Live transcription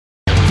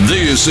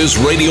This is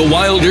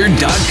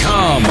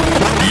RadioWilder.com.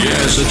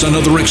 Yes, it's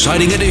another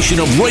exciting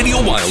edition of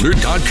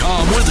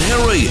RadioWilder.com with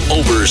Harry.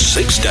 Over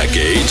 6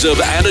 decades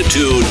of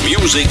attitude,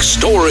 music,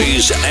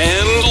 stories,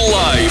 and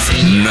life.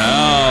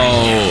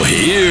 Now,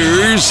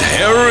 here's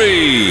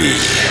Harry.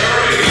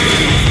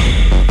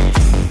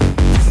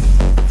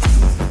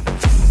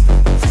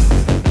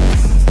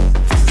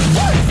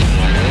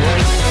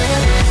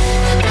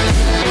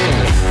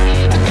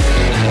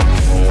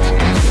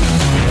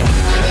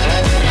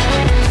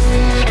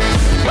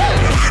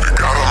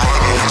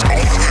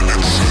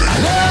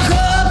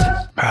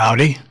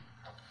 Howdy,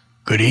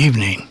 good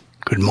evening,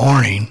 good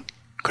morning,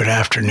 good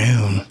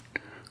afternoon,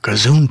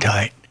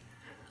 gesundheit.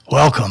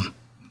 Welcome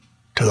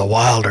to the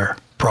Wilder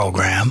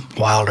program,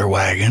 Wilder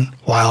Wagon,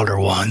 Wilder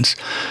Ones.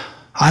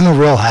 I'm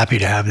real happy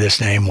to have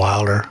this name,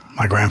 Wilder.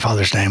 My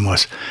grandfather's name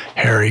was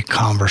Harry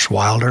Converse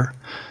Wilder,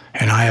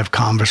 and I have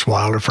Converse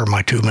Wilder for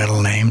my 2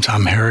 middle names.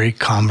 I'm Harry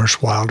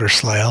Converse Wilder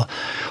Slale.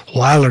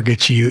 Wilder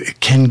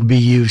can be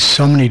used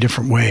so many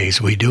different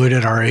ways. We do it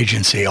at our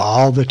agency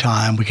all the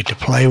time. We get to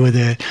play with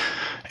it.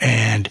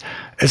 And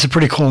it's a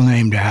pretty cool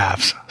name to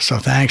have. So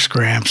thanks,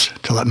 Gramps,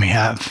 for letting me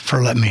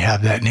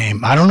have that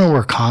name. I don't know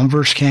where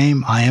Converse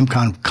came. I am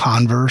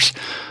Converse,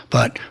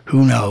 but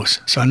who knows?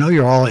 So I know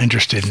you're all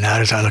interested in that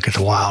as I look at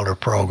the Wilder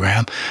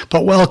program.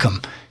 But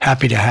welcome.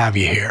 Happy to have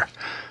you here.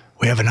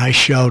 We have a nice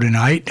show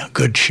tonight, a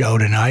good show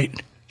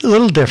tonight. A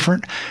little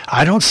different.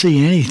 I don't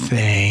see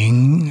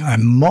anything. I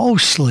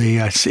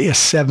see a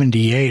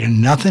 78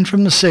 and nothing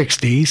from the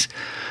 60s.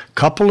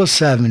 Couple of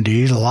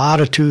 70s, a lot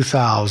of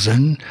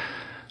 2000.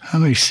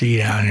 Let me see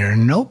down here.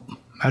 Nope,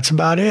 that's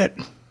about it.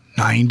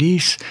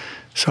 90s.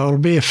 So it'll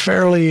be a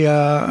fairly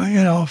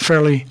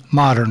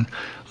modern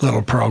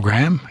little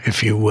program,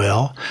 if you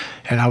will.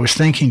 And I was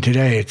thinking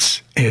today,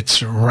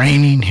 it's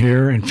raining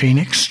here in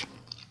Phoenix,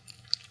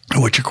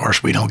 which of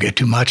course we don't get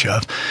too much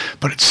of,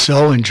 but it's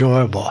so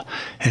enjoyable.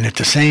 And at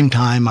the same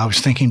time, I was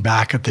thinking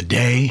back at the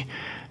day.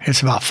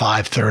 It's about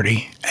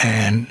 5:30,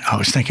 and I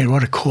was thinking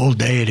what a cool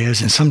day it is.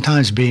 And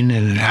sometimes being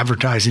in an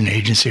advertising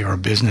agency or a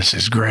business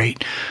is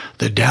great.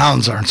 The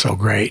downs aren't so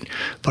great,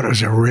 but it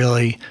was a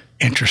really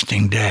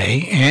interesting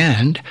day.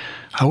 And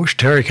I wish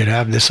Terry could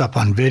have this up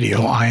on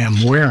video. I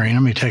am wearing,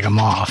 let me take them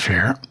off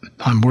here.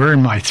 I'm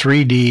wearing my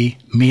 3D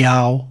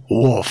Meow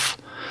Wolf.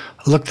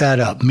 Look that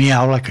up,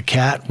 Meow Like a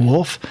Cat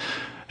Wolf.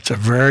 It's a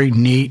very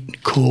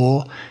neat,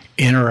 cool,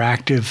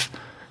 interactive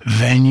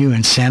venue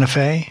in Santa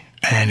Fe.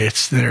 And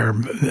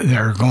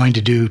they're going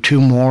to do 2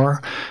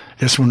 more.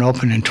 This one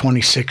opened in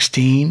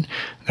 2016.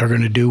 They're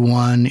going to do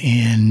one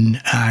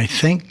in, I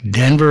think,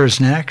 Denver is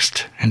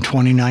next in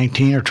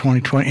 2019 or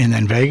 2020, and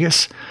then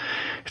Vegas.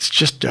 It's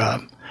just,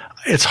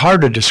 it's hard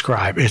to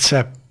describe. It's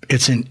an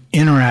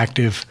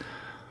interactive,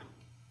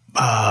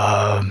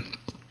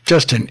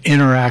 just an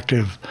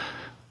interactive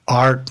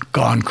art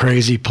gone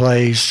crazy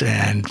place,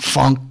 and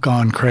funk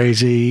gone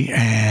crazy,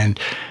 and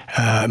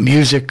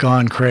music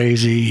gone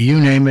crazy. You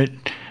name it.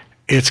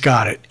 It's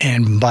got it.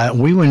 And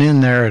we went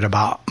in there at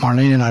about,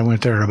 Marlene and I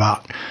went there at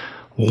about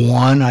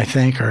 1, I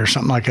think, or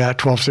something like that,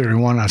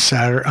 12:31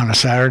 on a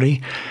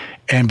Saturday.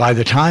 And by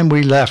the time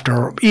we left,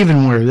 or even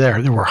when we were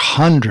there were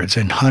hundreds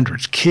and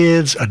hundreds,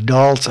 kids,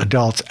 adults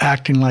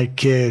acting like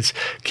kids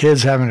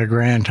having a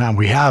grand time.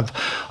 We have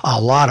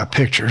a lot of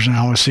pictures, and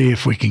I want to see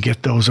if we can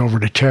get those over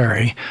to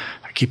Terry.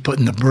 I keep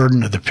putting the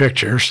burden of the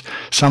pictures.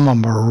 Some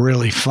of them are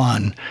really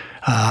fun,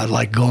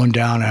 like going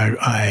down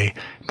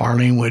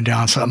Marlene went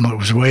down something that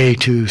was way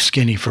too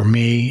skinny for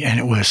me, and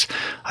it was,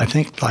 I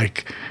think,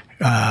 like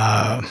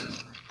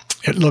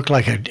it looked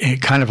like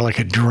kind of like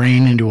a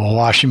drain into a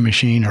washing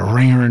machine, a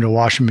wringer into a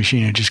washing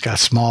machine. It just got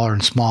smaller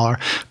and smaller.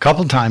 A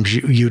couple times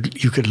you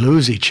could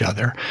lose each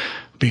other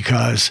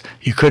because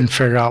you couldn't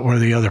figure out where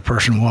the other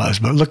person was.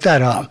 But look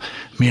that up,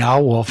 Meow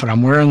Wolf, and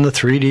I'm wearing the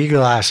 3D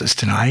glasses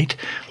tonight.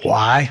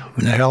 Why?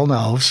 Who the hell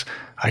knows?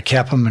 I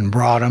kept them and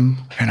brought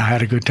them, and I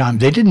had a good time.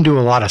 They didn't do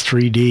a lot of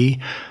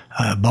 3D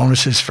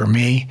bonuses for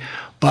me,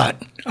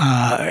 but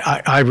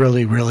I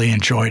really, really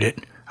enjoyed it.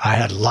 I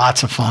had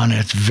lots of fun.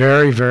 It's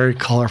very, very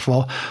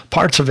colorful.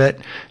 Parts of it,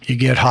 you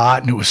get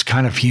hot, and it was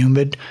kind of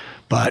humid,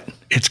 but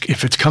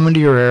if it's coming to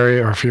your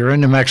area, or if you're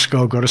in New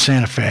Mexico, go to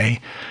Santa Fe.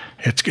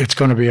 It's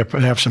going to be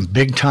they have some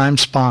big-time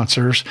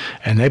sponsors,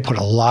 and they put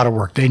a lot of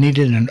work. They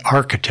needed an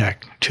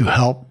architect to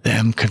help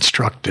them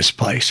construct this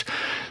place.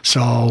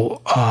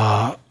 So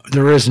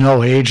there is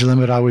no age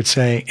limit, I would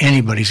say.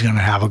 Anybody's going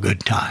to have a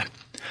good time.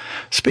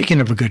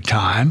 Speaking of a good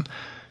time,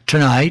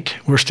 tonight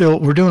we're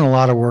doing a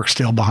lot of work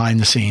still behind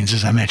the scenes,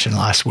 as I mentioned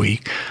last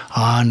week.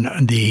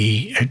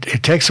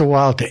 It takes a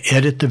while to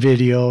edit the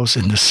videos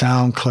and the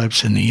sound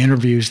clips and the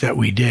interviews that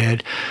we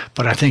did,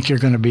 but I think you're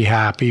going to be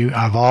happy.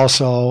 I've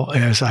also,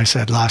 as I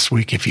said last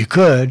week, if you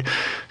could,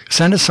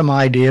 send us some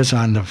ideas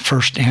on the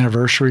first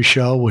anniversary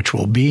show, which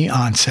will be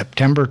on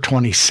September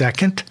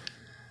 22nd.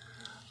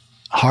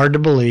 Hard to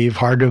believe,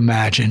 hard to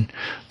imagine,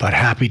 but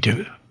happy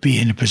to be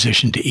in a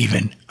position to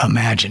even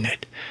imagine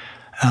it.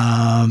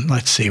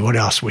 Let's see what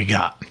else we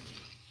got.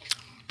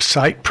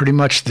 Site pretty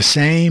much the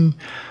same.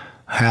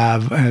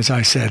 have, as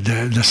I said,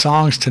 the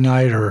songs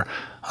tonight are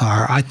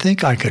I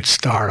think I could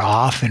start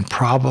off and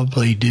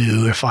probably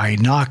do, if I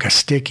knock a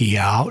sticky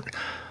out,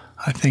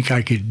 I think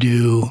I could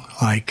do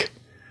like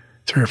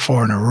 3 or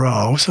 4 in a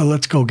row. So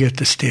let's go get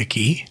the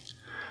sticky.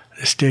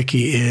 The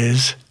sticky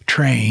is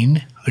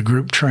Train, the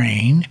group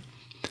Train.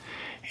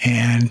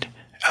 And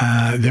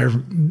I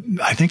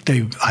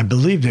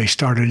believe they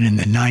started in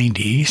the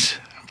 90s.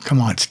 Come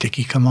on,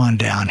 Sticky, come on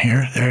down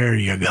here. There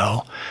you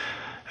go.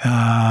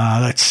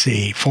 Let's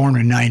see, formed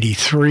in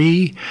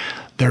 93.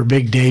 Their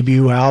big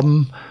debut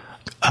album,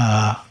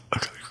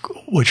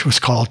 which was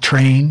called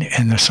Train,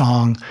 and the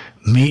song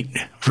Meet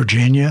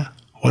Virginia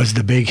was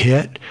the big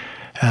hit.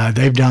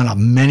 They've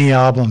done many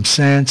albums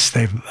since.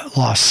 They've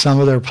lost some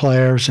of their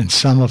players, and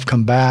some have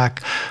come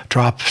back.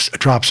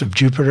 Drops of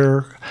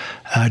Jupiter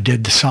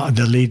did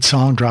the lead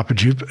song,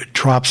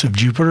 Drops of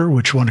Jupiter,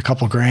 which won a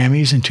couple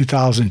Grammys in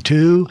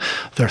 2002.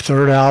 Their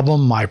third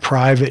album, My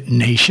Private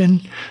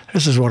Nation.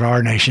 This is what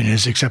our nation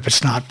is, except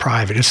it's not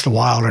private. It's the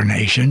Wilder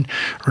Nation.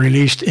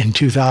 Released in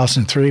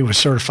 2003, was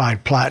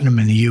certified platinum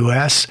in the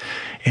U.S.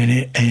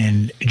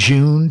 In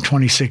June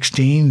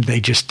 2016, they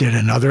just did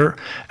another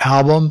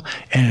album,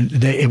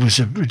 and it was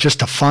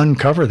just a fun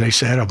cover, they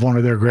said, of one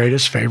of their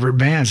greatest favorite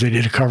bands. They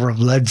did a cover of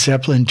Led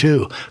Zeppelin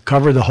 2,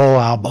 covered the whole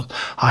album.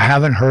 I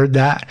haven't heard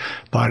that,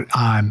 but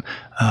I'm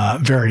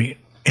very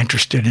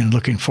interested in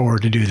looking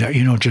forward to do that.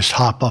 Just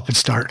hop up and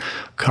start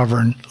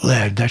covering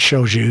Led. That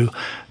shows you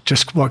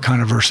just what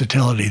kind of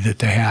versatility that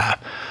they have.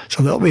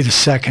 So they'll be the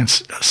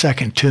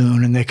second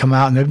tune, and they come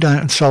out and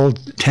they've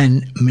sold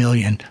 10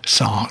 million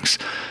songs.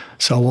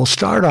 So we'll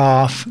start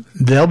off.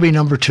 They'll be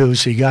number 2,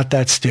 so you got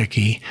that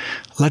sticky.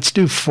 Let's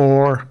do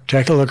 4.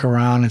 Take a look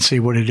around and see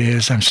what it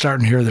is. I'm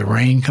starting to hear the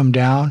rain come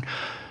down,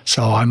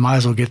 so I might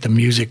as well get the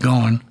music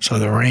going. So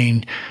the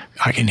rain,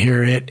 I can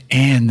hear it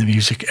and the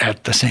music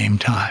at the same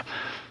time.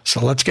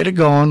 So let's get it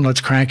going. Let's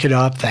crank it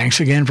up.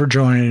 Thanks again for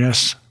joining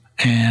us.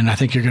 And I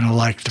think you're going to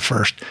like the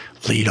first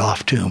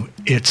lead-off tune.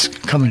 It's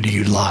coming to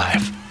you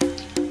live.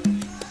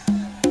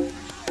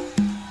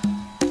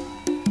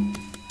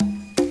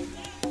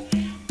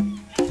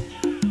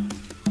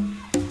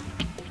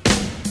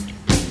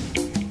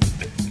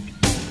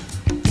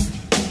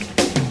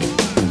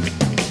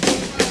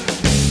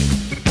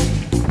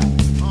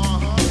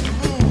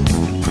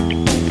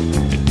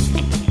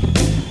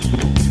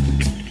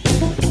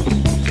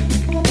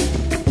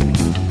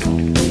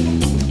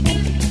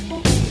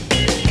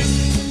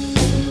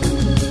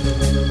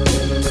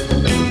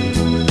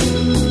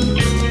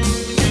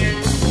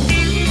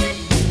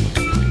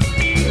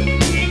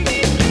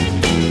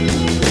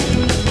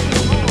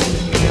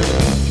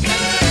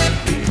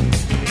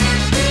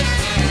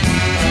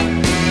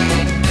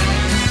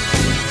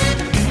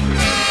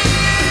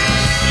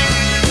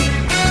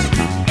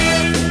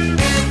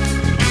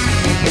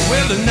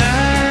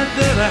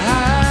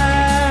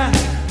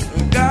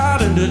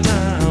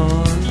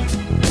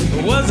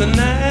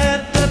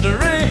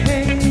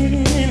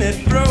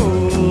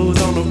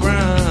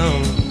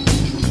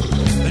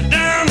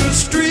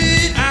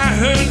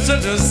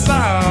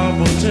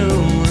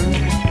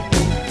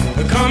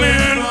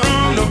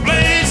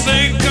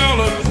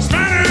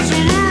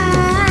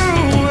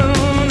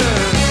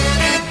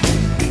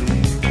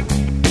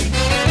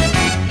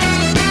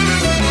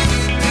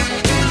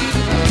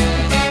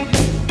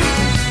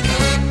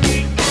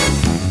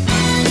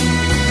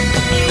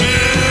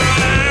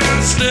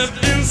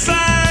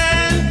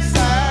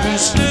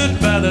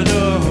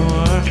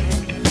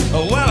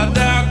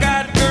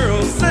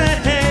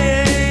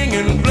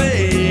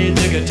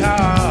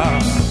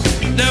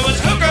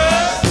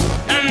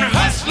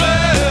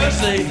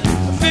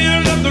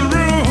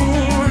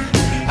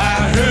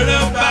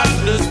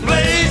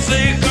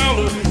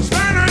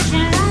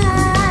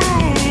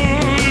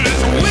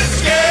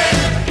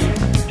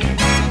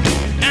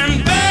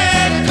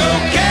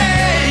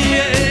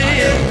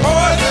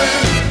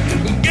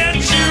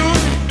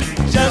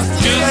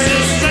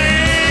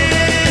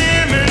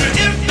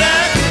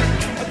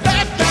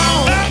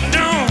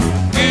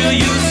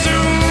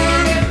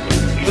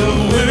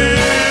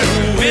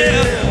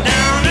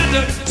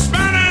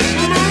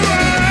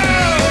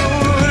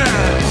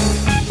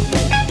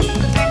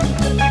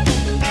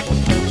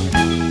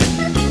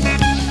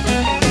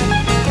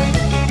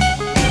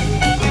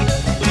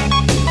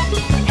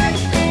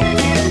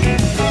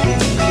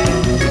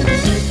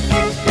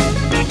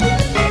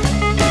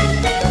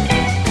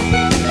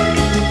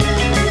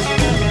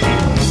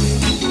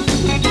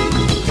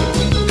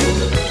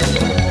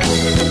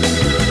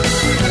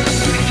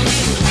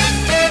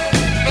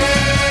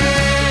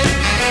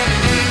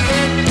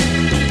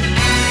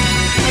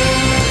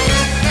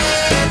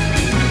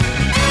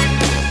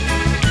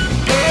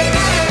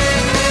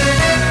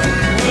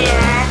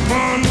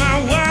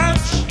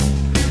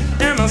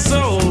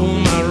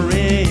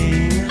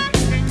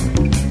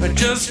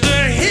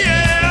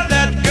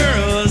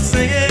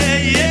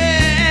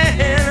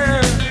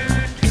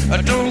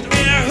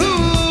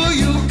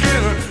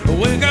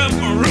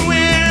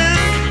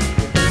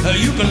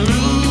 You can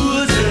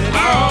lose it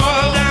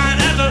all down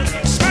at the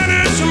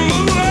Spanish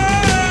Moon.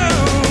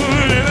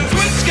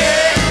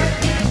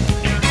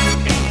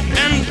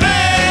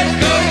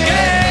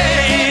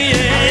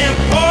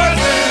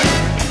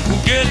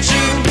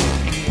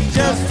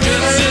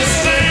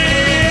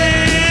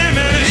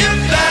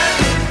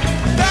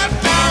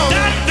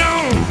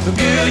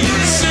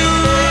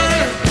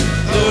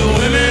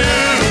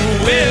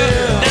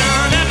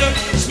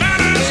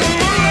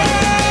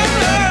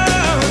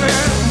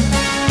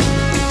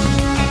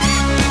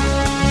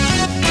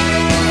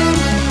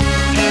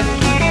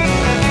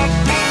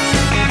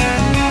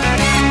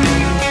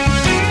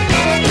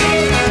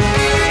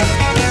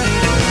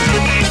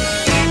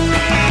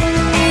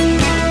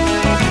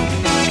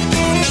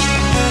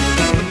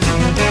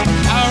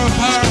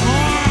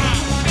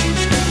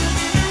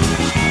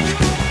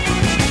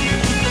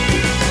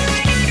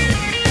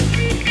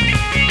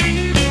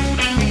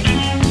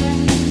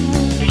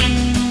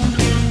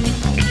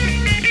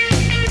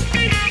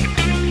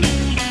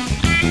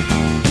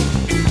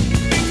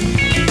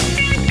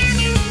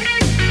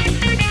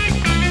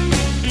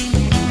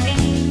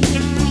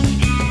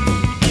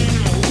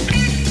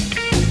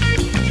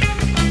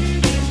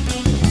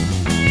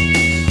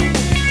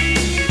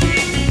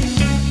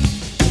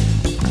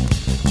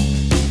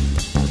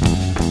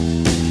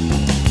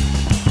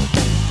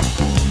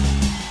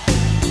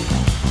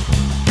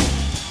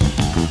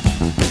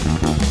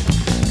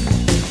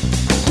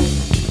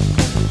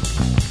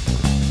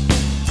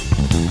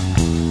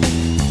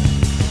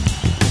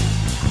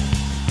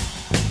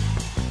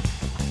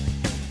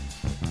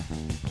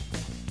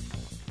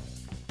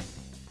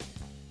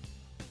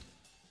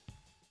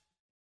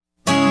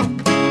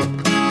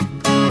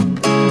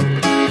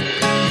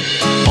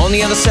 On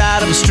the other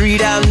side of the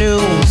street I knew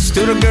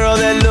stood a girl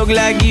that looked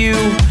like you.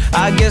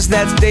 I guess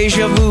that's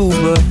deja vu,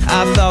 but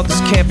I thought this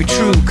can't be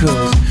true,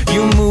 cause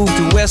you moved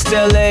to West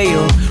LA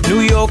or New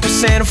York or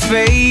Santa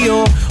Fe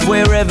or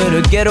wherever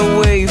to get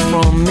away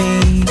from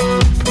me.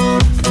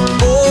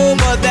 Oh,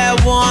 but that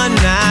one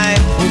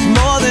night was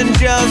more than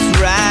just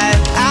right.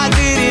 I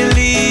didn't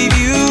leave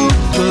you,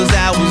 cause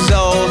I was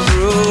all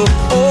through.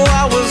 Oh,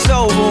 I was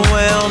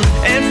overwhelmed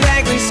and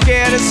frankly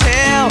scared as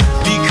hell,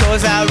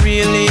 because I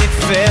really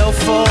fell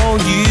for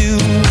you.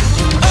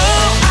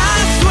 Oh, I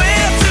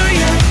swear to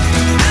you,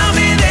 I'll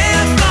be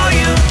there for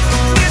you.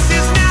 This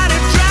is not a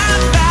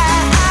drive-by.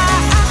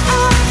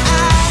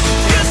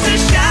 Just a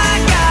shy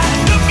guy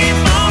looking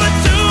for a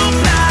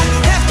two-fly.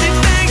 Hefty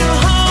thing to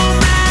hold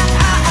my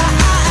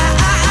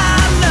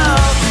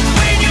love.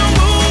 When you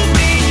move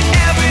me,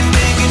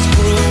 everything is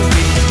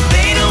groovy.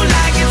 They don't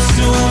like it,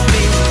 sue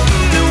me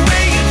the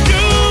way you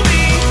do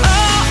me.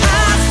 Oh,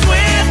 I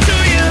swear to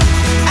you,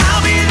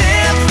 I'll be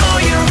there for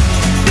you.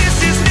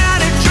 This is not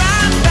a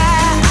drive-by.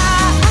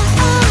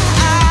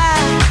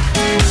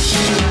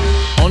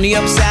 On the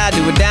upside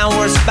to a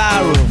downward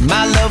spiral,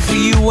 my love for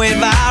you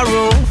went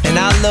viral, and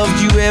I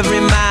loved you every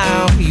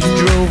mile you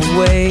drove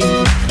away.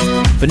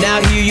 But now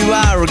here you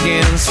are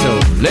again, so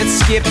let's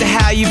skip to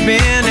how you've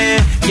been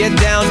and get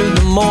down to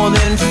the more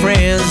than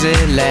friends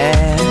at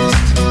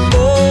last.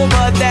 Oh,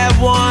 but that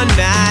one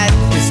night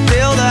is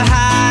still the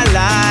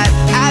highlight.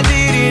 I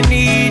didn't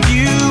need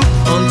you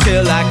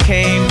until I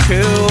came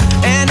to,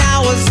 and I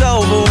was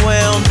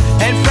overwhelmed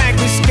and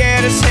frankly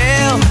scared as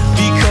hell,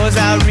 because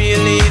I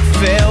really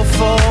fell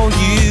for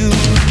you.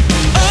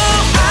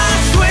 Oh, I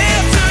swear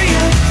to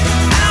you,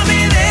 I'll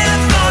be there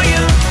for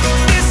you.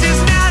 This is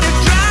not a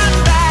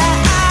drive-by.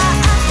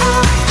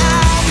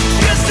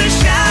 Just a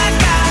shy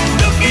guy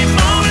looking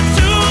for a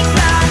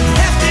two-fly.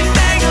 Hefty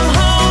thing to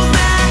hold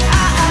my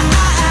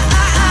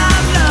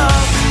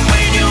love.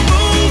 When you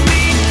move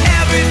me,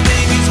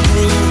 everything is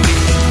groovy.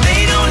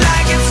 They don't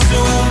like it,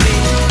 sue me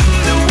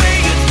the way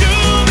you do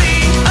me.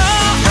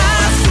 Oh, I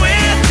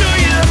swear to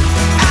you,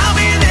 I'll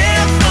be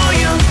there for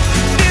you.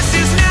 This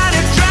is not a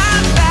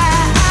drive-by.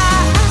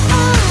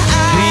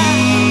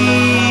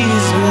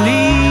 Please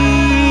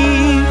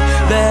believe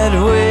that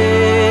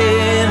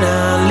when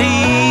I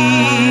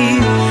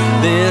leave,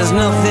 there's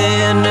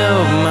nothing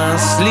up my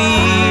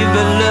sleeve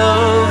but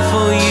love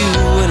for you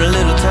and a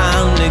little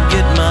time to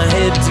get my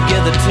head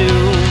together too.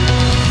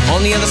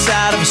 On the other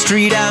side of the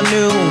street I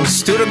knew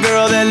stood a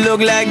girl that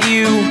looked like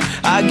you.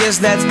 I guess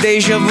that's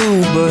deja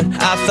vu, but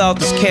I thought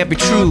this can't be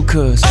true,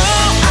 cause oh, I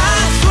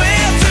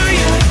swear to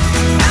you,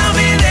 I'll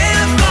be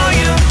there for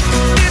you.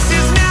 This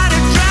is not a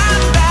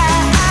drive-by.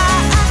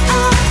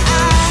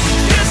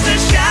 Just a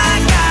shy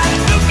guy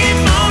looking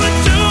for a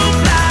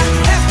two-fly.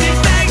 Hefty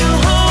thing to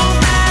hold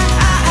my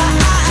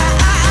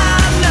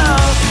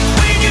love.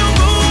 When you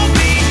move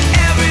me,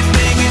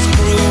 everything is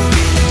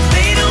groovy.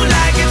 They don't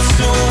like it,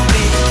 sue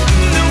me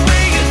the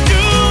way you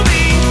do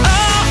me.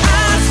 Oh, I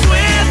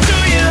swear to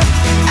you,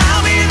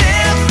 I'll be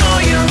there for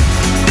you.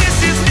 This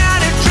is not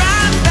a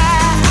drive-by.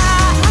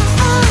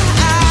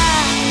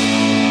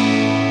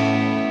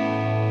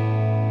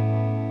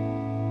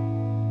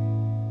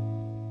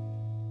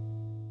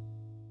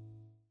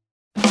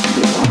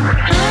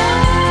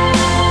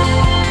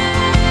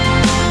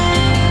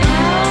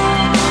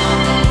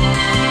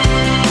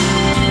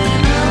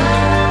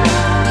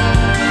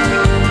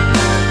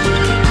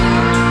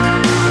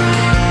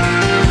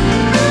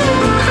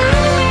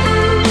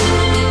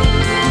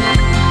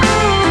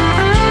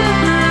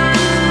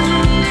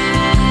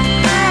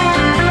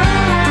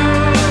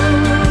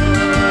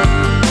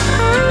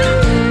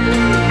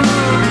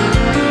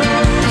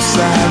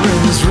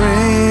 Sirens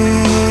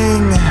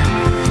ring,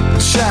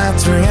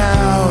 shots ring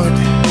out.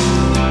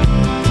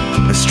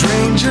 A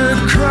stranger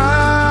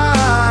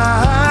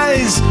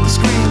cries,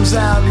 screams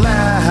out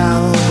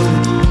loud.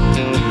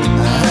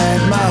 I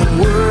had my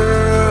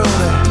world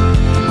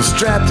was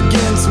strapped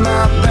against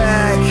my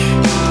back.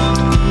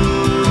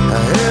 I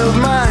held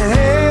my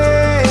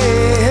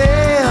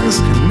hands,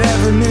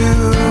 never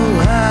knew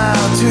how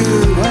to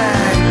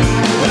act.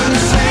 When the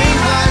same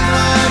black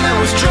line that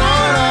was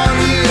drawn on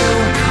you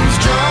was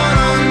drawn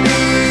on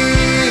me,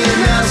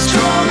 and that's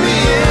drawn me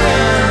in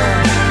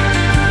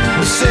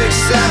with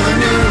 6th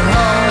Avenue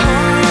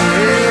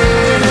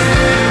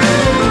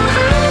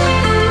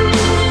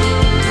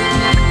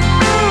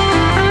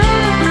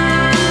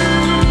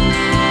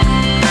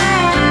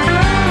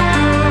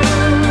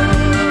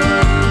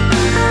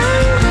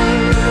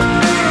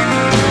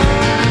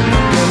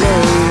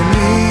below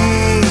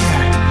me,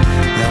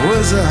 there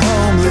was a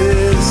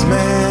homeless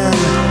man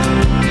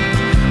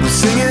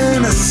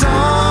singing the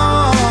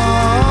songs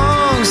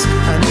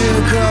I knew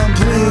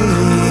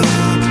complete.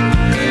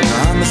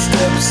 On the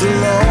steps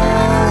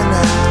alone,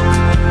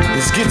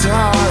 his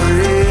guitar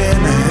in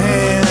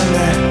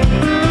hand.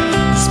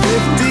 His 50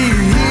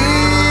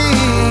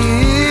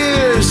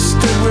 years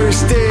stood where he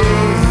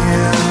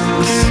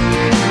stands.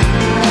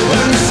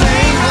 When the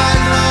same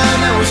black line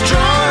that was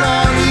drawn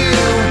on you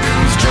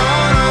was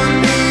drawn on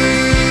me,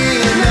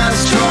 and now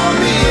it's drawn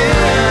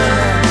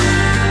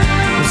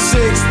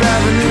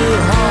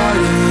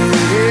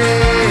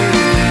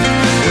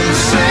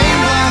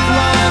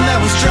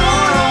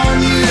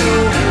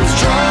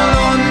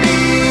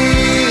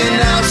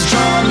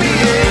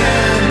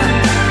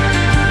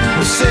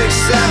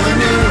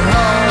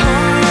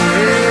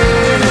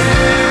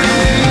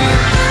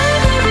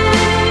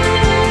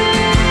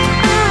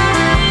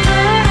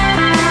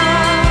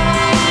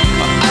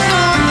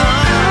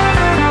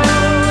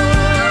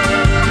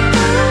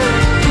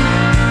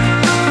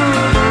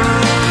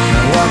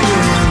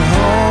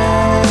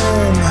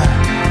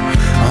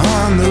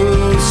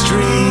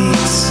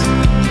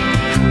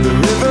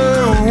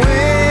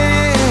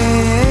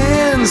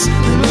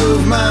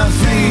move my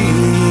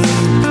feet.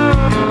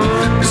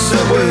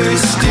 Subway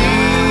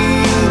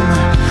steam,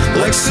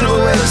 like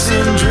silhouettes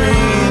in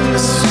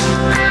dreams.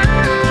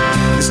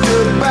 You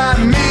stood by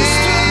me,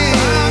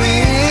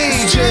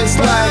 just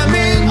like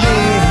minions.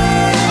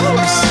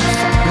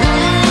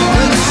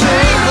 When the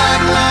same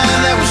black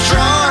line that was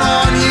drawn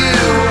on you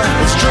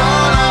was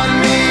drawn on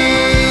me,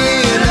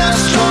 and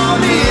that's drawn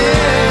me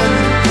in.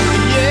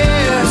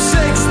 Yeah,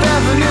 6th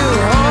Avenue,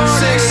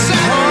 Sixth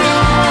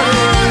Avenue.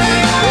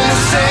 When the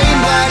same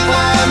black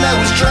line that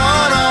was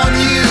drawn on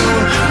you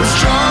was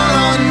drawn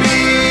on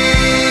me,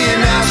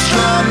 and that's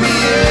drawn me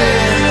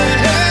in.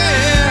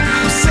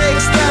 Yeah,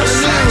 6th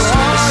Avenue,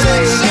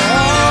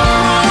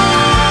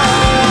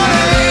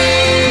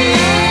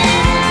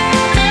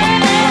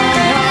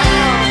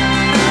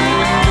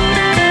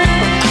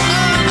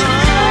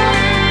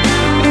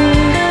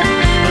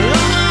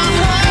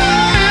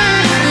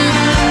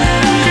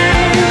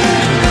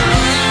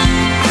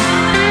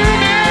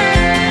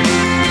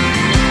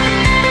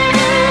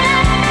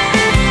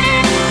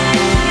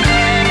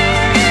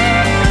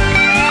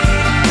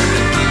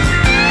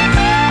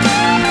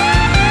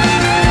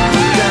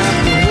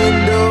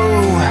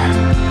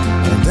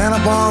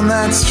 on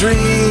that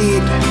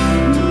street,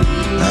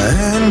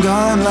 and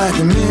gone like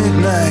a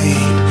midnight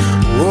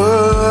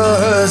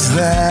was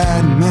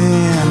that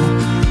man.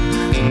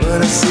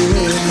 But I see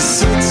the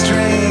silk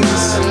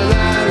strings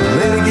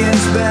laid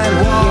against that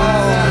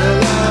wall,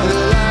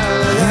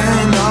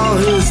 and all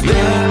his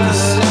things,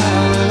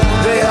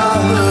 they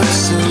all look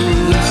so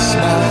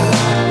small.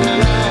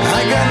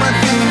 I got my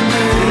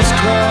fingers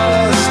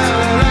crossed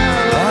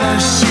on a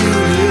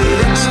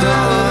shooting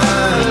star,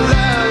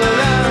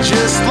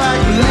 just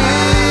like me.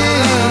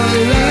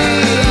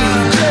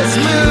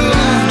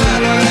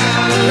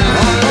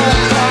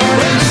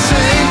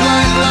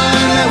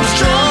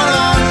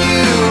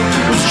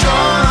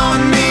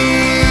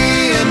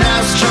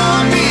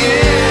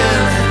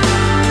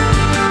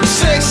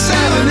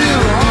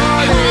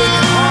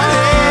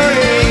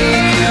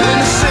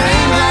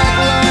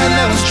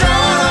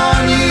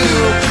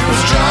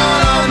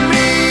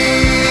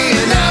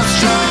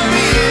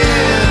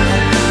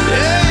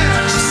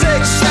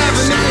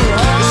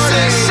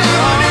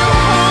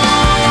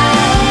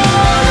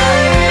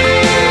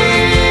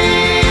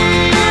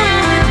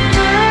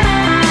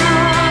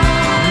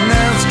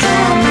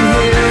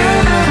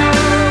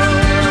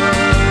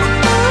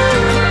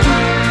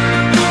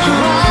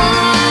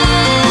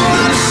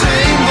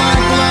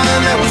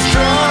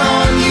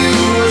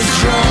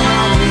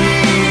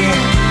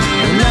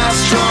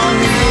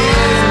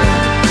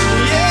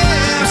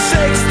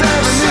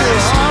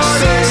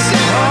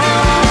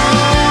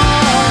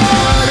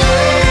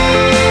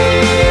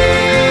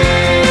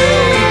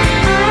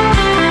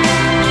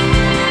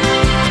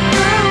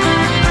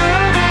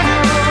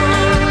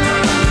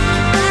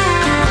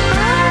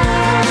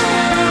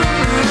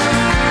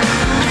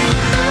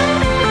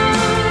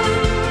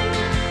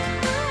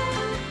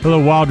 Hello,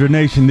 Wilder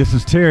Nation. This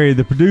is Terry,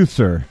 the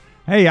producer.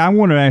 Hey, I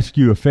want to ask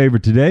you a favor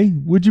today.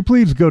 Would you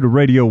please go to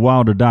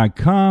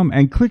RadioWilder.com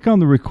and click on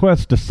the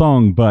Request a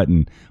Song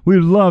button? We'd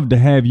love to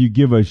have you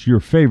give us your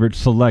favorite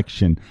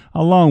selection,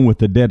 along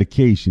with a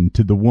dedication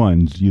to the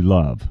ones you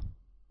love.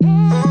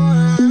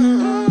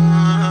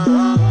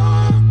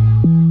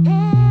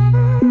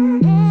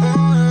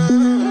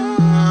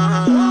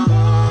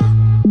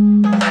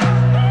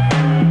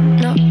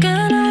 Not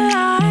gonna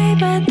lie,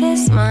 but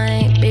this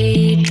might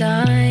be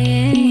dying.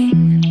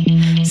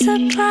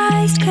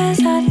 Surprised 'cause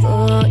I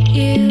thought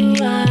you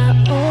were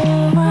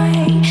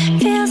alright.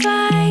 Feels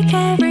like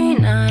every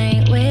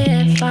night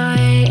we're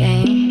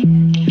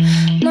fighting.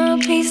 No,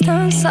 please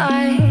don't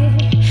sigh.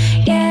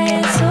 Yeah,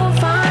 it's all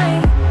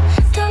fine.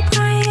 Don't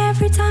cry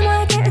every time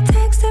I get a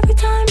text, every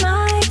time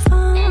my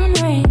phone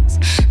rings.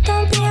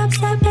 Don't be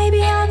upset,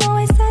 baby, I've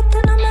always said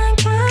that no man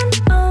can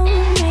own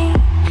me.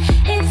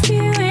 If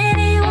you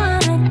really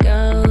wanna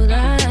go,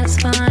 that's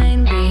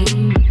fine,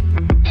 babe.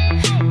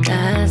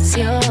 That's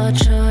your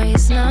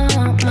choice, not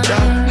mine.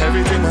 Yeah,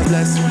 everything was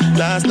blessed.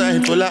 Last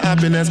night full of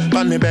happiness.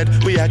 On me bed,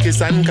 we a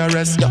kiss and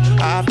caress. Yeah,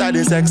 after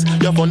the sex,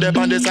 you found up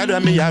on the side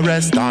of me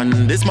arrest.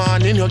 And this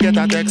morning you get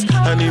a text.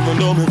 And even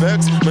though me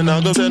vex, me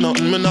not go say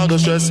nothing, me not go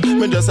stress.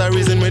 Me just a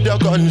reason with your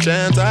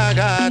conscience. I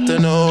got to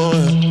know.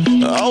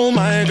 Oh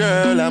my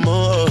girl, I'm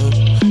up.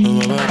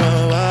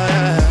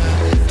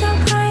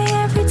 Don't cry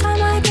every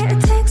time I get a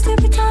text,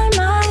 every time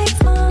my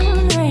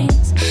phone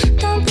rings.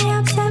 Don't be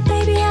upset,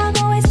 baby, I've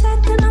always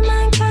said that no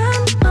man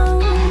can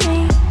own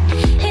me.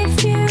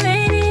 If you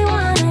really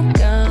wanna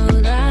go,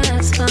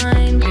 that's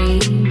fine,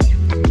 babe.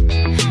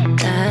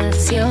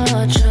 That's your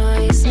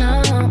choice,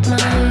 not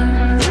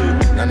mine.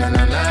 Na na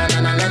na na na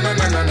na na na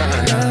na na na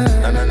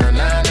na na na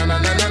na na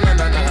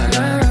na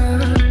na.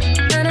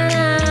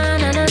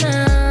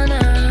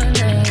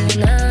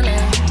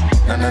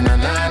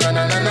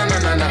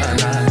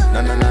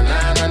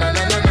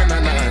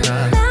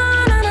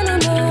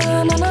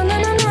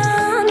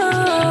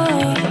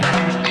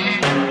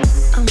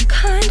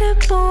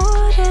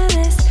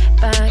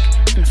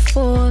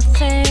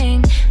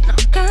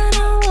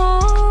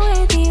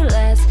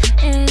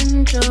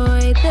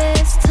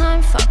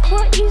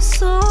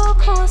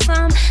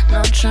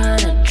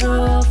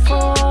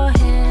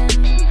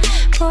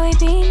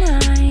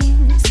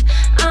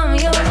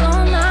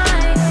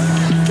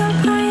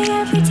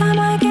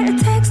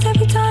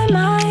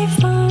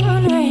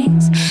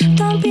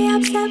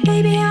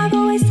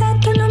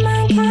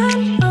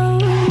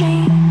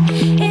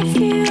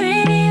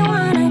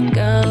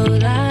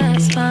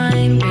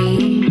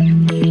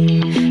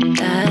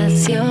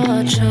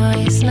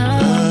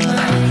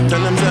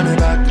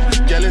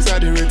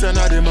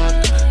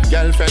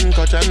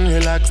 touch and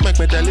relax. Make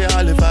me tell you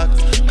all the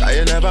facts. Cause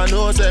you never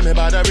know, say me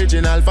bad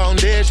original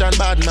foundation,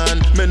 bad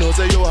man. Me know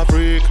say you a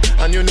freak,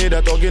 and you need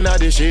a talk in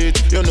the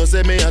shit. You know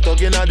say me a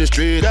talk in the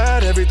street.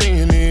 Got everything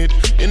you need.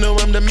 You know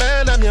I'm the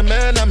man, I'm your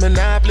man, I'm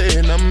not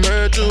playing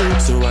number 2.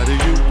 So why do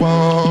you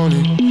want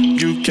it?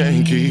 You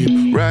can't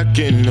keep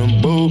rocking the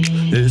boat.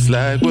 It's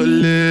like we're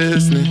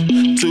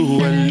listening to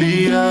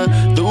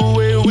Aaliyah. The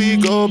way we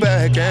go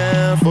back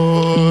and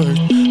forth.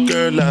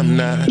 Girl, I'm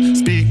not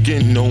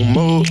speaking no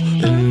more.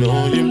 And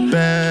know you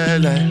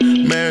bad like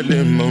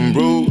Marilyn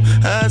Monroe.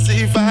 I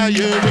see fire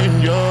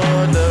in your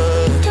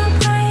love.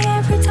 Don't cry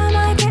every time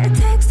I get a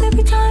text,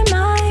 every time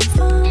my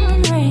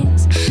phone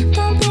rings.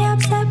 Don't be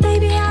upset,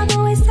 baby, I've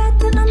always said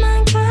that a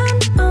man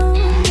can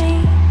own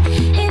me.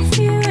 If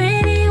you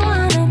really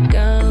wanna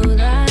go,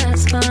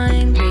 that's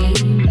fine,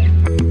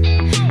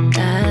 babe.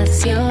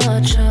 That's your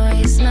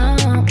choice,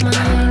 not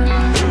mine.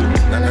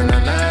 Na na na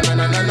na na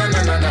na na na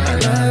na na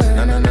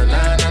na na na na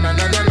na.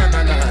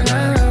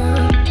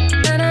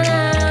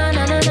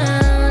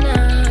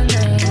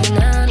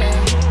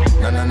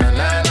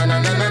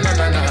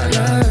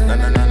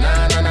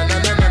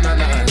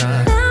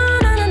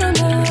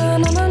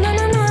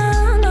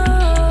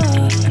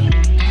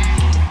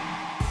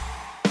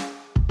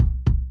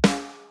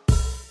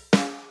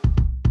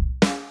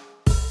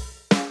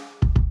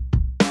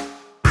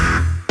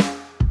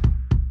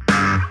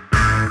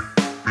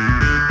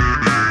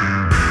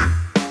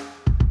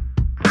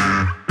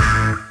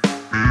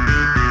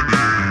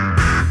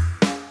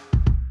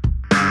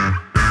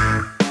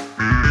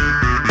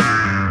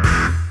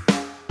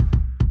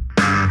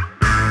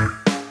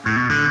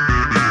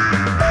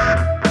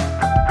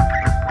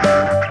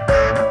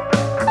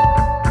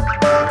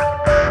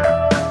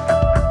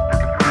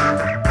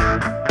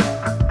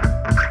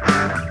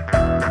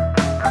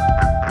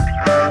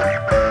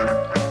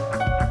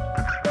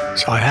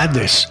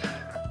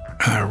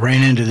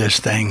 Ran into this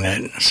thing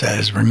that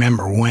says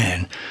remember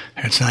when.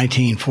 It's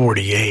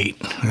 1948,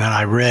 and then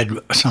I read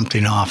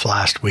something off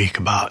last week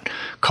about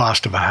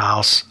cost of a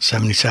house,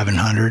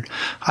 $7,700.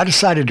 I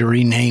decided to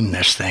rename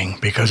this thing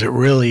because it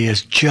really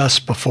is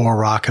just before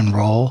rock and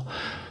roll,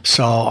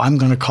 so I'm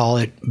going to call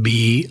it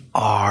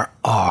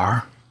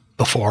BRR,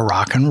 before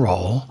rock and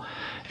roll.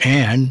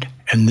 And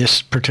in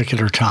this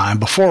particular time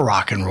before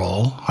rock and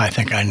roll, I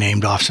think I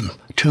named off some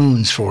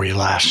tunes for you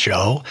last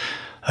show.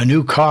 A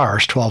new car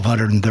is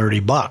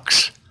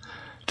 $1,230.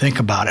 Think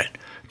about it.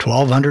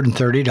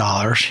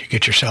 $1,230. You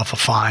get yourself a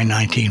fine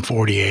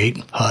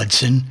 1948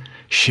 Hudson,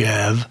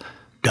 Chev,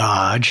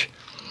 Dodge,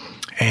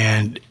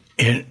 and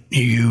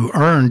you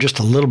earn just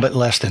a little bit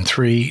less than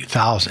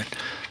 $3,000.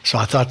 So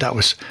I thought that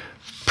was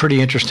pretty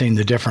interesting,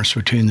 the difference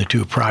between the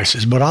two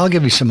prices. But I'll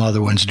give you some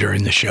other ones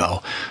during the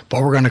show.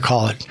 But we're going to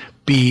call it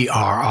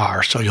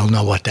BRR, so you'll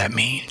know what that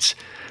means.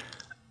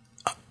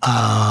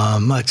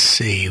 Let's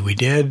see. We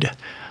did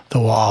The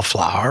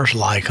Wallflowers,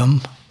 Like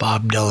 'Em,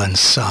 Bob Dylan's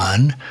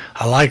Son.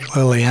 I like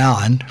Lily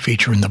Allen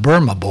featuring the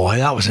Burma Boy.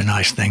 That was a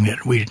nice thing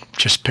that we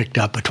just picked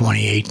up in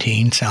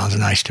 2018. Sounds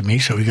nice to me,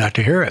 so we got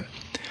to hear it.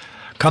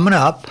 Coming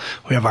up,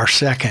 we have our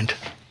second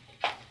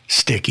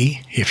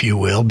sticky, if you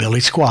will, Billy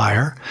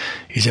Squier.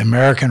 He's an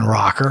American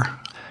rocker,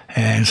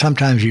 and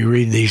sometimes you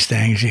read these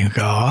things and you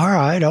go, all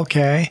right,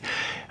 okay.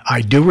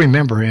 I do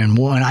remember him.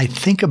 When I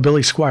think of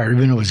Billy Squier,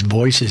 even though his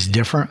voice is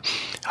different,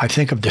 I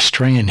think of the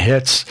string and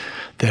hits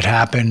that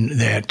happened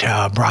that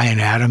Bryan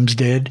Adams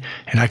did.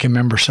 And I can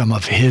remember some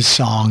of his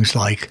songs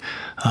like,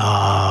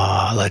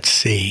 let's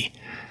see,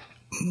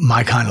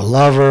 My Kind of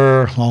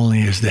Lover,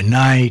 Lonely is the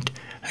Night.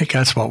 I think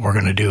that's what we're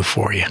going to do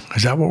for you.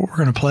 Is that what we're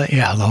going to play?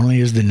 Yeah,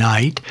 Lonely is the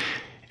Night.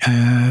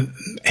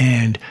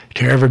 And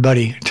to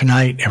everybody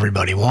tonight,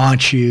 Everybody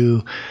Wants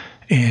You.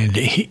 And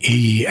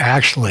he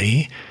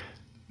actually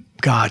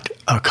got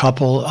a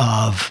couple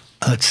of,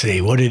 let's see,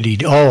 what did he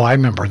do? Oh, I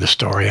remember the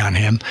story on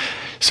him.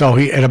 So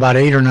he, at about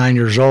 8 or 9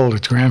 years old,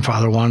 his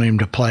grandfather wanted him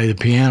to play the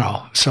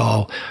piano.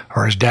 So,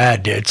 or his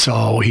dad did.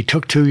 So he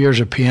took 2 years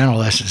of piano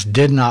lessons,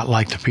 did not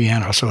like the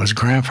piano. So his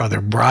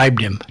grandfather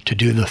bribed him to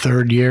do the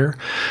third year.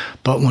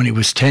 But when he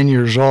was 10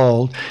 years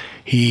old,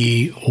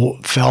 he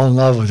fell in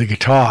love with the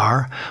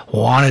guitar,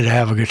 wanted to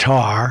have a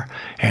guitar.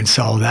 And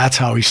so that's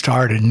how he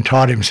started and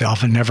taught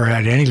himself and never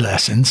had any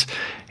lessons.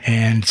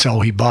 And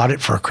so he bought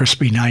it for a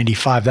crispy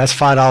 $95. That's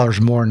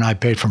 $5 more than I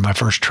paid for my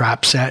first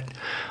trap set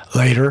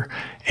later.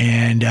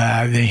 And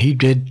then he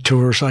did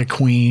tours like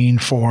Queen,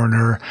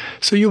 Foreigner.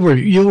 So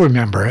you'll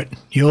remember it.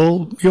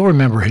 You'll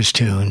remember his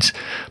tunes.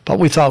 But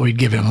we thought we'd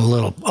give him a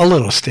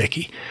little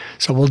sticky.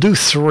 So we'll do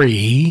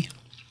three,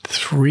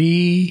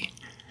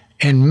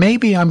 and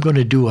maybe I'm going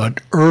to do it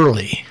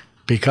early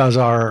because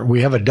we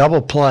have a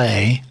double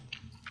play.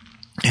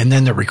 And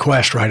then the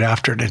request right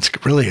after it, it's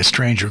really a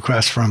strange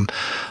request from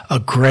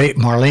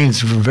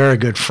Marlene's a very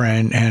good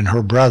friend and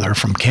her brother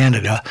from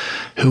Canada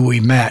who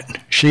we met.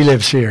 She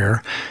lives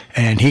here,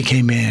 and he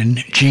came in,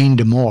 Gene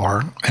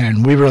DeMore,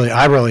 and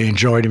I really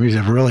enjoyed him. He's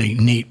a really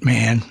neat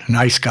man,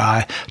 nice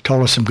guy,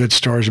 told us some good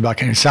stories about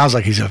Canada. It sounds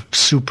like he's a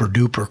super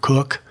duper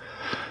cook.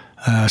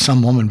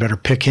 Some woman better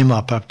pick him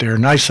up there.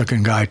 Nice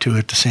looking guy too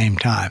at the same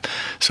time.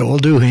 So we'll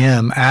do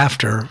him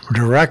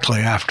directly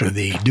after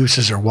the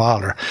Deuces or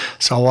Wilder.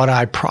 So what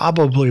I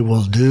probably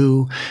will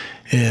do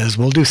is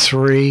we'll do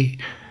 3.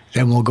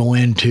 Then we'll go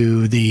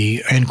into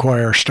the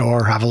Enquirer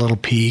store, have a little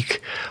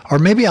peek. Or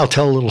maybe I'll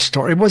tell a little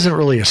story. It wasn't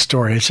really a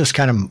story. It's just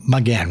kind of,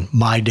 again,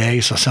 my day.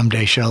 So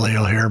someday Shelley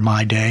will hear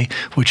my day,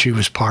 which she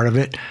was part of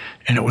it.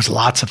 And it was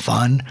lots of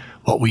fun,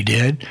 what we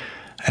did.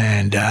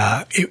 And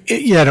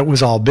yet it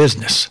was all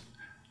business.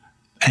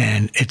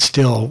 And it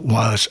still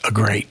was a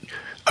great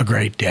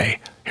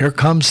day. Here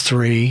comes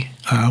 3.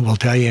 We'll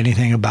tell you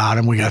anything about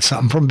him. We got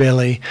something from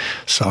Billy,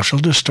 Social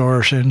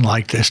Distortion,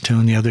 liked this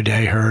tune the other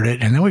day, heard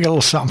it. And then we got a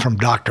little something from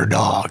Dr.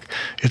 Dog.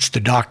 It's the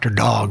Dr.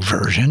 Dog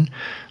version,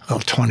 a little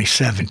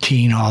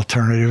 2017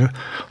 alternative.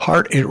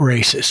 Heart It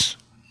Races.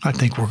 I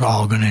think we're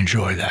all going to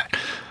enjoy that.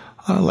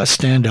 Let's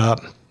stand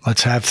up.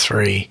 Let's have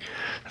 3.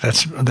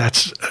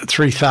 That's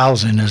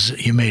 3,000 is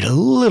you made a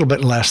little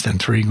bit less than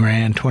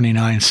 $3,000,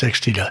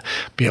 $2,960 to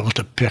be able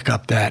to pick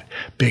up that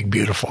big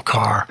beautiful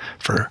car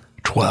for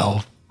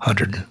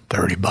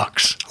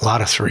 $1,230. A lot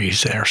of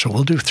 3s there, so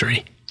we'll do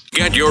 3.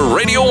 Get your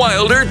Radio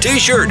Wilder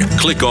t-shirt.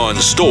 Click on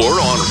store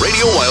on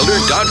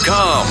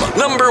RadioWilder.com.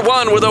 Number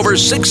 1 with over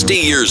 60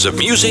 years of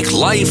music,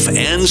 life,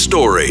 and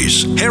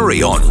stories.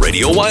 Harry on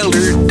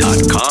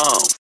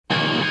RadioWilder.com.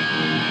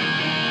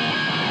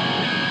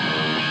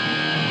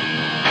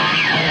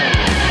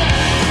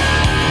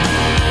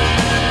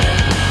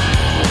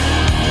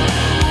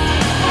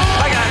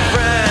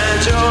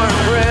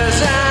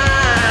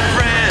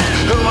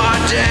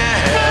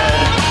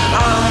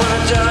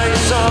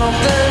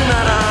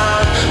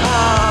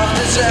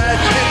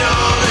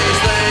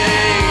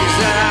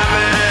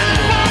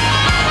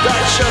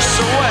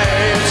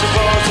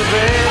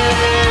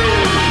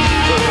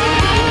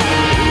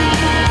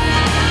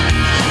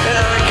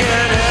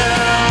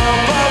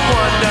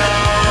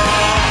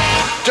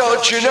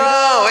 Don't you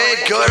know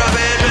it could have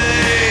been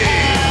me?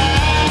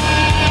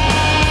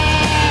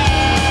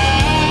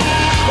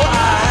 Well,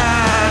 I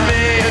had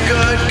me a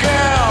good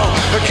girl,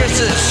 her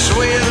kisses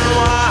sweet and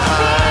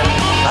wine.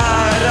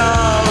 I'd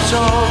always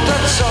hoped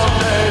that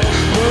someday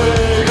we'd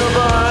make a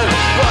bond,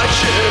 but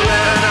she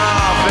ran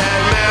off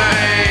and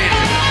married.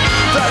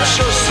 That's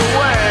just the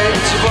way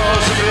it's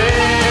supposed to be.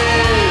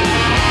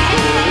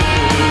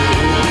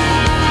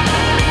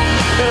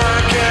 And I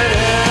can't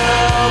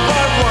help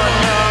but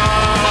wonder,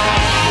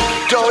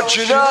 don't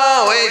you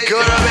know it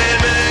could have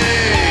been me?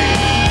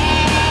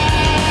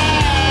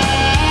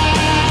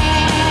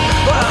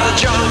 Well, the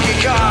junkie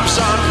cops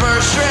on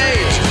First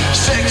Street,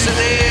 6 and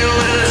Neil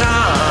in his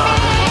arm.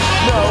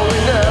 No, we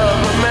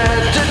never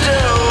meant to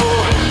do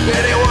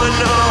anyone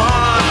no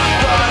harm,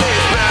 but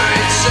he's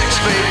buried 6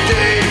 feet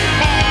deep.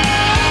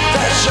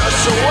 That's just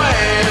the way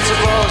it's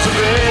supposed to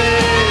be.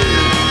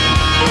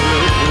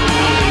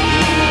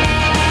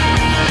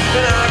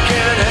 And I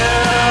can't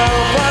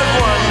help but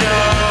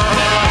wonder,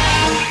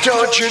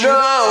 don't you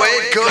know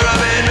it could have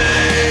been me?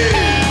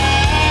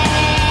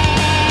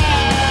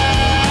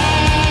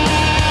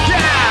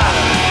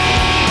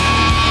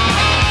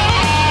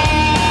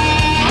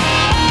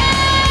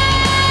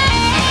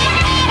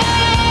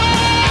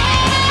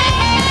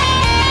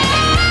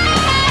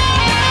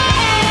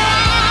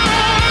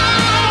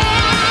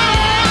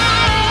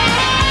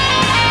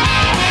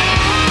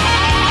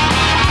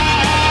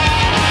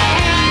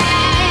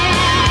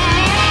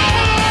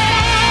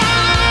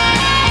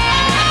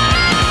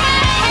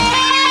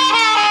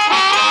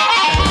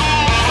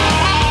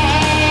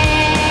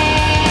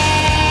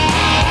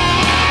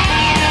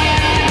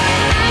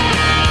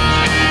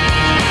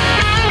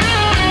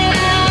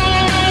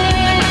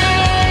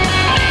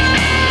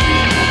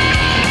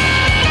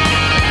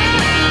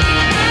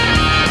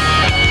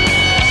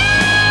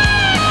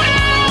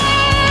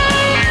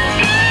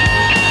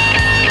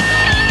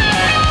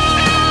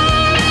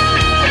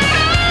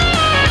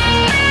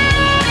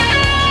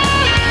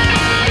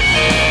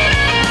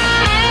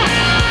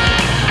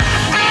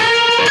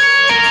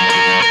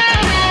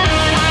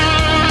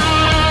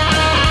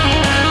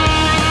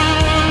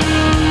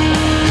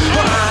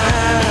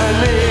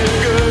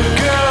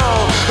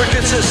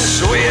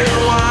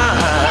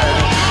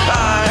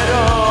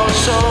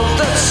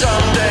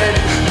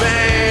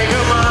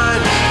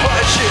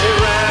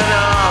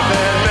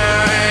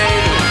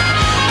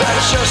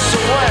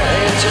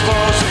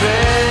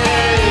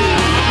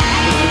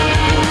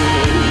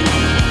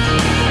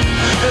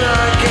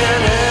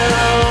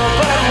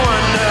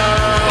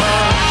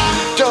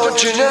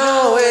 Don't you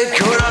know it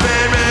could have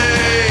been me?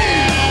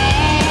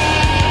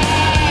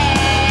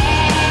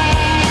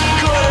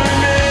 Could have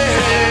been me.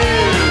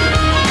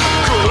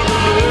 Could have been me.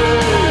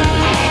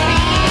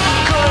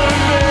 Could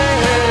have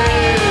been me.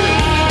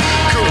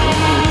 Could have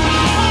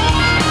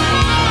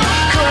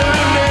been me.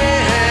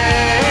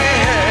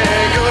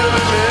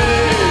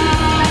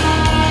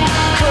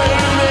 Could have been me. Could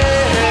have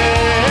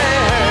been me.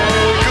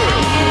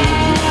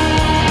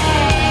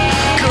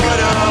 Could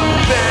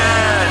have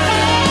been.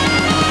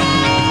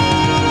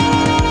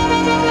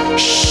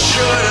 Shh.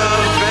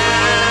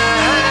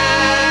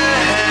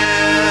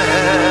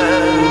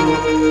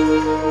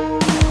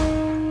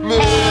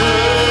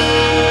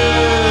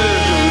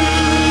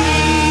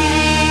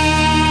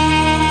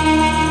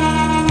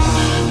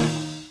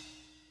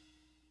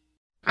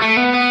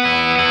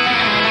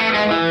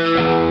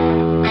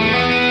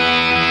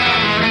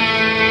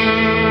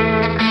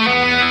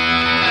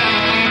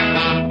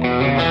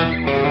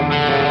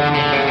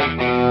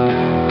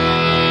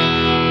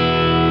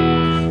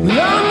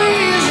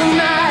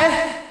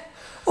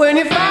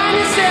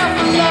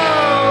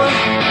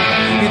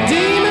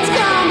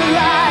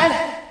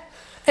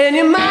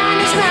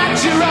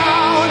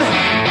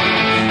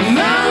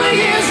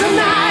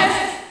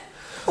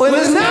 when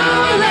there's no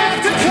one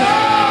left to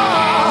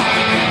call.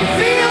 You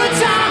feel the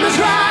time is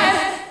right.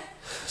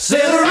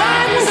 Say the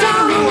writing's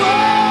on the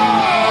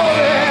wall.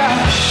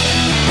 Yeah.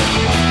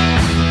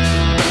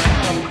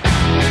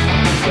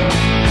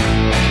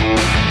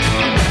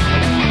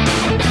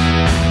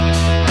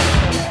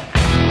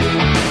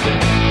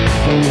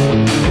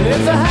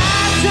 It's a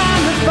hard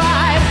time to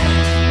fight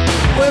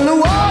when the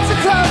walls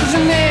are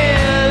closing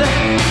in.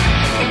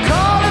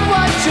 Call it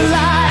what you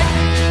like.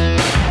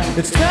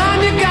 It's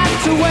time you got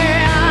to win.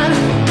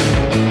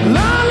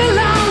 Lonely,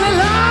 lonely,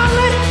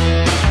 lonely.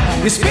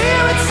 Your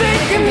spirit's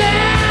sinking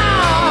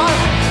down.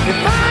 You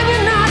find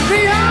you're not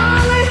the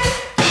only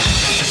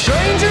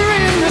stranger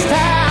in this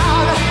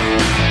town.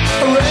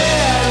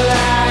 Red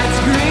lights,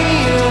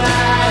 green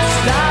lights,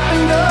 stop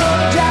and go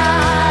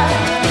jive.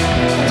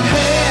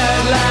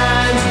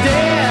 Headlines,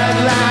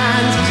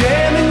 deadlines,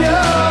 jamming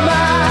your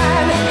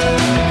mind.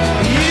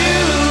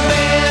 You've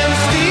been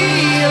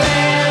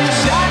stealing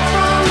shots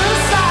from the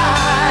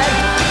side.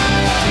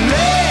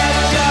 Let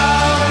your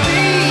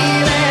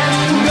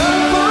feelings go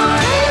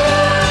forever.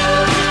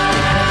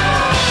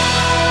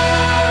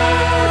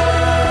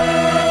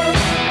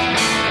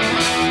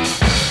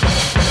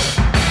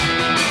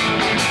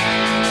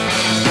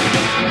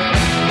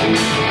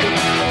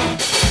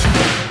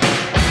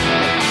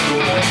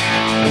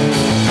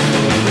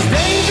 There's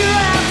danger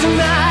out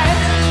tonight.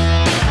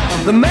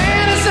 The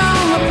man is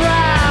on the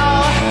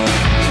prowl.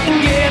 And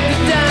get the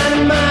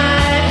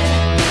dynamite.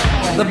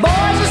 The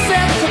boys are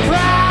set to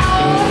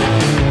prowl.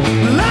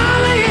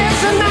 Lonely is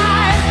the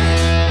night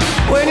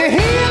when you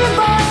hear the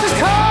voices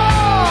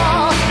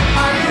call.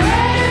 Are you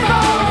ready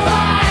for a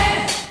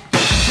fight?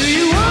 Do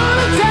you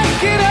wanna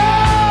take it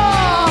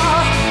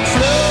all?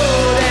 Slow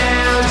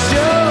down,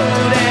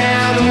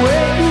 showdown,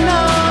 waiting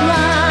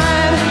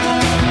online.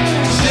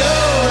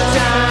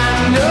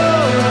 Showtime, no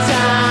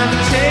time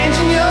for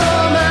changing your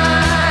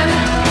mind.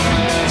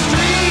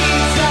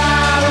 Streets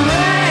are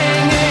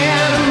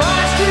ringing,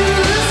 march to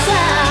the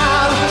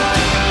sound.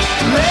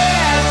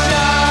 Let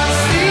your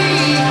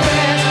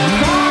secrets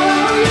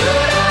follow you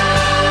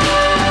down.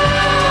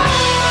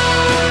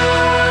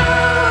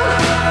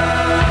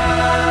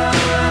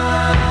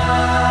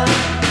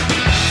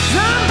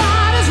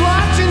 Somebody's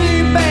watching you,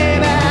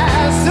 baby.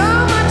 So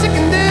much you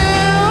can do.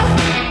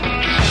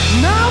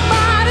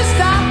 Nobody's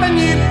stopping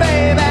you,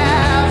 baby,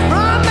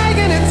 from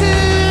making it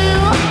two.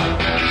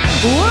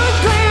 One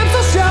glance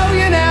will show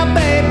you now,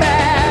 baby,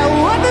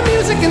 what the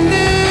music can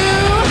do.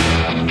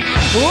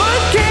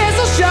 One kiss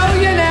will show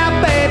you now,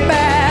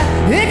 baby,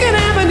 it can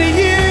happen to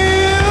you.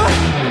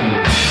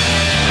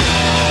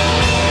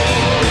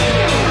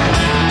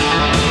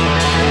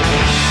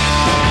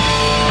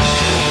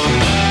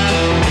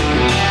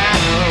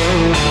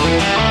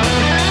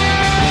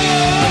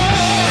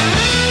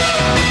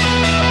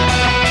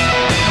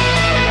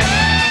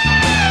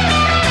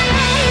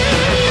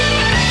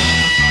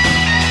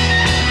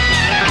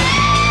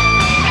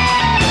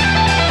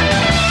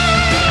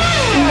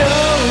 No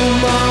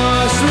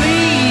more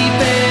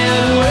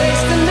sleeping,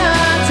 wasting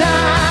our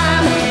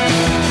time.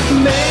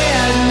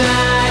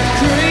 Midnight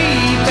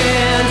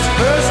creeping's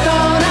first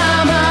on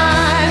our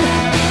mind.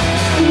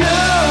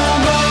 No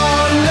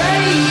more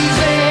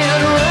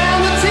lazing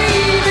around the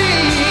TV.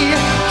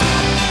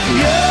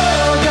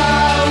 You'll go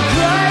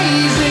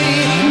crazy,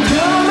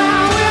 come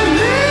out with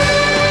me.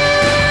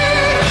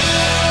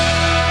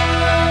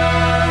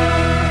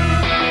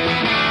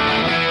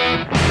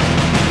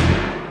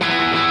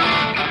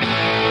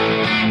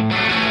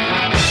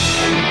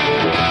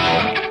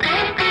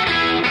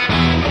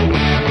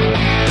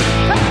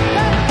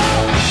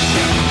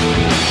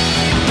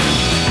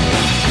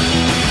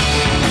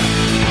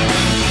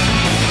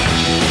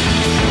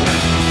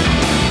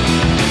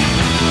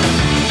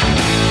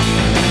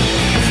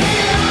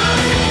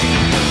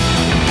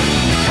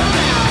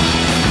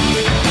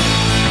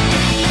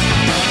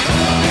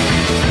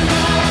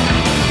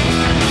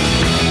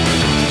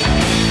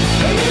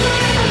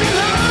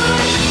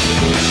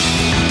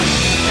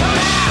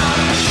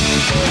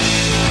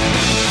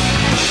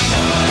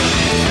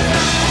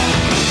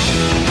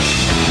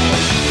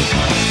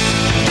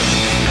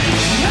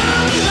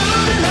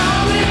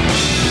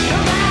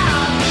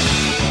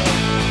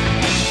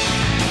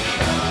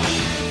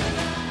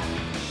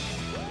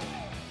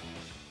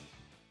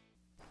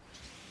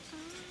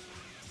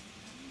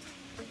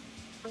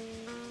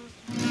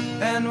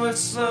 And we're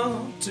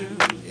slow to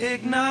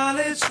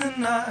acknowledge the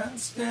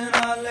knots in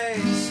our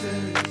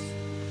laces,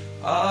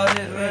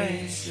 audit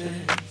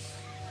races.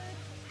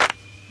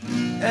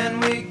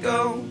 And we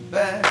go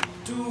back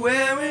to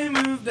where we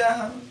moved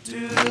out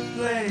to the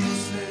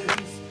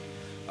places,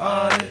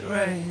 audit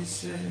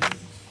races.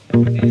 I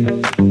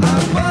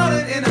bought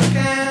it in a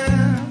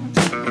can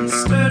and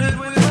stirred it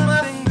with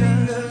my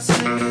fingers,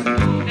 singing.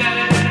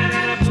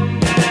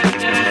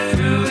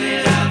 Threw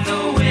it out the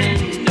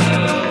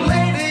window.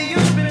 Lady,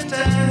 you've been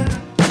dead,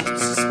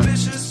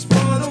 suspicious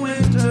for the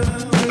winter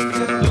with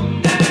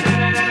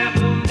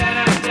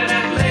your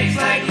legs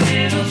like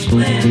little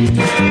splinters.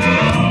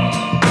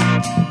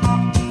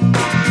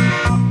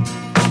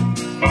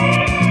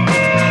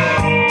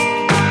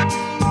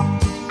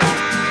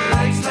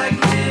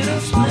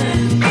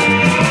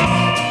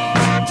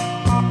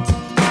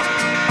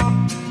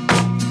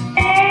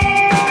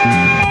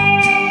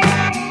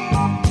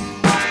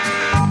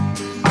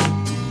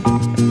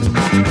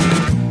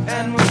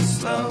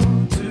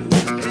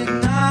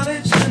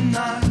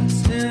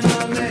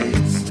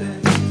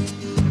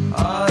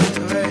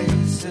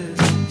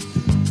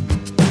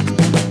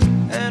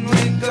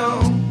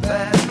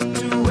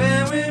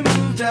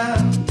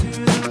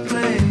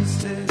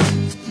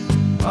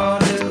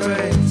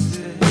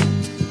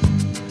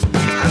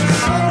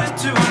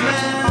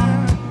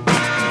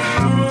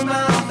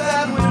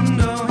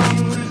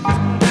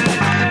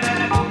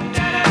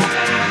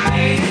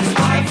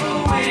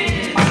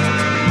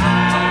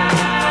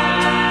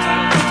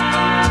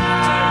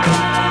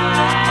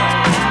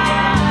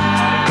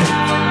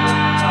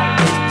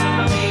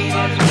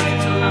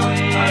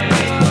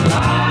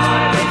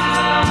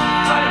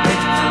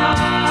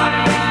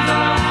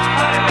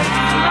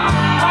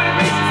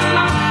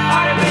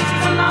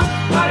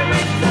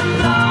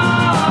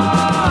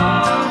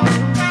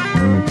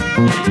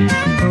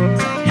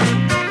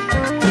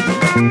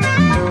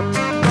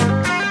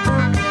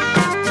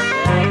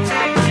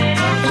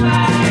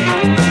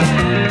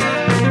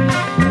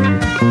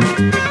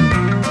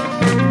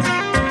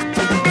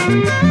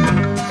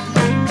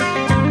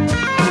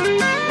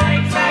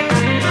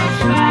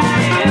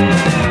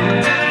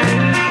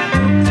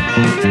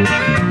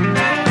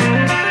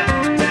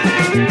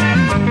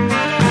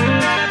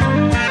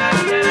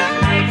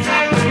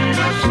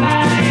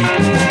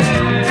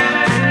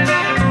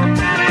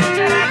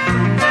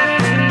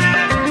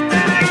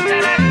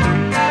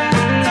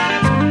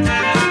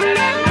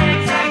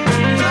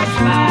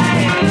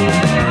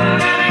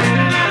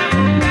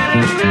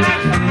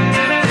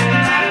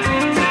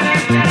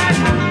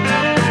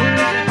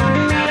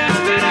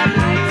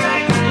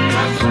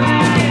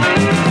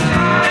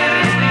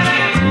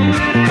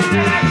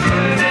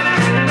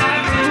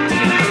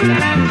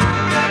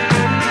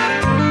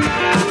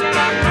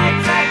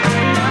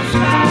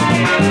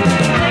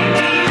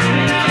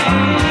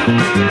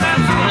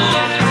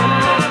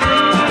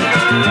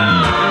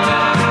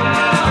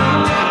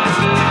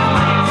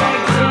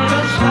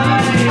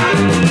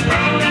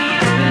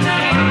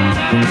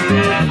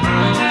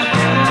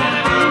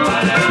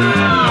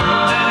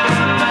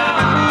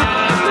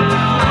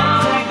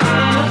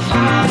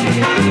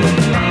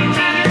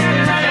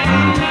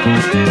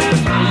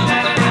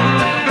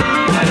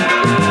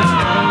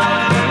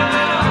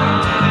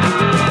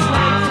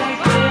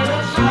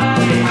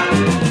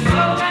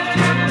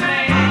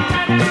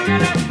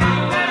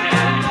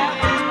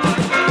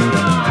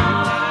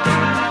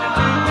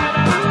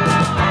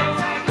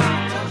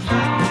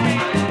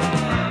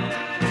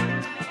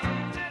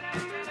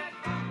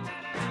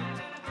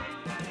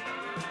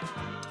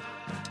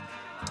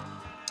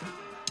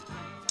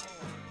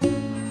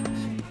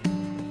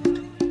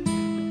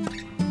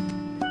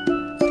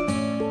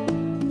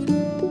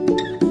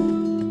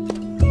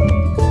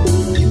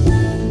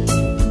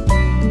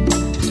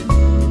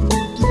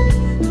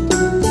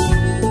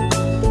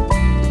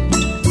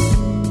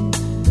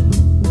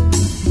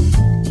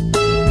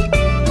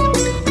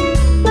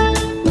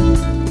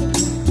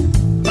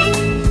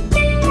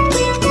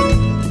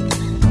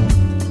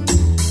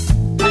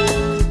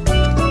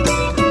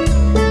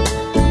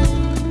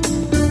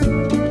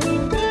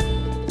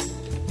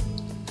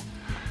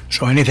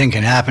 So anything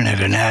can happen at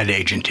an ad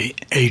agency.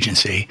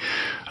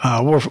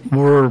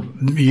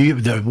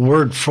 The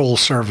word full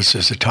service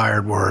is a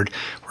tired word.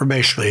 We're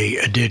basically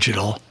a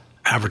digital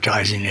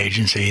advertising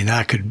agency, and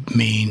that could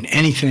mean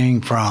anything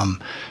from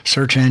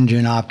search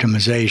engine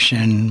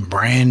optimization,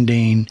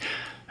 branding,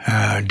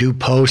 do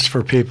posts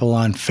for people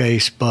on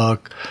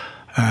Facebook.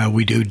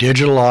 We do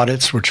digital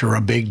audits, which are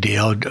a big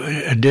deal.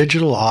 A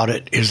digital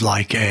audit is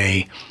like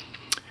an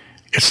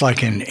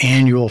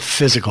annual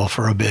physical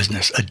for a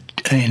business,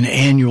 an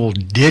annual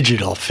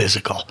digital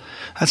physical.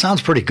 That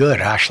sounds pretty good,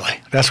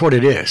 actually. That's what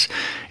it is.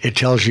 It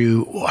tells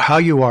you how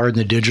you are in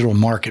the digital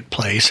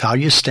marketplace, how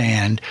you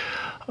stand,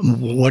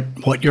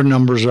 what your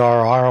numbers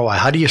are, ROI.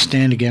 How do you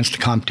stand against the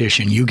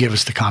competition? You give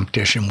us the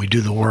competition. We do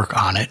the work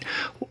on it.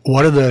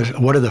 What are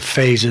the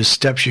phases,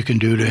 steps you can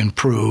do to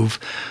improve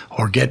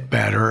or get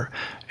better?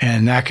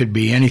 And that could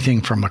be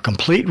anything from a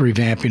complete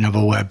revamping of a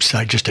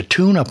website, just a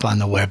tune-up on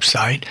the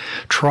website,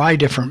 try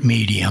different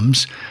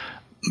mediums.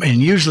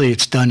 And usually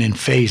it's done in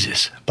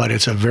phases, but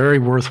it's a very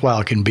worthwhile.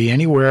 It can be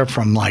anywhere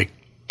from like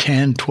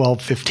 10, 12,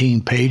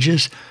 15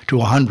 pages to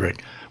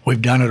 100.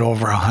 We've done it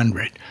over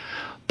 100.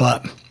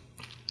 But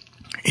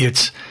we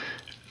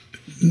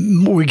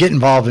get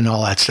involved in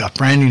all that stuff.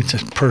 Branding's a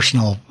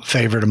personal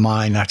favorite of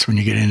mine. That's when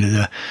you get into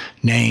the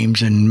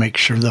names and make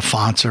sure the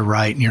fonts are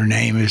right and your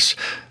name is,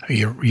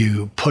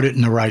 you put it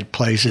in the right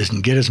places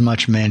and get as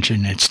much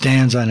mention. It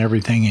stands on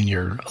everything and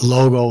your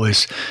logo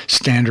is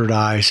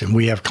standardized. And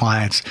we have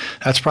clients.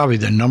 That's probably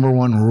the number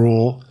one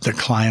rule that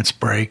clients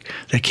break.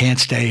 They can't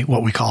stay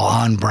what we call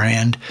on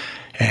brand.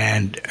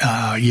 And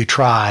you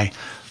try,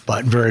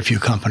 but very few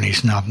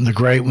companies. Now, the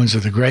great ones are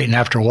the great, and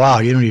after a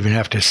while, you don't even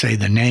have to say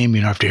the name.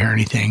 You don't have to hear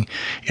anything.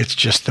 It's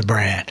just the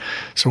brand.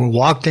 So we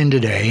walked in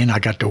today, and I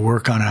got to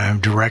work on a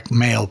direct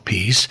mail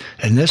piece,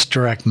 and this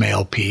direct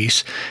mail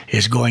piece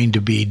is going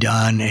to be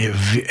done.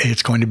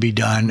 It's going to be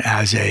done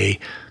as a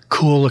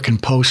cool-looking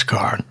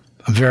postcard.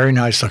 A very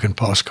nice-looking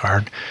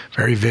postcard,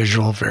 very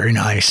visual, very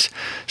nice.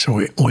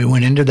 So we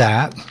went into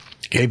that,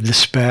 gave the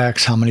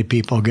specs, how many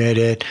people get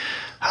it,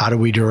 how do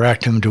we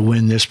direct them to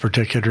win this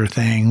particular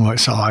thing?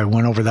 So I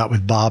went over that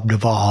with Bob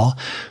Duvall,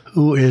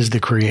 who is the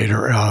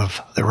creator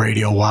of the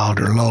Radio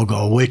Wilder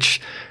logo,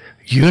 which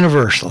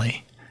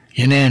universally,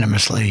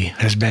 unanimously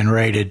has been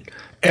rated.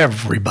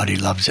 Everybody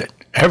loves it.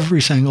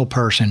 Every single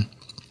person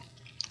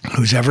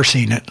who's ever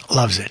seen it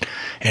loves it.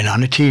 And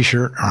on a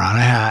T-shirt or on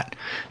a hat,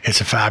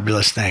 it's a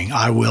fabulous thing.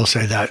 I will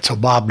say that. So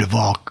Bob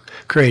Duvall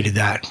created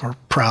that. We're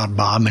proud,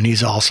 Bob, and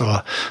he's also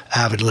an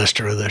avid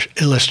listener of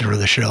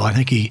the show. I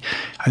think he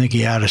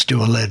had us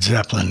do a Led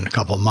Zeppelin a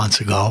couple of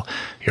months ago.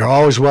 You're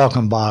always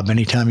welcome, Bob,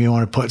 anytime you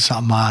want to put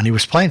something on. He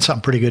was playing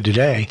something pretty good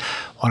today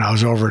when I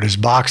was over at his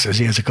boxes.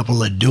 He has a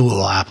couple of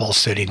dual apples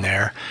sitting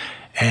there.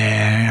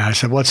 And I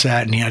said, what's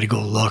that? And he had to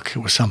go look. It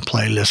was some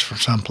playlist from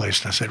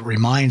someplace. And I said, it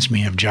reminds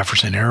me of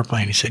Jefferson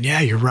Airplane. He said, yeah,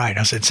 you're right.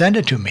 I said, send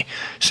it to me.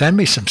 Send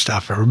me some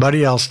stuff.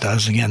 Everybody else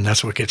does. Again,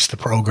 that's what gets the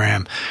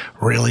program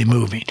really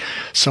moving.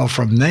 So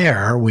from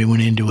there, we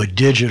went into a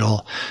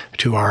digital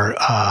to our,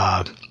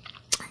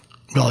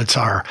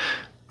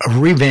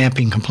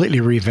 completely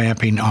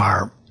revamping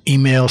our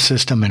email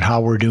system and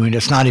how we're doing it.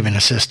 It's not even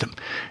a system.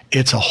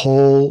 It's a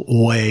whole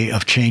way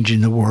of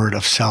changing the word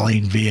of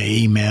selling via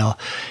email.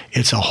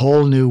 It's a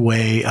whole new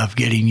way of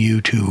getting you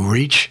to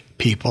reach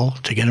people,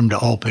 to get them to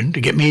open,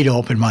 to get me to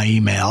open my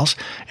emails,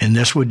 and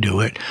this would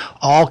do it.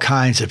 All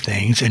kinds of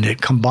things, and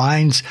it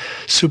combines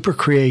super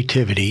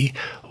creativity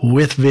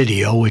with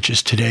video, which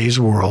is today's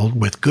world,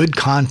 with good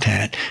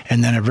content,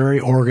 and then a very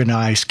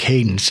organized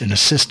cadence and a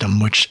system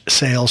which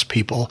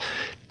salespeople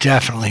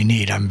definitely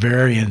need. I'm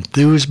very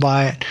enthused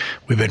by it.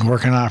 We've been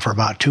working on it for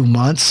about 2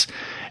 months,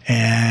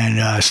 And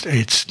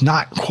it's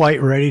not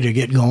quite ready to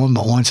get going,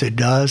 but once it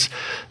does,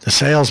 the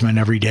salesman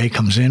every day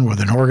comes in with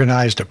an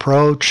organized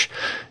approach.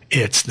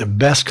 It's the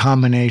best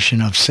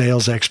combination of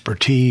sales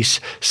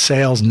expertise,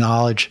 sales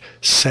knowledge,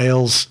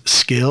 sales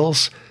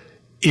skills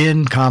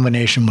in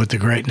combination with the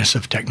greatness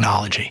of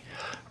technology.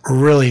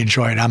 Really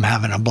enjoy it. I'm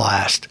having a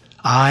blast.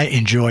 I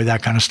enjoy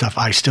that kind of stuff.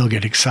 I still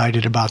get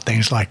excited about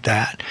things like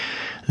that.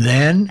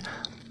 Then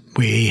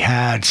we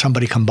had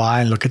somebody come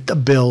by and look at the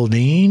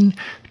building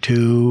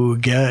to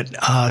get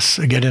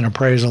an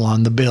appraisal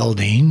on the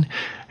building.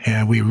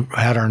 And we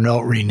had our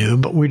note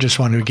renewed, but we just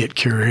wanted to get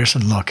curious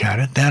and look at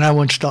it. Then I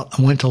went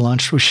to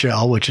lunch with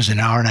Shell, which is an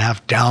hour and a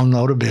half down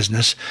load of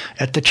business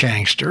at the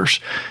Changsters.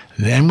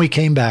 Then we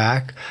came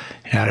back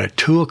and had a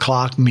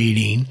 2:00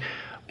 meeting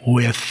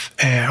with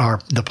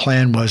the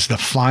plan was the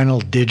final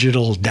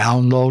digital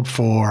download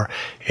for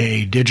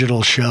a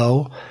digital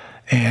show.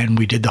 And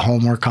we did the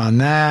homework on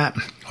that,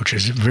 which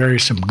is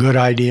some good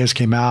ideas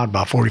came out,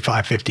 about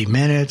 45, 50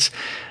 minutes.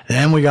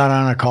 Then we got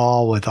on a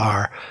call with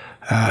our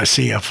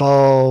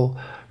CFO,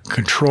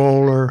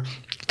 controller,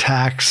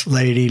 tax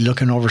lady,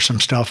 looking over some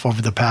stuff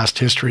over the past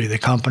history of the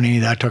company.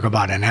 That took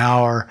about an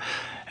hour,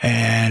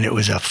 and it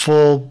was a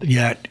full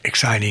yet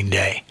exciting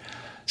day.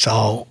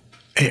 So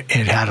it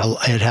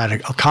had a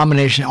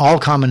combination, all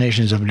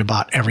combinations of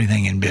about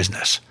everything in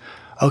business.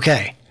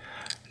 Okay,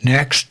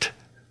 next.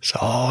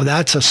 So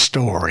that's a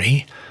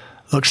story.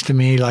 Looks to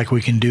me like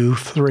we can do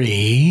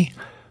 3,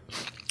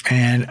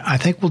 and I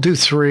think we'll do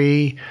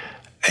 3.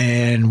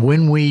 And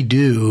when we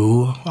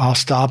do, I'll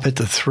stop at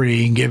the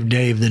 3 and give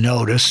Dave the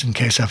notice in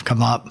case I've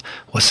come up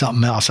with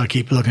something else. I'll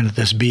keep looking at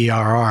this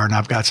BRR, and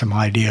I've got some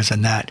ideas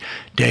in that.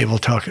 Dave will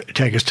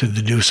take us to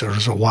the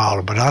Deucers a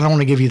while. But I don't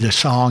want to give you the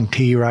song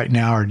T right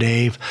now, or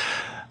Dave.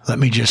 Let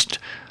me just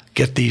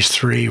get these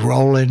 3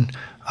 rolling.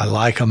 I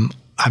like them.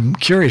 I'm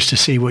curious to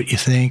see what you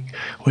think.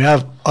 We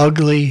have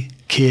Ugly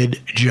Kid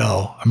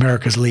Joe,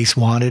 America's Least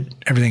Wanted,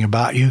 Everything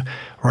About You.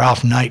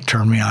 Ralph Knight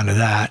turned me on to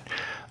that.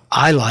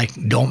 I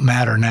like Don't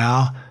Matter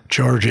Now,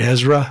 George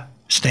Ezra,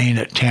 Staying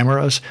at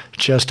Tamara's,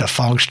 just a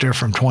funkster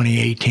from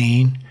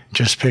 2018.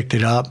 Just picked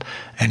it up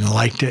and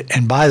liked it.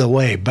 And by the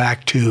way,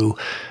 back to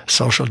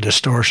Social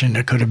Distortion,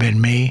 it could have been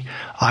me.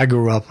 I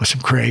grew up with some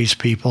crazed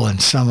people,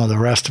 and some of the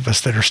rest of us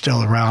that are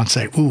still around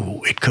say,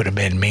 ooh, it could have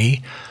been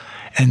me.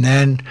 And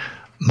then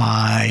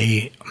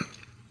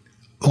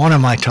one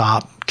of my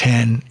top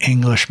 10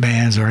 English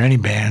bands, or any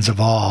bands of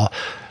all,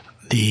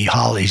 the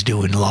Hollies,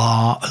 doing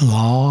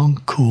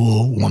Long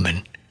Cool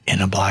Woman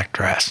in a Black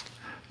Dress.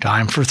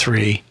 Time for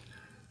 3.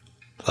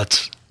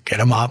 Let's get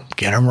them up,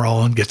 get them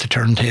rolling, get the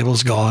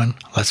turntables going.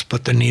 Let's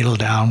put the needle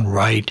down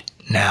right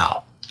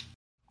now.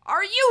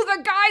 Are you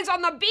the guys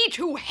on the beach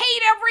who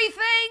hate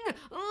everything?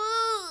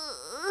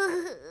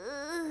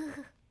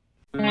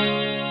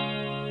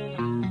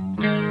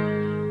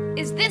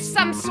 Is this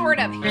some sort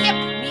of hip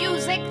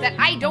music that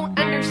I don't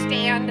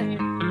understand?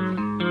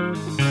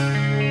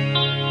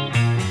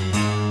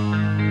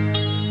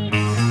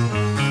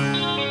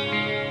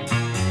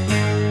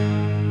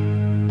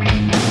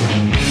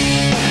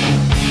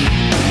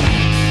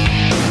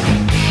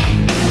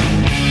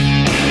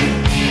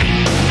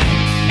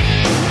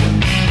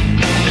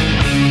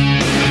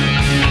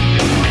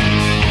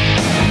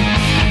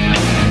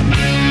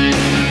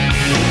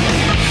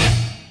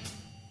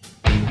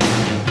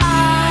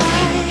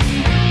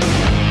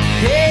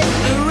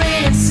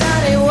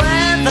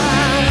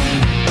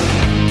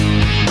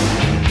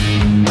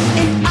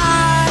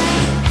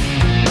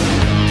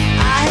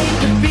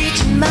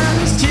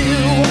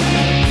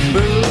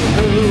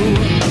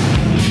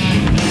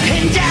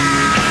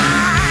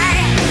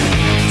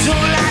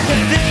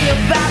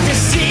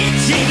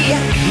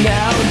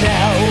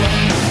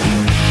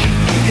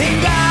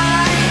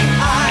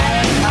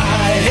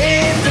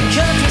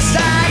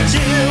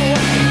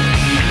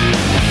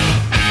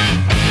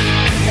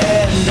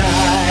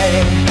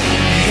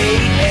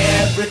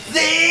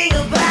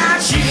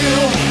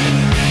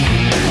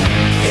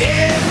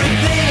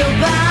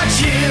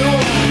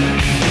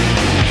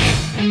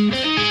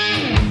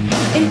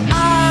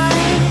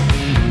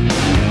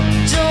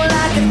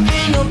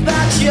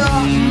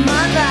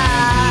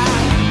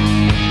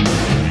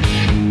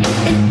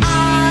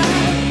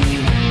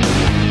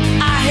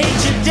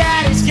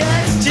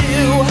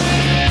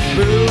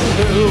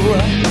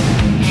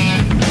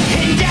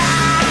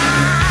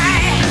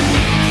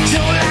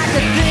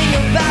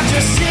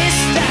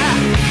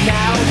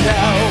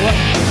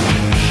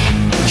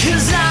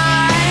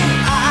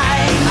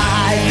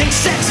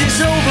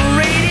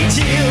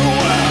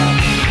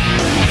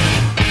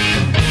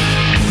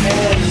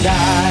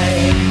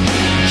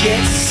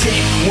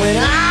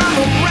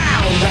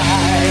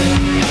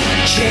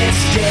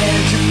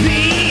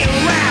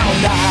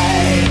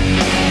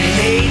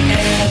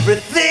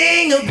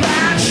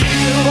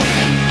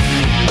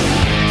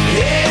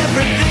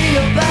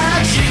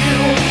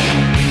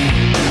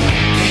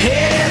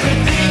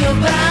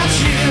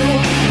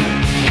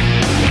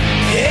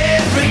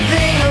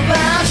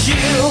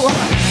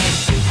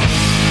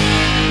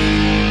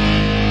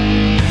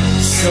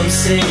 Some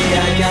say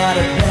I got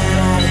a bad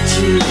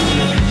attitude,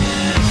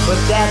 but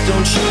that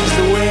don't change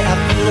the way I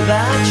feel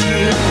about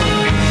you.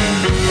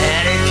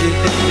 And if you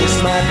think this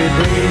might be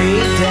bringing me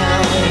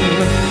down,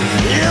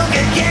 look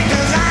again,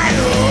 'cause I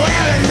ain't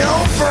wearing no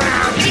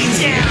frown. Get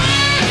down.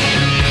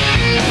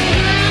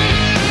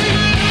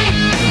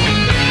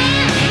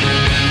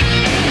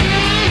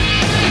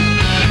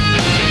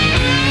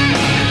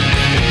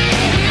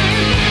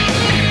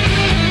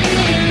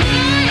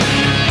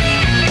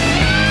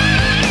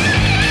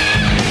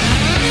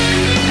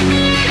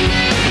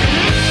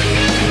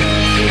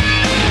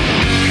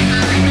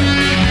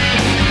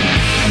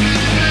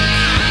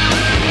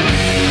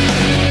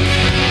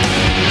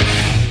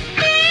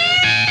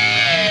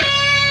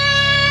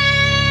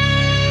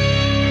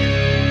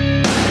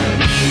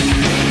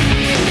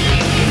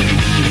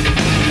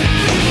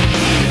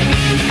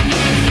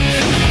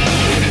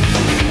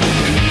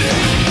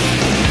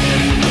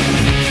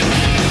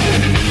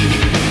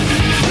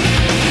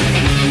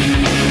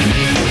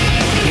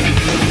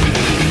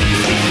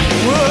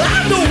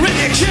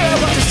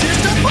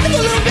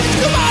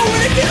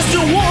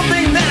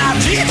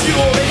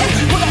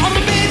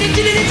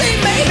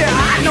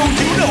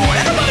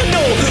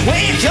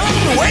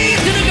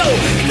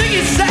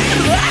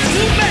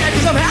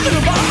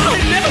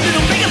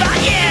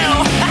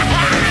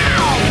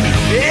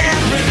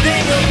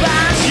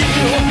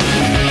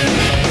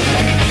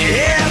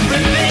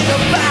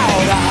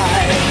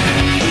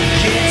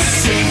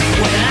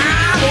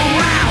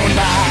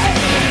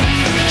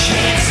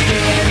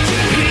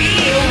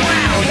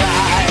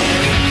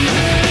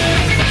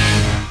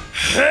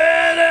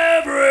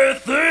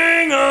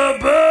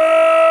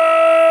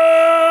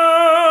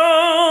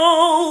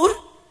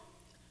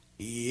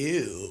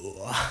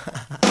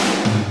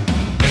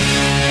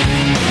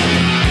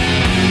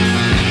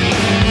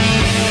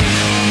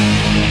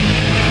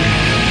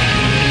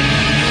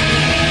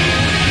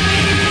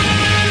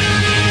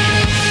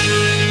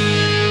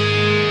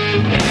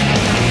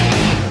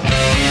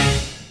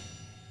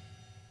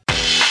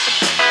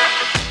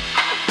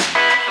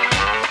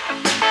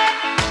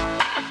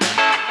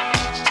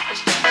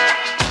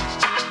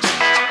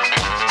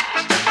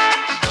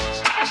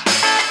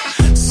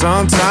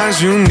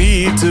 Sometimes you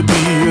need to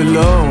be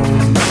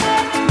alone.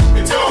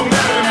 It don't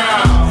matter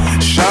now.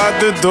 Shut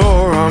the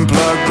door,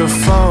 unplug the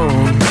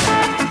phone.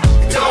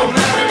 It don't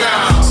matter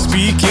now.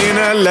 Speaking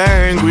a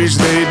language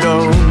they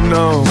don't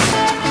know.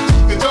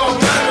 It don't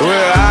matter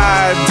Well,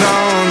 now. I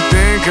don't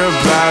think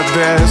about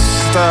that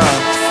stuff.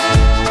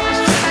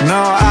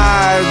 No,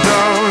 I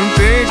don't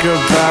think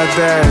about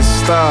that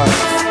stuff.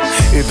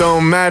 It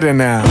don't matter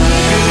now.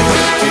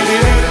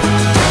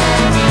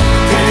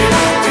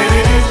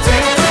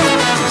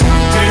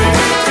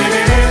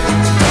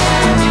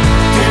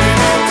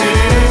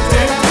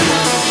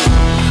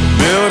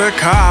 Build a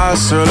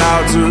castle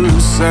out to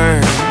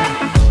sand.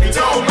 It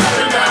don't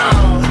matter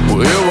now.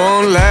 Well, it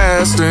won't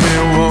last and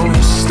it won't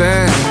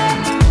stand.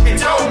 It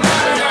don't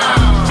matter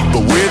now.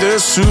 But with a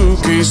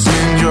suitcase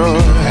in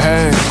your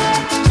hand,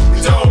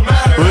 It don't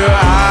matter well,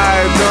 now. I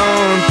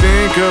don't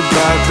think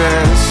about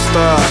that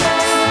stuff.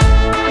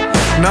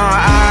 No,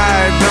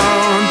 I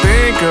don't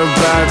think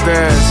about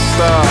that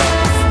stuff.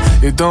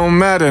 It don't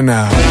matter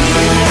now.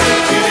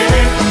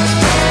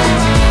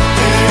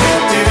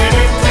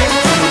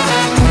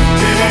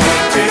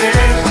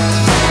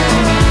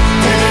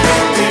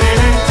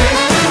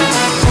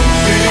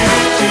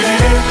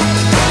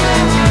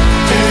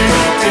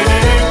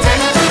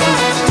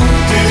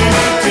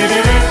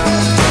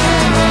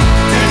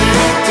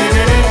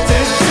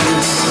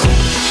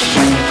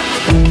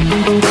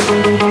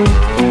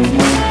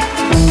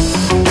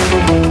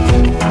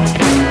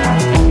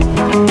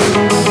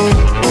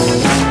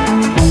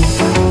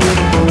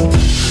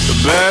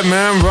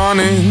 Man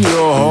running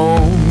your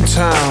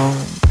hometown,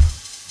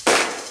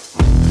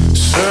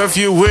 surf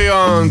your way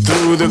on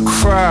through the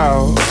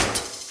crowd.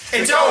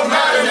 It don't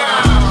matter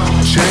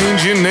now.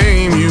 Change your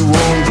name, you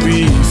won't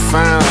be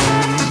found.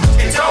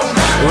 It don't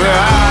matter Well,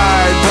 now.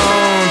 I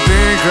don't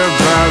think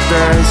about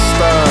that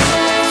stuff.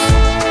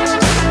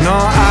 No,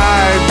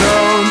 I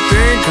don't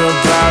think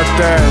about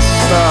that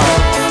stuff.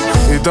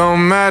 It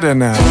don't matter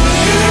now.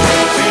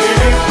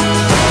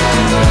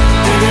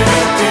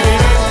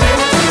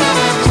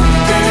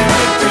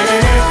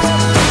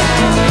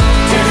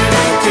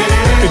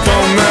 It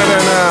don't matter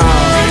now.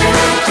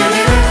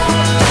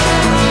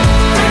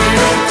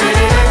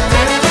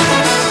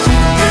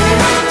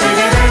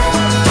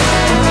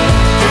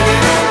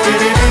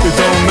 It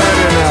don't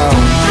matter now.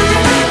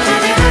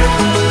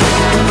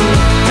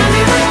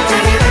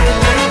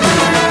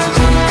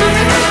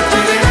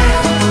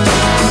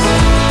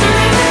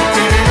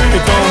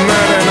 It don't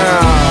matter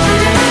now.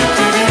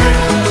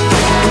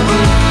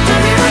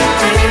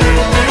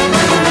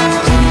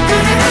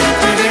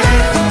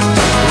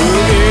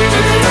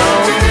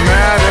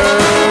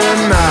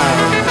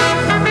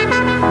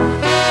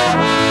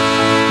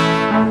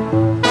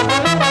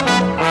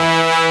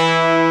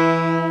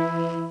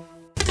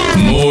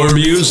 More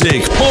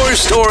music, more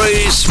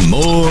stories,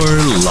 more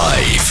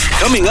life.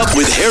 Coming up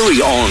with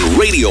Harry on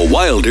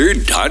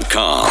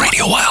RadioWilder.com.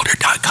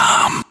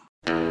 RadioWilder.com.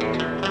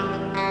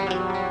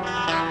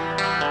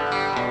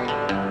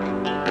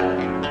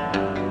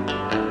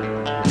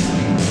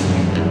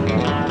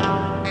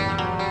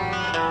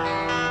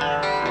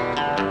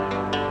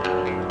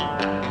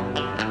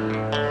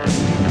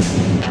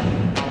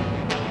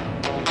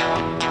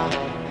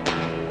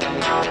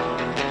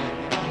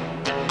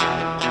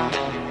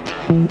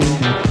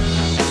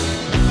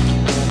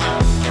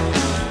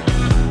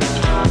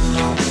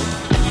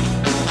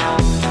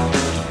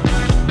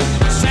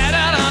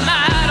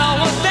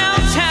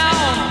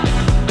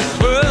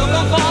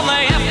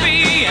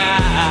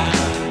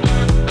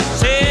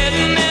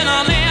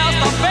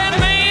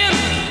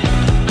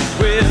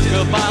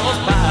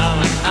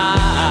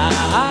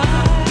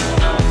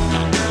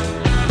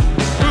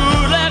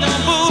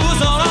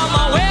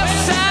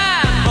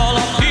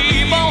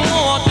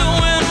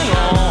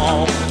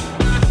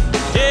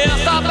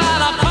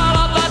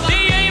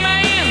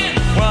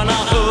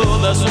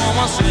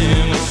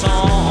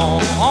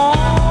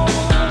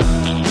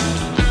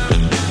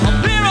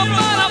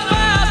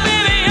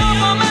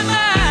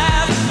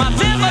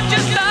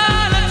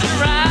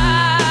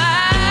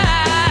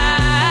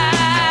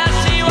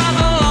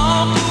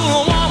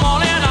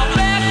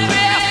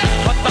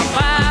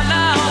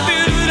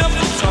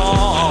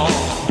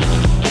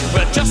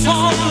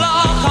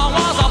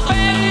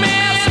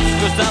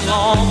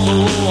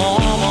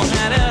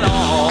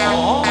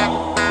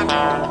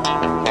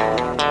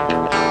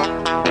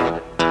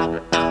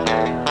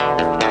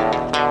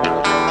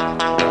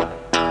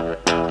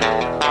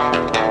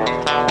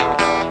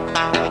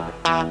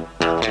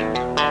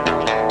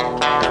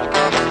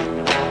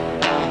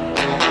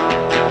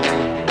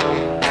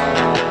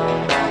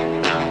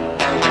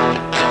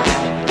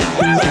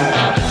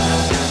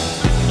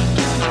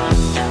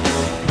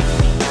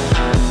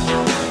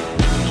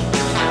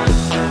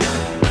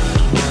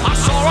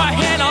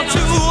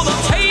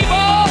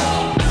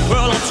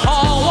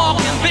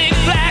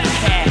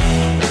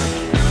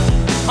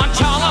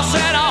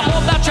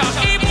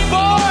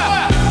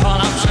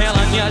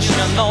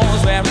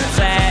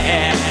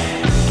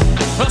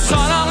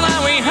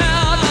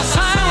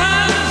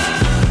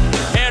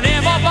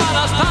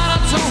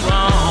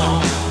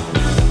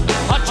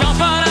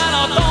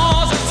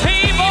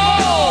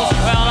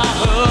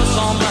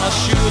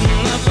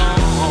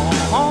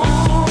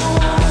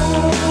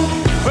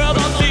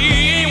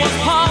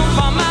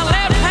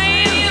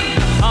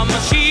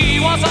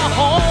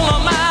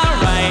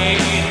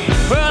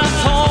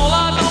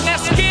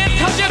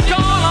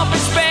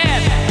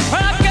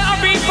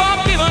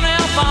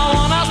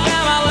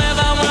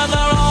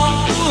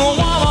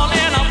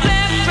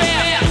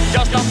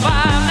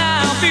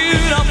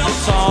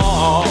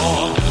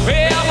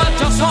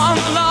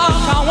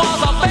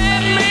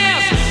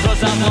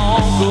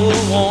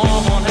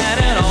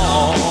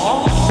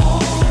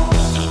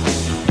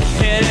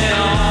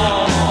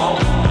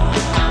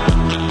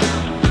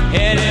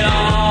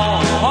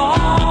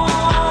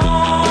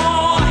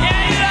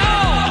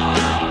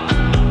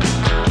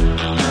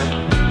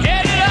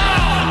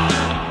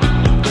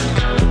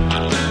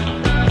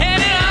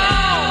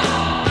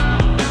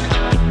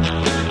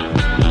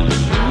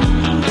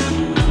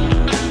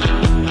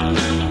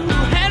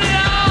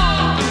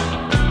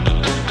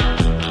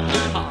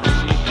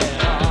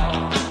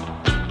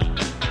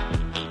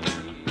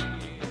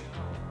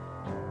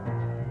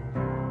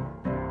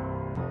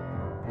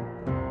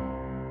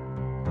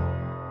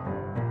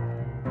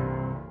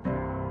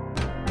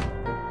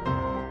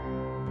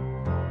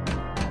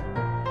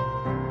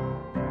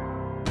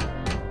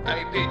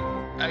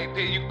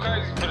 You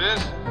crazy for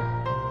this?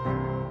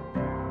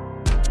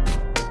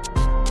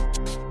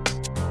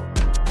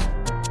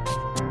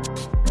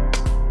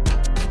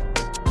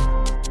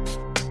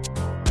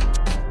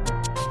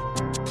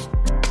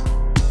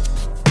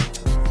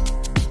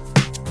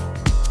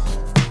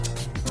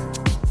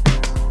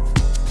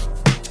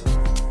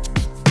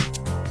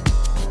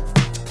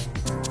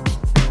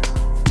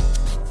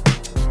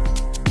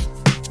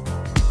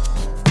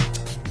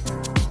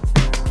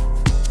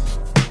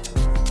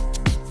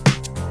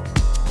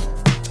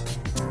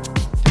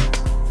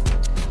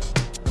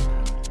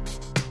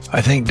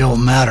 I think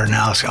Don't Matter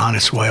Now is on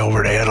its way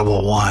over to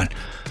Edible One.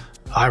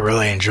 I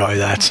really enjoy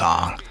that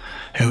song.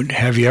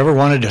 Have you ever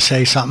wanted to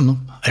say something,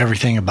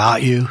 everything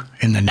about you,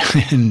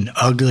 in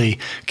Ugly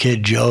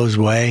Kid Joe's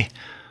way?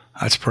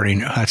 That's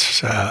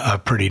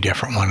a pretty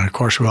different one. And of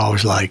course, we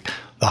always like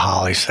the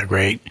Hollies. They're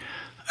great.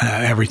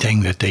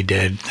 Everything that they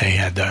did, they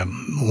had the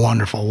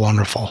wonderful,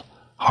 wonderful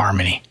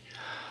harmony.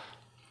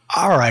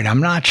 All right,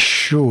 I'm not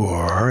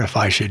sure if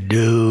I should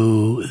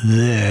do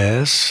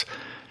this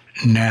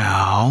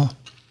now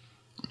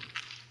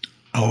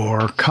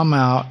or come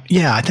out.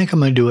 Yeah, I think I'm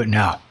going to do it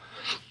now.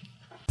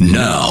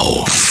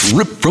 Now,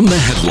 ripped from the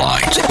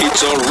headlines,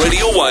 it's a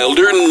Radio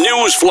Wilder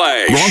News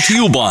Flash. Brought to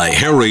you by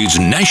Harry's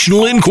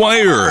National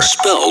Enquirer.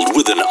 Spelled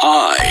with an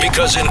I.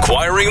 Because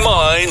inquiring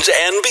minds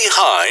and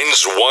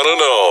behinds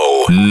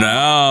want to know.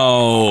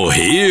 Now,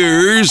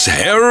 here's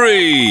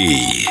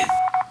Harry.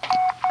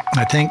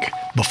 I think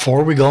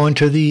before we go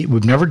into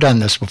we've never done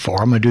this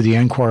before. I'm going to do the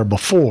Enquirer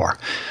before.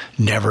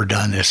 Never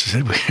done this.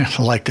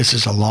 Like this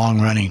is some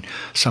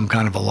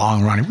kind of a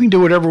long running. We can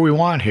do whatever we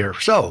want here.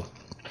 So,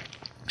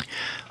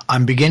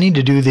 I'm beginning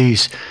to do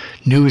these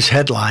news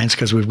headlines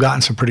because we've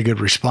gotten some pretty good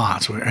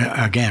response.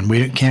 Again,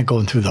 we can't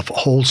go through the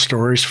whole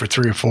stories for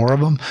 3 or 4 of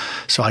them,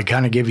 so I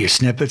kind of give you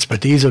snippets,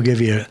 but these will give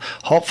you,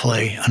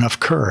 hopefully, enough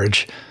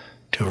courage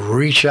to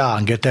reach out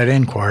and get that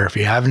Enquirer if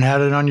you haven't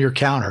had it on your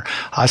counter.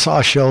 I saw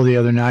a show the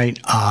other night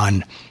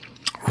on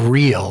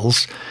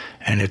Reels,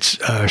 and it's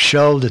a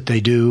show that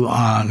they do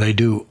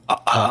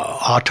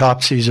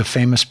autopsies of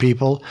famous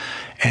people,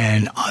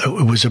 and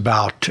it was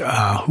about,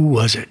 who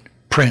was it?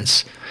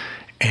 Prince.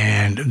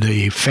 And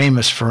the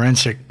famous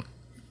forensic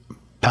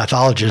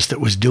pathologist that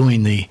was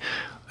doing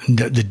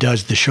that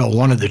does the show,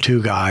 one of the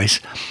 2 guys,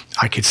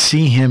 I could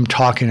see him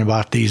talking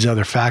about these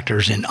other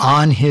factors, and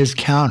on his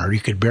counter,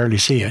 you could barely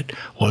see it,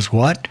 was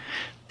what?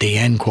 The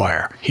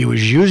Enquirer. He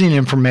was using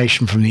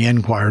information from the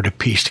Enquirer to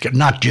piece together,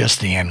 not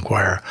just the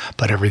Enquirer,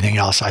 but everything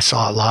else. I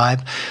saw it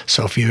live.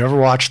 So if you ever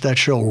watched that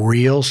show,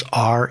 Reels,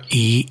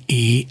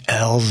 Reelz,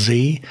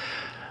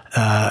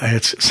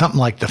 it's something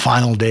like the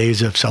final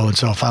days of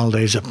so-and-so, final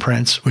days of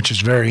Prince, which is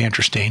very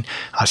interesting.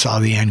 I saw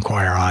the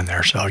Enquirer on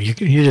there, so you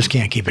just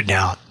can't keep it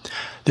down.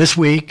 This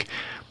week,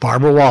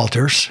 Barbara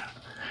Walters,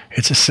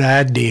 it's a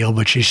sad deal,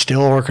 but she's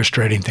still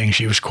orchestrating things.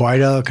 She was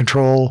quite a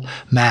control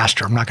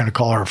master. I'm not going to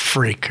call her a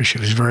freak because she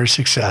was very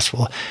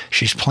successful.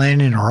 She's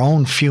planning her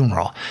own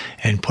funeral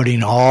and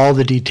putting all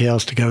the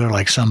details together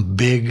like some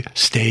big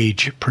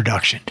stage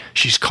production.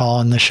 She's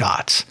calling the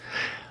shots.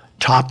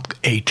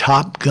 A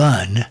Top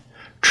Gun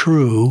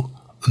true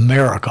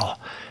miracle.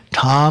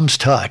 Tom's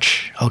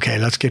touch. Okay,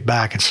 let's get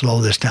back and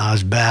slow this down.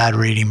 It's bad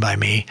reading by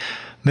me.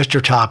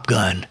 Mr. Top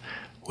Gun,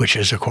 which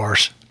is, of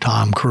course,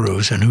 Tom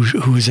Cruise. And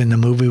who's in the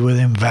movie with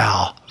him?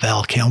 Val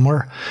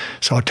Kilmer.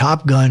 So a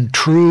Top Gun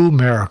true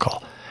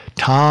miracle.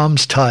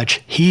 Tom's touch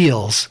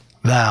heals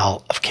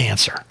Val of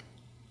cancer.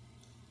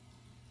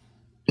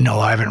 No,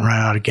 I haven't run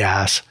out of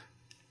gas.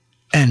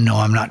 And no,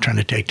 I'm not trying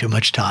to take too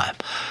much time.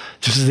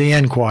 This is the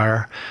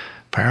Enquirer.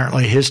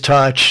 Apparently his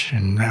touch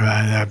and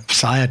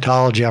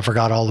Scientology, I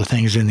forgot all the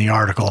things in the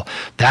article.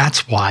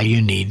 That's why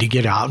you need to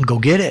get out and go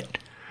get it.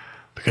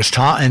 Because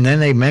and then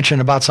they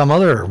mentioned about some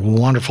other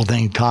wonderful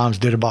thing Tom's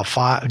did about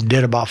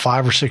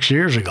 5 or 6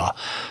 years ago.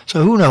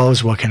 So who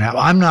knows what can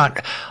happen.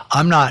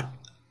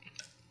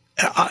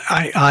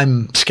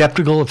 I'm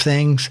skeptical of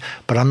things,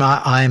 but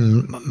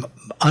I'm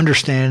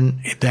understand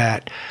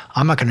that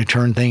I'm not going to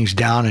turn things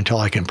down until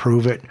I can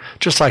prove it.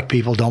 Just like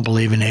people don't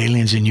believe in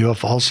aliens and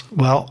UFOs.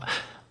 Well,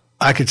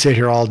 I could sit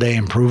here all day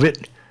and prove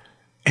it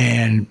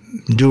and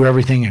do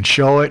everything and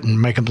show it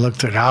and make them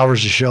look at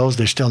hours of shows.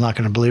 They're still not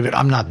going to believe it.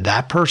 I'm not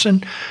that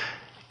person.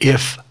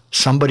 If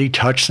somebody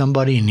touched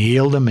somebody and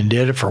healed them and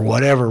did it for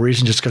whatever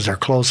reason, just because they're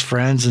close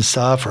friends and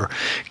stuff, or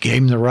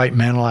gave them the right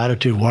mental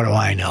attitude, what do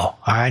I know?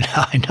 All right,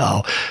 I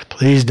know.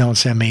 Please don't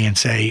send me and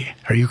say,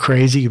 are you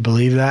crazy? You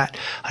believe that?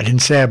 I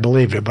didn't say I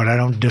believed it, but I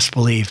don't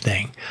disbelieve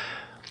things.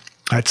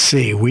 Let's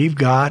see. We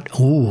got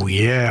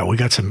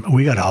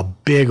a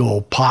big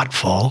old pot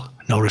full.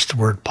 Notice the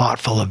word pot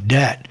full of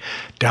debt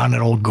down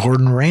at old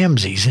Gordon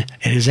Ramsay's in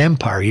his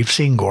empire. You've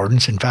seen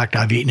Gordon's. In fact,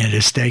 I've eaten at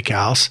his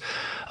steakhouse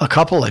a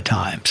couple of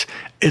times.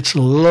 It's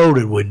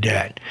loaded with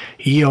debt.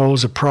 He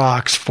owes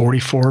approx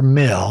 44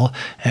 mil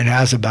and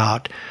has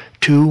about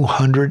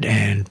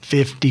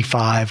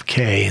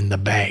 $255K in the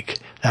bank.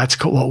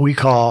 That's what we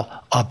call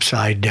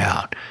upside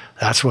down.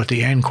 That's what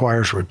the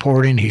Enquirer's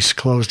reporting. He's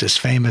closed his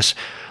famous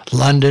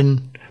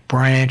London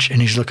branch,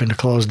 and he's looking to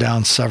close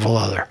down several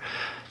other.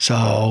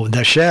 So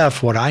the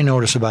chef, what I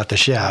notice about the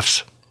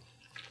chefs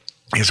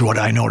is what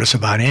I notice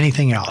about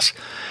anything else.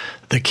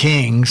 The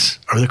kings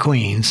or the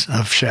queens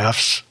of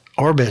chefs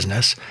or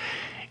business,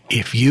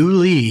 if you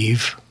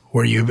leave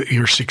where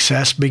your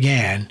success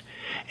began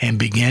and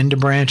begin to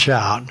branch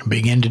out,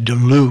 begin to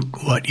dilute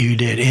what you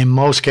did, in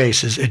most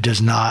cases, it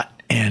does not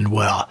end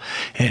well.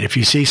 And if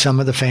you see some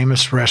of the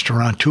famous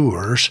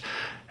restaurateurs,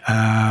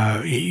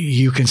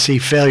 you can see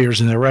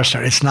failures in the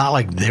restaurant. It's not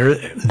like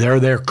they're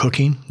there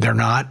cooking. They're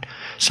not.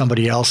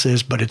 Somebody else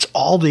is, but it's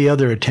all the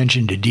other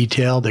attention to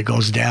detail that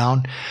goes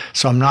down.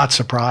 So I'm not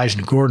surprised.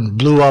 And Gordon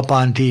blew up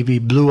on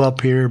TV, blew up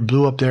here,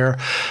 blew up there.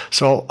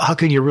 So how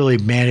can you really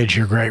manage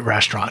your great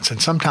restaurants?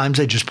 And sometimes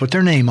they just put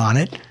their name on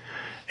it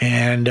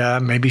and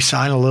maybe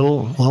sign a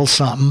little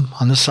something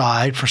on the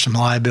side for some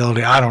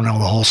liability. I don't know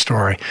the whole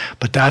story,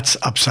 but that's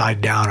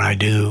upside down. I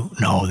do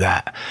know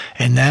that.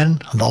 And then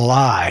the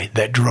lie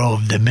that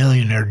drove the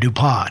millionaire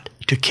DuPont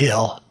to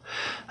kill.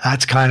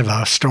 That's kind of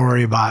a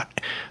story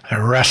about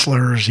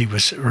wrestlers. He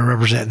was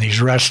representing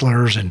these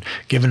wrestlers and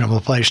giving them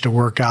a place to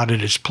work out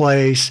at his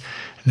place.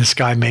 And this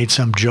guy made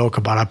some joke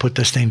about, I put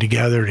this thing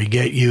together to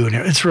get you. And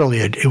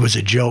it was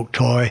a joke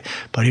toy,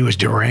 but he was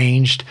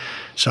deranged.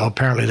 So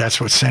apparently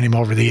that's what sent him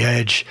over the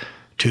edge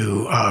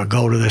to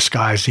go to this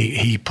guy's.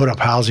 He put up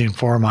housing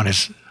for him on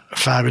his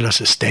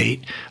fabulous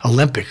estate,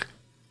 Olympic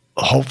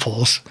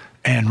hopefuls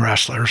and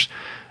wrestlers,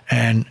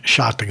 and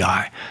shot the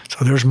guy.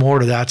 So there's more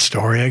to that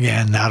story.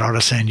 Again, that ought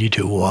to send you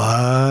to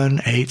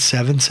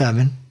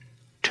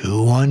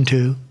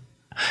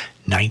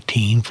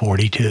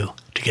 1-877-212-1942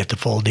 to get the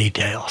full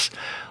details.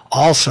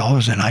 Also,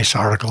 there's a nice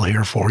article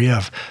here for you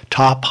of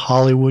top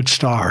Hollywood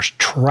stars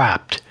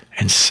trapped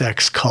in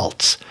sex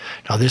cults.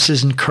 Now, this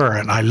isn't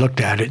current. I looked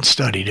at it and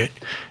studied it,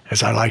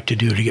 as I like to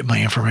do to get my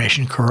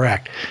information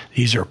correct.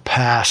 These are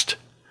past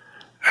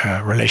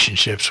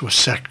relationships with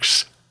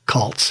sex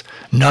cults.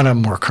 None of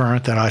them were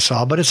current that I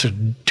saw, but it's a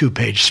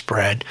 2-page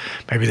spread.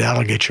 Maybe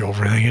that'll get you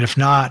over everything. And if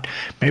not,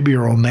 maybe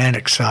your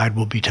romantic side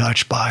will be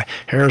touched by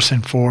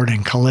Harrison Ford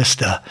and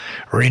Callista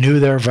renew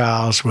their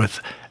vows with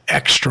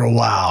Extra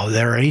Wow,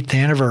 their 8th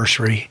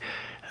anniversary.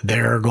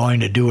 They're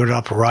going to do it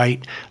up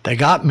right. They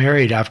got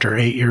married after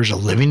 8 years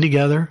of living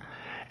together,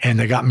 and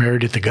they got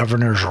married at the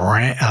governor's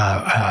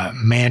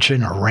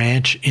mansion or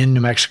ranch in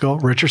New Mexico,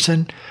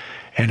 Richardson.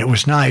 And it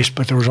was nice,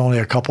 but there was only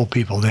a couple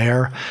people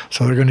there,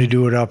 so they're going to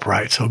do it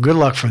upright. So good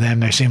luck for them.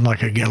 They seem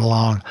like a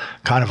get-along,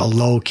 kind of a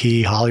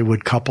low-key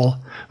Hollywood couple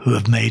who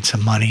have made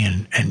some money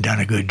and done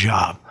a good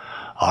job.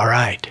 All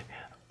right,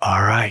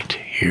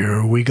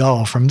 here we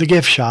go from the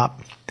gift shop.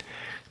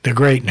 The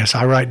greatness.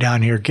 I write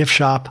down here, gift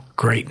shop,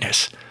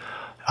 greatness.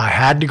 I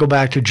had to go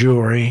back to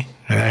jewelry.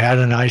 I had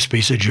a nice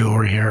piece of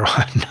jewelry here,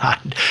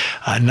 not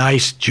a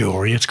nice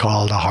jewelry. It's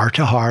called a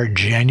heart-to-heart,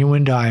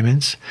 genuine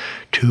diamonds,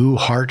 2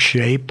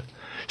 heart-shaped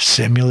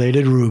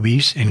simulated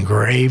rubies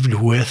engraved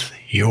with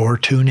your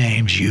 2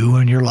 names, you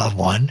and your loved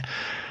one.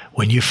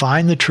 When you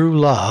find the true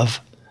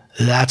love,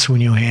 that's when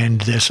you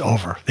hand this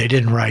over. They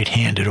didn't write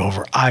hand it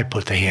over. I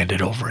put the hand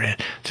it over in.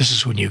 This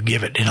is when you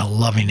give it in a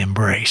loving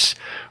embrace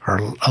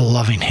or a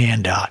loving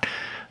handout.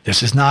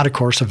 This is not, of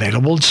course,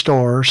 available in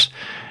stores,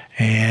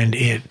 and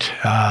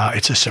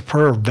it's a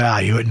superb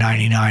value at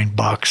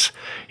 $99.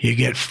 You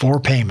get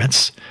 4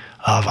 payments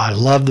of, I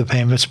love the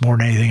payments more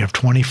than anything, of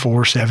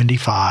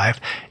 $24.75.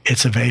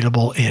 It's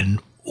available in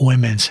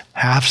women's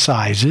half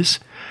sizes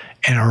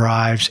and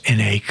arrives in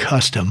a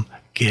custom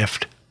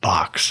gift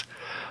box.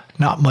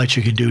 Not much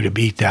you can do to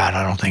beat that,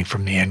 I don't think,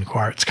 from the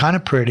Encore. It's kind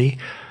of pretty.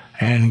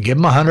 And give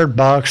them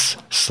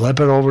 $100,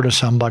 slip it over to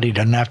somebody.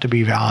 Doesn't have to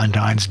be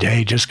Valentine's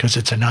Day just because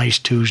it's a nice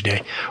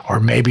Tuesday. Or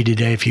maybe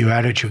today, if you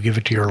had it, you give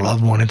it to your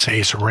loved one and say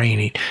it's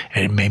raining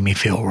and it made me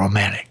feel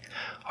romantic.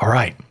 All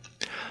right,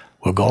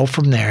 we'll go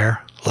from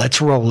there.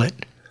 Let's roll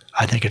it.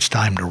 I think it's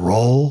time to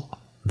roll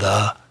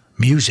the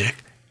music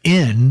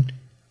in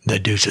The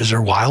Deuces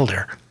Are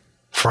Wilder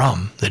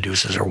from the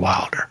Deuces Are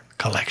Wilder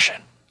collection.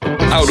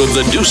 Out of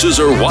the Deuces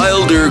Are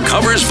Wilder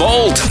covers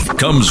vault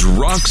comes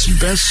rock's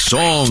best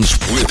songs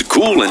with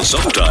cool and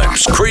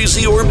sometimes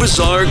crazy or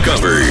bizarre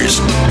covers.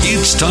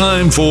 It's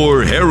time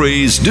for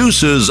Harry's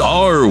Deuces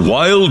Are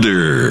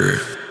Wilder.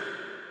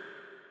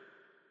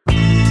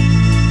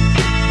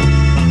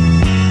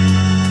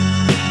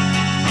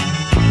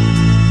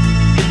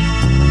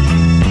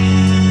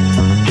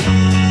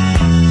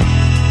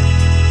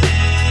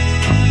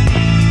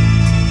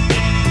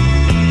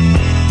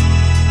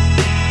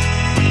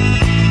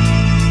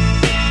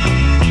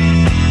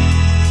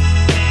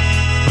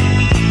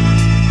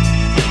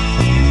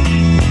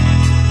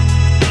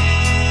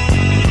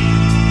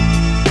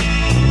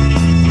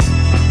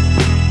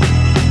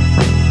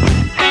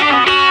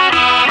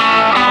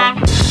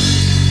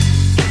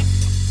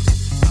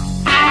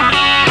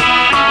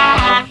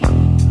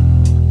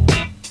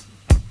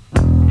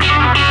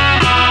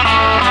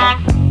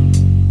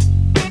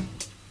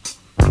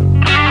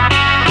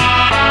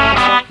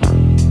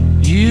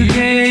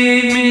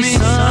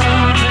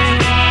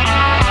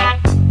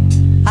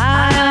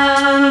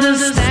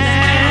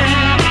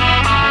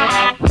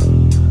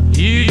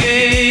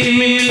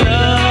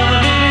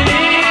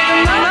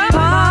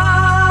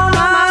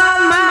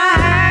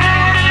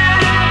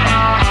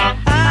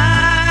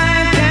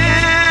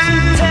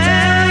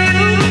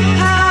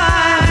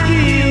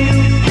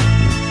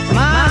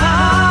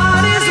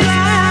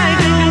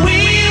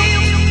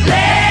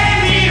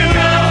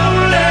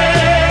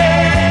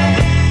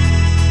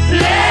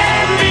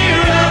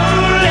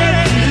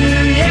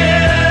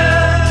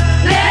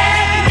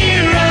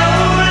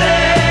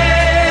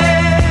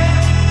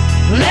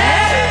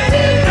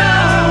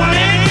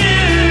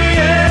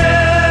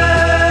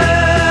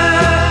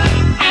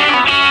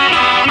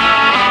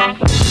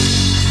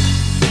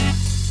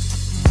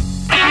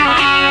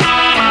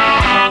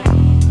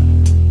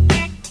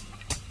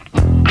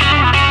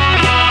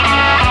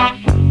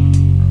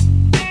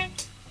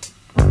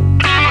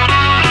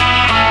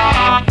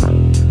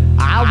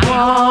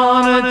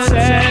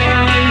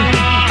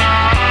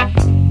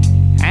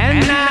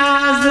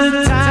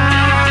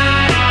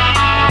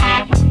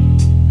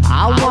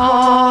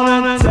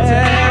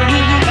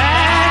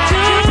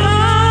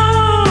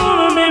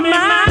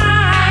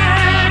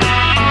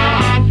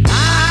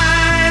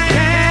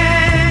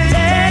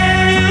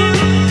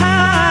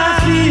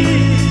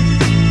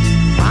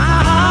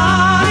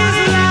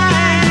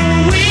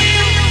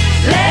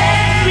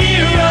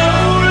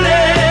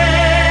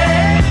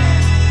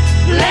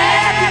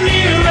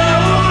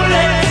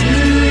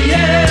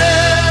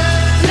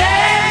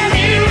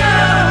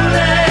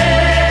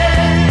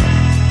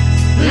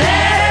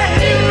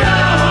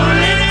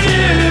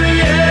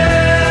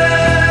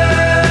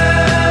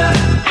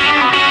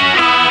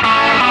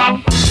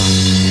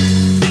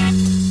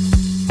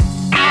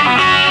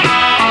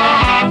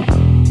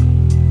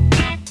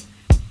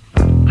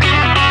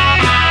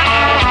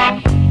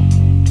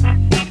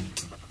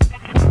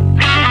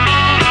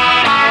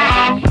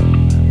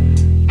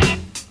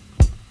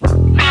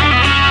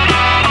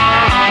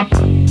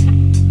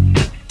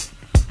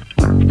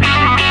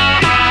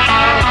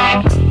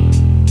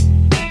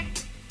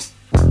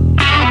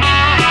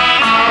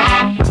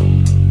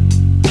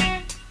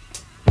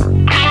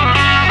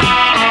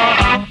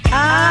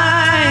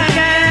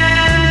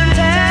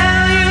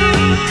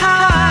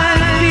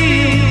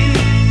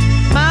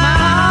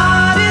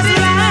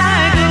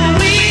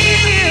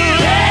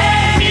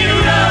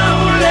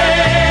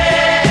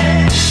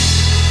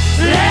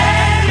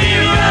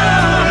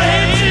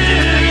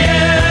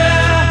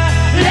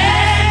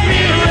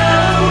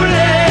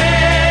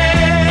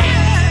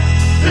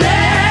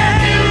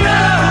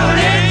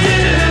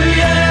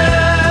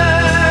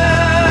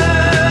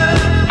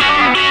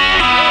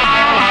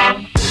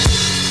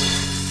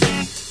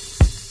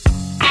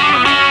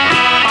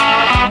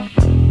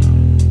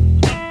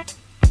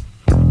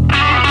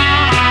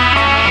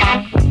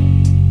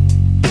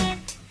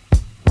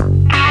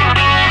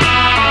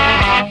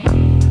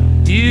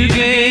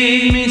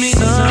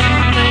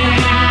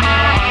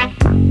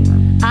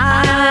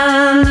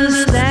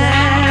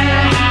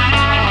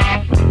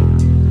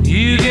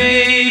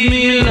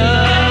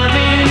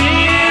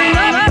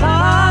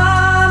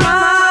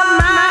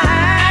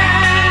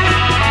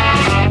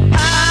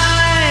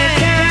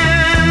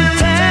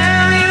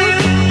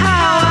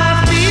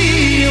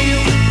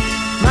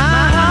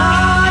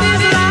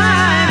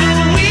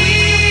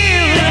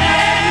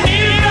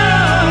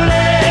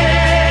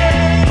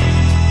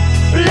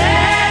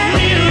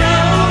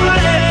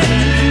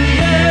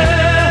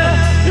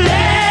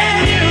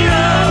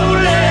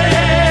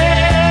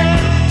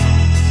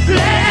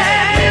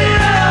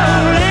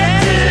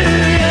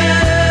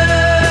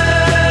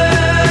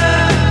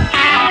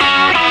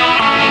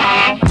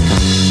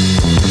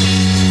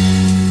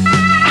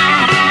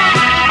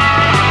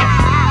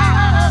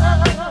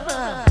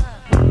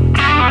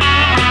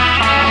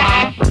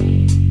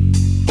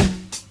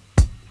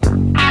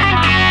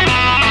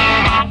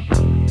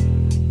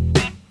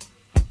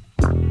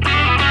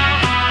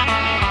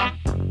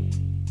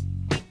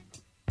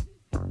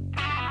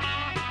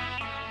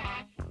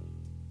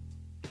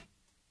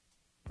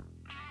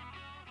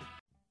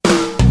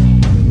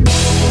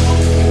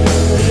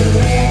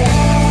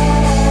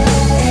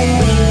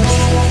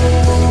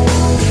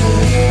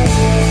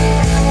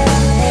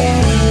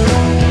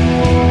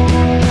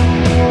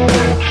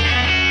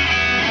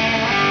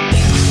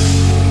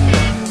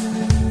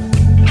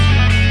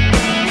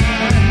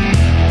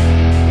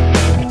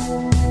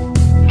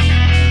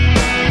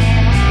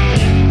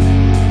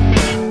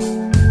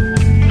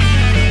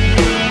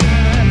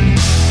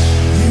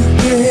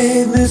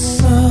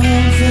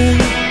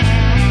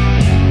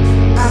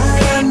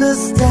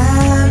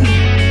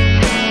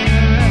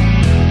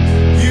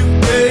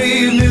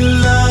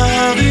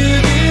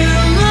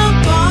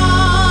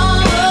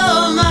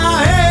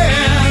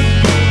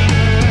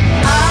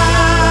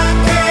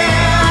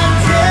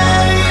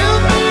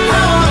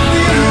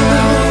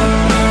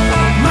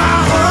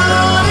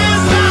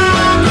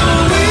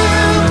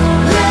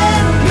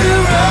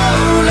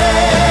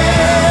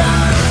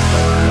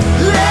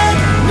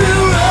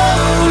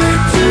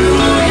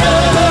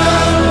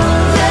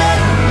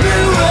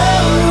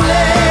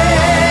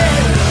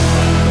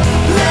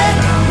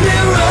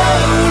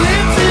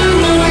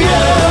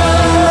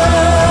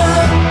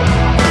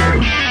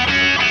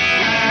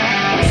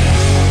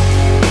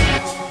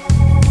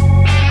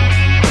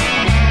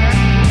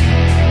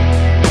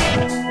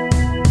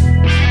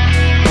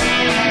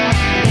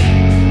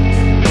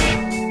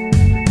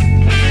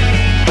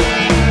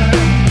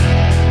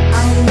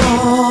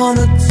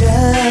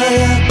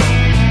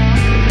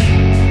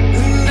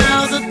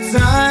 Now's the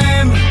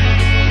time.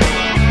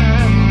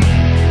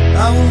 I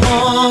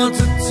want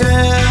to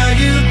tell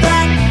you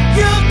that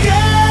you're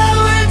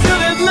going to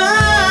be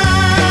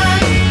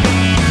mine.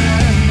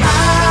 I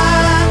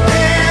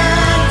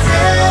can't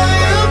tell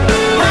you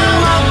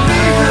how I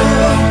feel.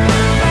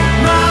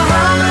 My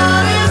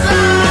heart is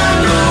on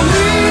the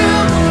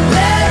wheel.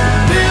 Let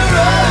me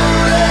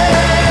roll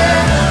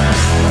it.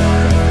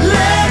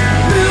 Let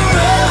me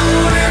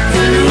roll it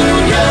to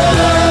you.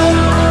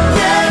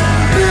 Let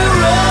me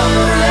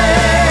roll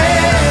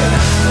it.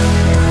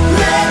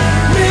 Let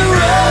me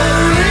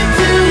roll it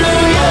to you. I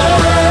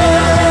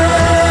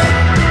can't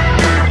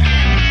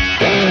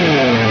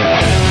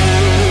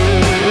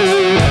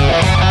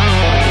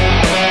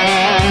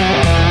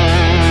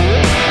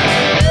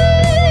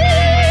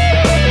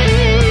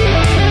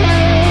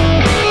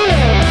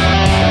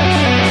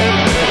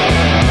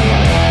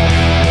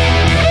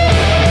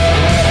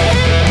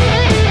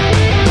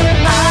you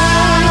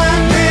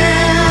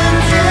how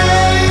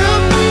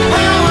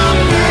I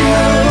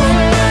feel.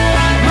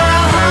 My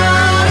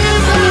heart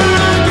is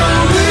on the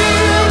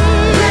wheel.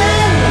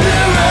 Let me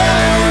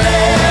roll it.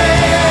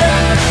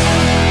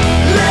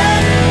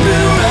 Let me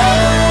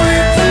roll it to you.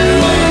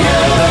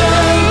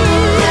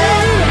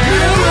 Let me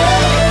roll it.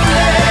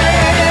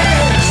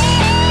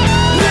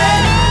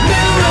 Let me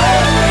roll it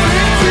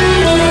to you.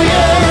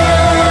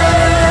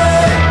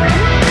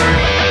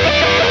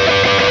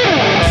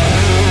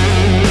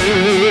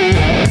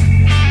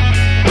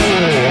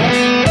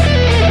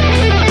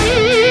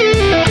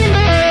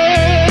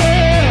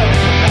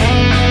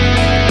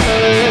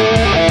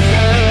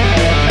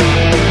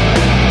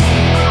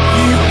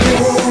 You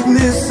gave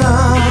me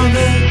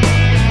something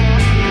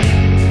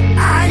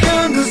I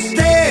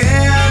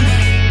understand.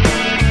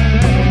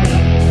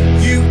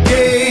 You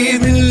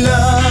gave me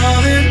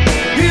loving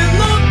in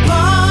the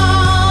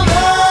palm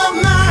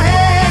of my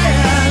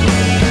hand.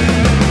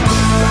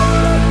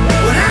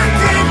 When I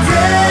can't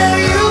tell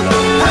you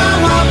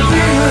how I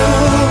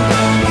feel,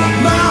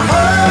 my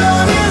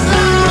heart is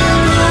on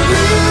the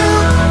wheel.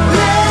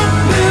 Let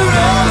me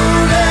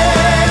roll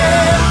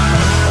it.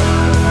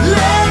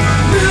 Let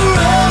me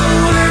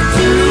roll it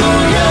to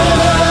you.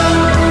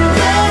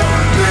 Let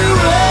me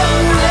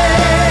roll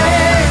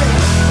it.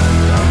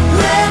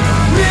 Let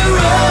me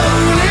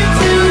roll it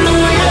to you.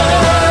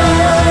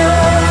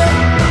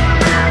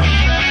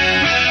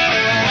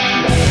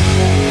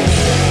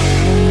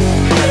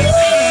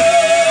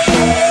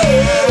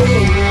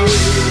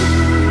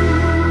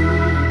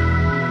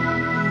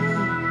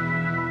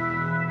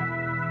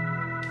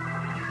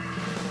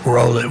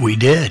 Roll it, we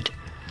did.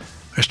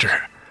 Mr.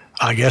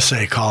 I guess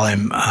they call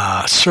him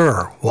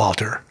Sir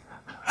Walter.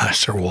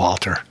 Sir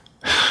Walter.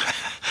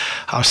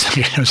 I was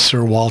thinking of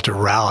Sir Walter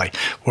Raleigh.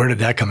 Where did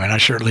that come in? I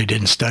certainly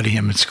didn't study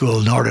him in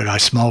school, nor did I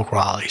smoke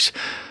Raleighs.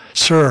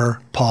 Sir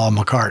Paul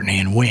McCartney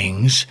and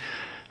Wings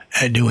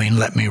doing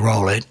Let Me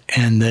Roll It.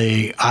 And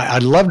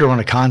I'd love to run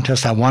a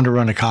contest. I wanted to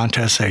run a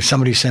contest.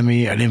 Somebody sent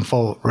me an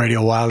info,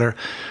 Radio Wilder,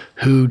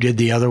 who did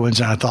the other ones.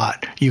 And I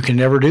thought, you can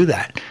never do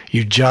that.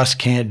 You just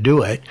can't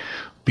do it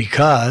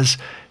because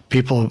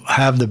people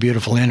have the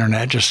beautiful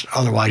internet, just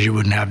otherwise you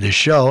wouldn't have this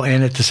show.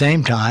 And at the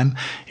same time,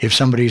 if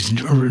somebody's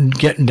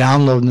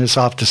downloading this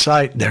off the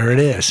site, there it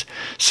is.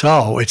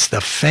 So it's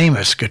the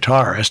famous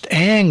guitarist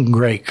and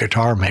great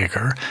guitar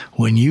maker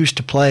when used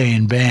to play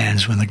in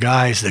bands, when the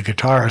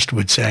guitarist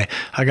would say,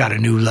 I got a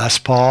new Les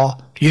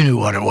Paul, you knew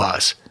what it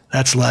was.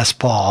 That's Les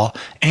Paul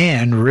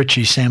and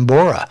Richie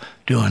Sambora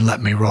doing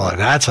Let Me Roll It.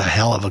 That's a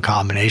hell of a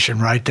combination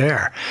right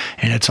there.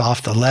 And it's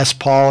off the Les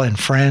Paul and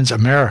Friends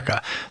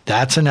America.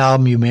 That's an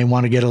album you may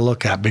want to get a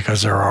look at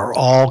because there are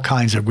all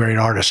kinds of great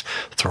artists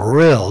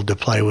thrilled to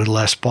play with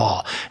Les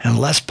Paul. And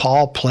Les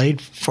Paul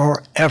played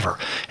forever.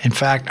 In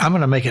fact, I'm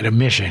going to make it a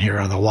mission here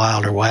on the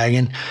Wilder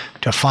Wagon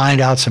to find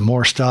out some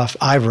more stuff.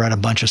 I've read a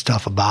bunch of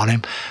stuff about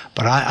him,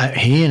 but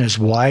he and his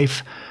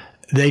wife,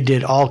 they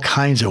did all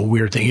kinds of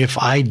weird things. If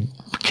I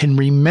can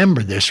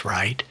remember this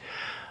right,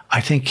 I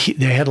think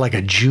they had like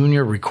a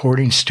junior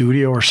recording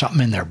studio or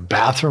something in their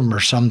bathroom or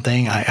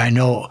something. I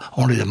know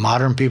only the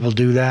modern people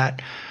do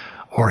that.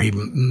 Or he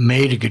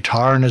made a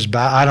guitar in his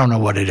bath. I don't know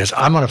what it is.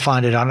 I'm going to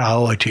find it out.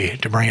 I'll owe it to you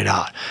to bring it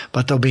out.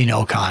 But there'll be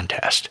no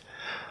contest.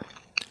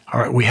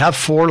 All right, we have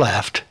 4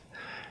 left.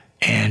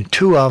 And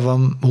 2 of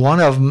them,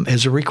 one of them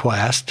is a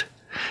request.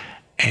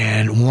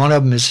 And one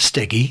of them is a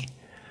sticky.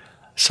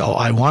 So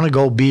I want to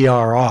go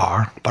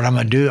BRR, but I'm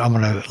going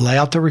to lay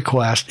out the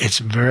request. It's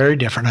very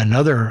different.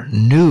 Another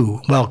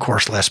new, well, of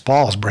course, Les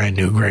Paul's brand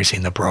new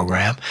gracing the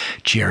program,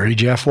 Jerry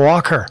Jeff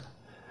Walker.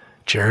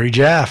 Jerry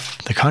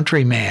Jeff, the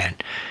country man.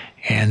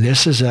 And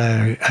this is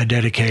a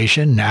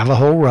dedication,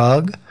 Navajo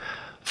Rug,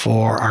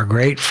 for our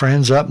great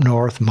friends up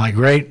north,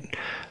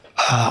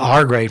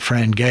 our great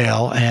friend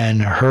Gail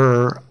and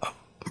her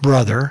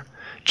brother,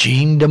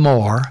 Gene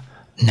DeMore,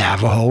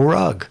 Navajo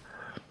Rug.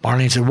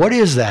 Marlene said, what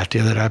is that? The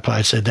other day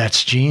I said,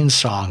 that's Gene's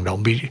song.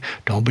 Don't be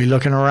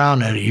looking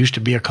around at it. It used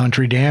to be a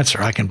country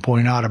dancer. I can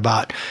point out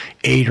about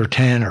 8 or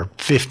 10 or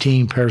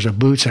 15 pairs of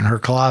boots in her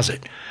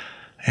closet.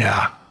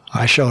 Yeah.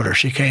 I showed her.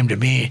 She came to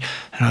me,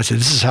 and I said,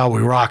 this is how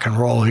we rock and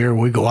roll here.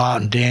 We go out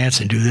and dance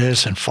and do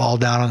this and fall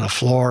down on the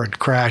floor and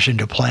crash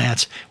into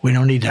plants. We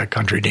don't need that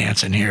country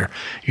dancing here.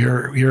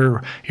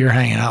 You're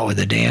hanging out with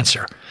a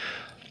dancer.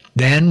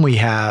 Then we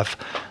have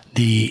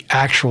the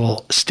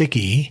actual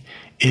sticky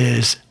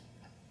is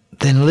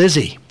Thin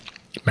Lizzy.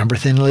 Remember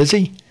Thin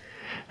Lizzy?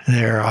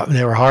 They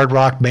were a hard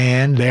rock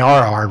band. They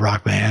are a hard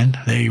rock band.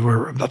 They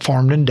were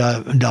formed in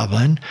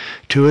Dublin.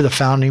 Two of the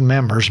founding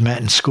members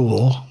met in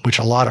school, which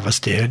a lot of us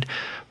did.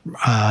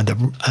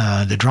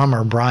 The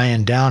drummer,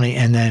 Brian Downey,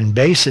 and then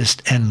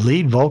bassist and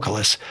lead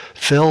vocalist,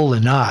 Phil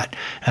Lynott.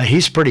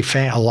 He's pretty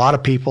a lot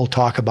of people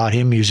talk about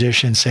him,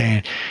 musicians,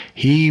 saying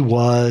he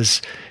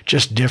was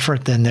just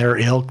different than their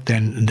ilk,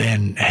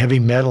 than heavy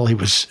metal. He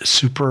was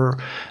super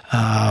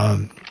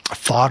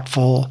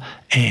thoughtful,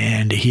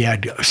 and he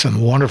had some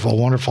wonderful,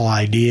 wonderful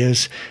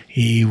ideas.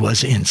 He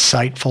was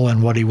insightful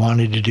in what he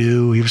wanted to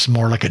do. He was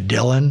more like a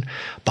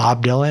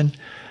Bob Dylan.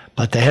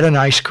 But they had a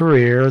nice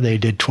career. They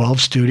did 12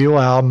 studio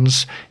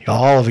albums.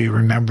 All of you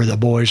remember The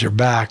Boys Are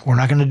Back. We're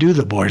not going to do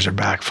The Boys Are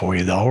Back for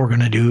you, though. We're going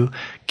to do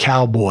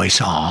Cowboy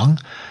Song.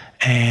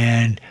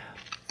 And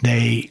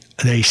they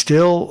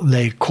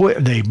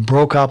quit. They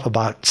broke up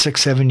about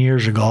 6-7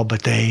 years ago,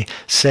 but they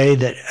say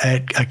that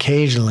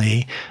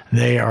occasionally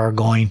they are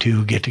going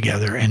to get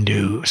together and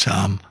do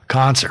some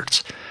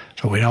concerts.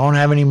 So we don't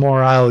have any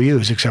more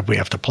IOUs, except we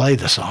have to play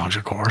the songs,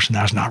 of course, and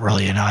that's not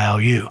really an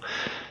IOU.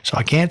 So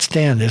I can't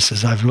stand this,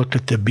 as I've looked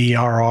at the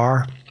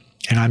BRR,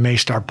 and I may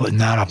start putting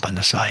that up on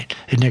the site.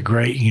 Isn't it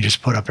great? You can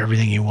just put up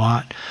everything you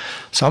want.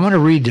 So I'm going to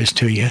read this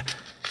to you,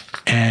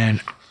 and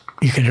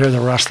you can hear the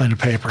rustling of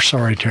paper.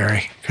 Sorry,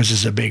 Terry, because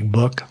it's a big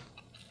book.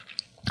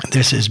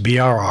 This is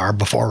BRR,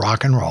 Before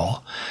Rock and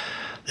Roll.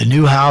 The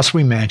new house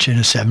we mentioned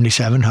is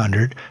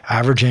 $7,700.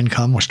 Average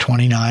income was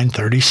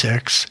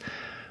 $2,936.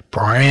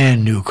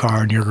 Brand new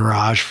car in your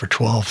garage for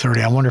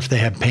 $1,230. I wonder if they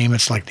have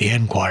payments like the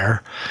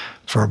Enquire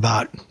for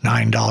about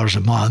 $9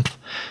 a month.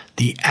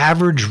 The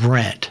average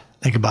rent,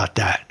 think about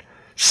that,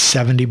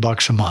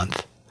 $70 a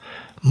month.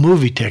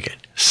 Movie ticket,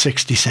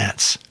 60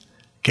 cents.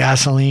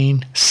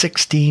 Gasoline,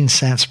 16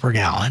 cents per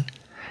gallon.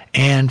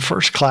 And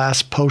first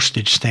class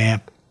postage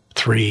stamp,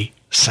 3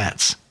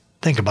 cents.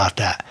 Think about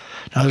that.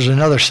 Now, there's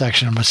another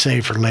section I'm going to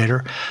save for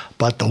later,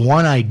 but the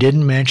one I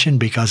didn't mention,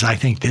 because I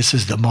think this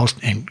is the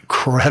most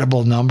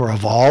incredible number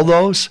of all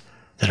those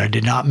that I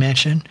did not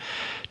mention,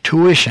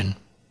 tuition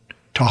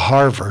to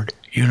Harvard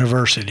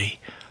University,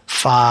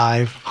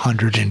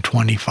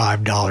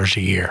 $525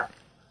 a year.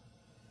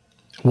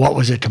 What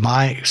was it to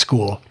my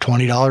school?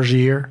 $20 a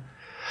year?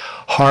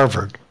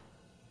 Harvard,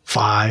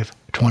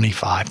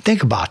 $525.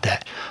 Think about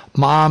that.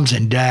 Moms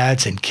and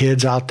dads and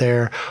kids out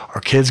there,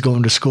 or kids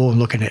going to school and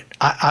looking at,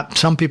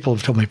 some people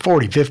have told me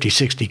 40, 50,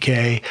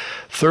 60K,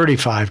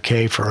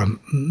 35K for a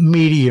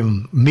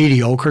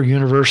mediocre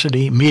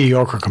university,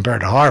 mediocre compared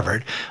to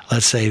Harvard,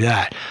 let's say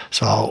that.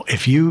 So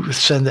if you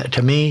send that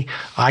to me,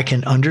 I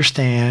can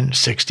understand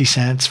 60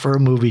 cents for a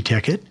movie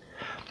ticket.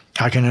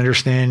 I can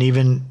understand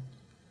even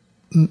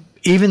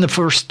the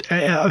first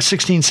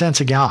 16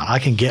 cents a gallon. I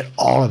can get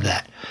all of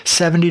that.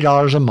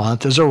 $70 a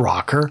month as a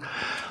rocker,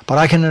 but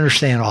I can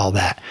understand all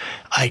that.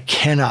 I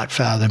cannot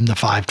fathom the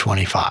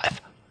 $525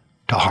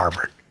 to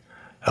Harvard.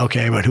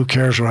 Okay, but who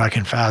cares what I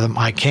can fathom?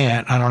 I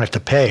can't. I don't have to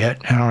pay it.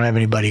 I don't have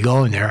anybody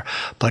going there.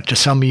 But to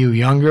some of you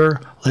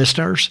younger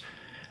listeners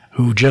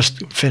who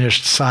just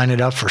finished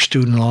signing up for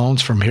student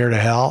loans from here to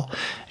hell,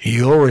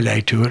 you'll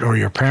relate to it, or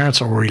your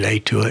parents will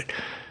relate to it.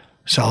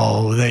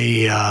 So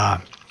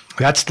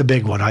that's the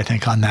big one, I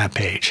think, on that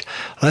page.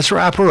 Let's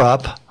wrap her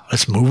up.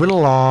 Let's move it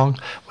along.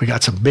 We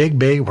got some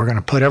big, we're going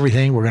to put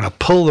everything, we're going to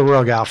pull the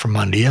rug out from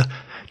under you.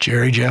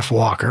 Jerry Jeff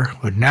Walker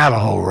with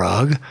Navajo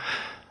Rug.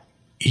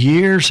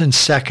 Years and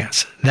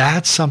Seconds.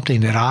 That's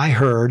something that I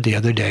heard the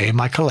other day in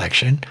my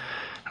collection.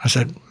 I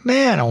said,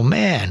 man, oh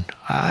man,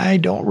 I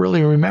don't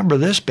really remember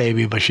this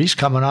baby, but she's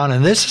coming on.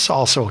 And this is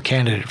also a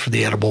candidate for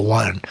the Edible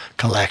One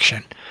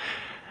collection.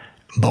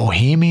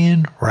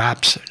 Bohemian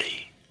Rhapsody.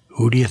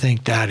 Who do you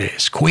think that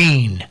is?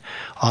 Queen,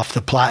 off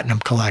the Platinum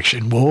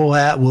Collection. We'll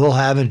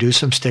have and do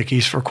some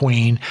stickies for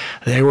Queen.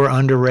 They were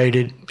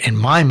underrated. In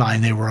my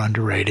mind, they were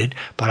underrated,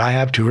 but I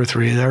have 2 or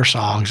 3 of their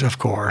songs, of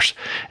course.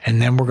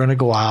 And then we're going to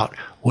go out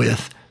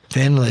with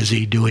Thin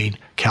Lizzy doing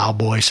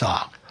Cowboy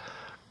Song.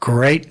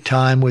 Great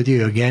time with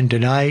you again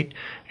tonight.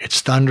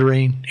 It's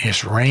thundering.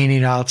 It's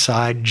raining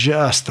outside,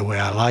 just the way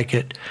I like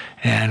it.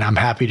 And I'm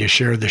happy to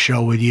share the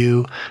show with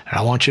you. And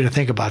I want you to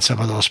think about some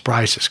of those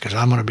prices, because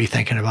I'm going to be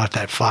thinking about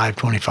that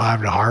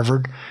 $525 to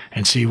Harvard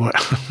and see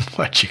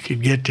what you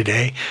could get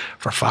today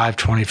for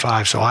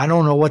 $525. So I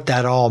don't know what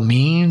that all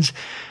means.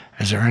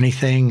 Is there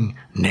anything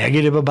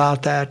negative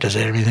about that? Does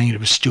it have anything to do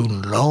with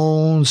student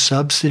loans,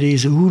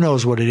 subsidies? Who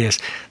knows what it is?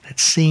 It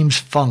seems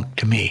funk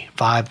to me,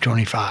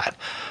 $525.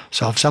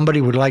 So if somebody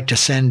would like to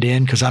send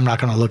in, because I'm not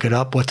going to look it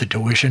up, what the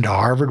tuition to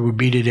Harvard would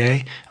be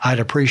today, I'd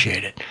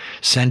appreciate it.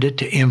 Send it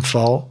to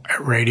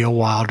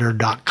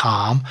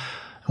info@radiowilder.com.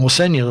 We'll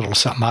send you a little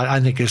something. I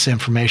think it's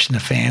information the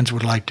fans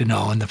would like to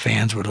know and the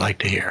fans would like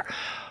to hear.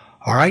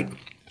 All right?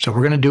 So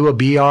we're going to do a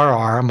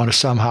BRR. I'm going to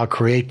somehow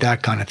create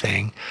that kind of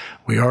thing.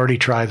 We already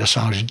tried the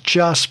songs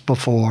just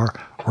before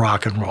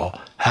rock and roll.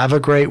 Have a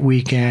great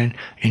weekend.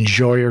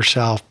 Enjoy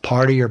yourself.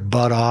 Party your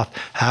butt off.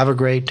 Have a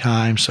great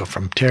time. So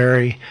from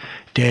Terry,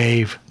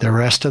 Dave, the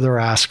rest of the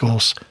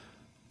Rascals,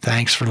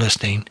 thanks for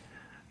listening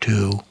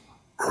to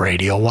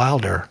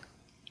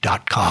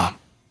RadioWilder.com.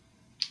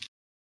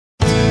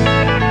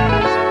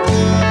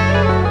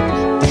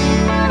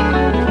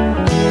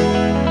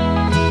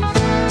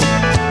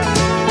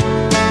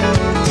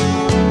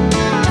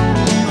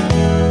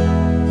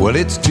 Well,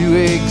 it's 2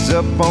 eggs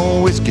up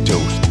on whiskey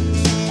toast,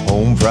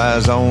 home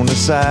fries on the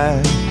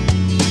side.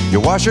 You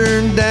wash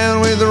her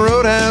down with the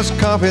Roadhouse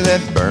coffee that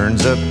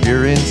burns up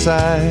your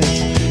insides.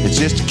 It's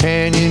just a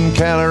Canyon,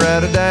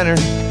 Colorado diner,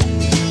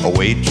 a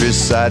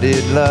waitress I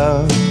did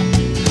love.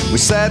 We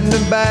sat in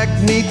the back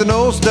beneath an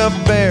old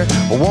stuffed bear,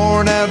 a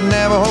worn out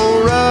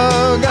Navajo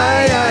rug.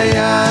 Aye, aye,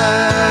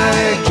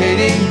 aye,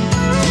 Katie,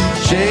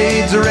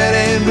 shades of red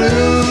and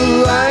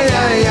blue. Aye,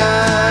 aye,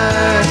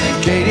 aye,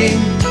 Katie,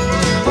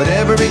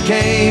 whatever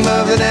became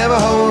of the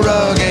Navajo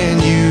rug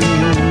and you?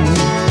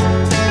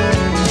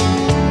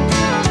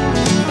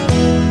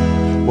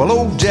 Well,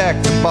 old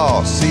Jack the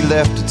boss, he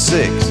left at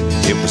 6.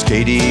 It was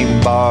Katie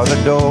who barred the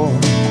door.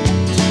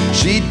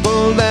 She'd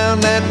pull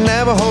down that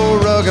Navajo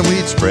rug and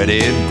we'd spread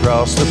it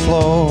across the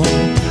floor.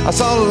 I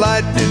saw the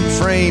lightning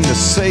frame the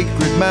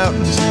sacred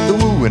mountains, the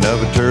wooing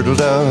of a turtle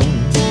dove.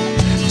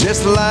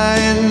 Just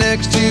lying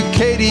next to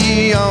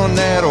Katie on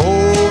that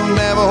old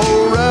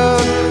Navajo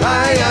rug.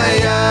 Aye,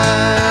 aye,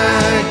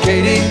 aye,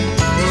 Katie,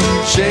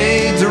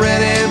 shades of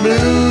red and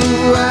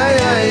blue. Aye,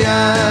 aye,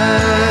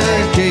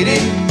 aye,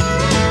 Katie,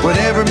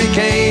 whatever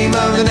became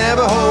of the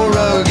Navajo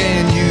rug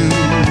and you?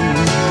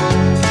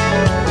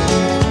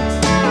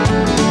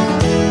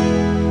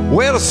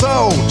 Well, I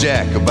saw old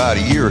Jack about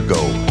a year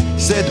ago. He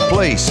said the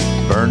place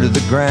burned to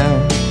the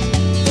ground.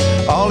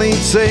 All he'd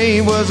say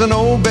was an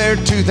old bear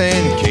tooth,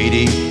 and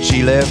Katie,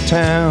 she left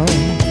town.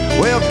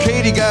 Well,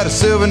 Katie got a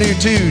souvenir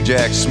too,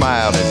 Jack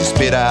smiled as he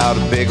spit out a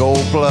big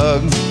old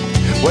plug.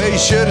 Well, you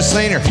should have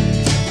seen her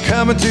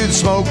coming through the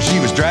smoke. She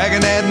was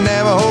dragging that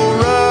Navajo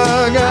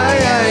rug.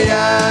 Aye, aye,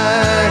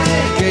 aye,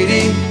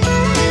 Katie,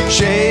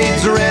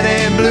 shades of red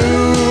and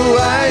blue.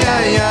 Aye,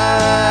 aye,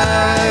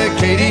 aye,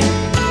 Katie,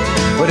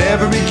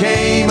 whatever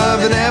became of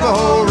the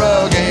Navajo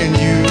rug and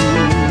you?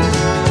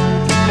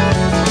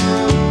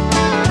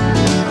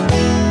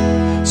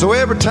 So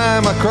every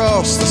time I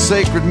cross the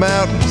sacred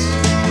mountains,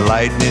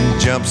 lightning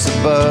jumps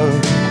above.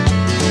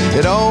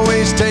 It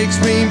always takes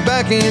me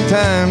back in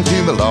time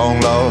to my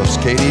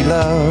long-lost Katie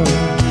love.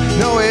 You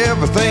know,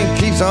 everything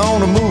keeps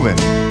on moving,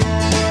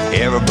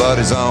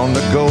 everybody's on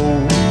the go.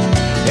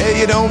 Yeah,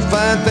 you don't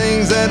find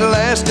things that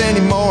last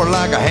anymore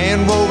like a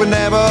hand-woven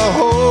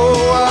Navajo.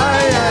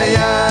 Aye, aye,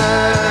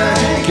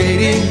 aye,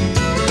 Katie,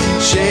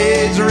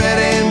 shades of red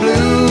and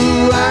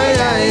blue. Aye,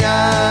 aye,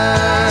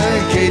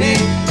 aye,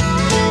 Katie,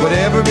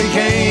 whatever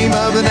became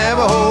of the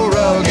Navajo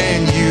rug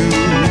and you?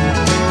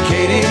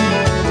 Katie,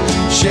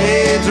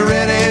 shades of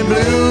red and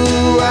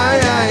blue. Aye,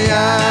 aye,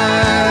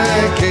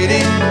 aye,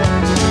 Katie,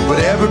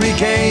 whatever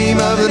became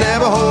of the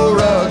Navajo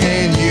rug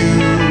and you?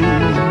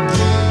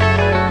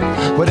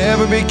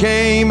 Whatever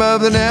became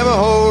of the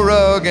Navajo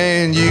rug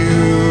and you?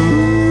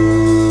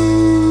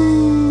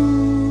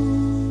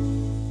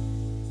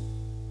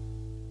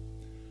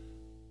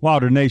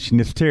 Wilder Nation,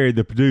 it's Terry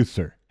the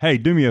producer. Hey,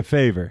 do me a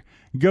favor.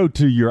 Go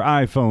to your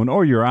iPhone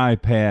or your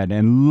iPad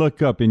and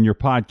look up in your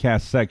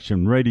podcast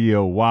section,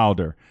 Radio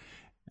Wilder.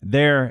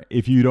 There,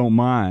 if you don't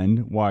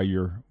mind, while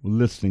you're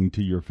listening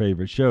to your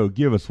favorite show,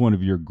 give us one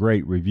of your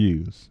great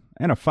reviews.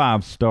 And a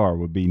 5-star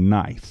would be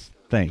nice.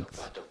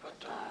 Thanks.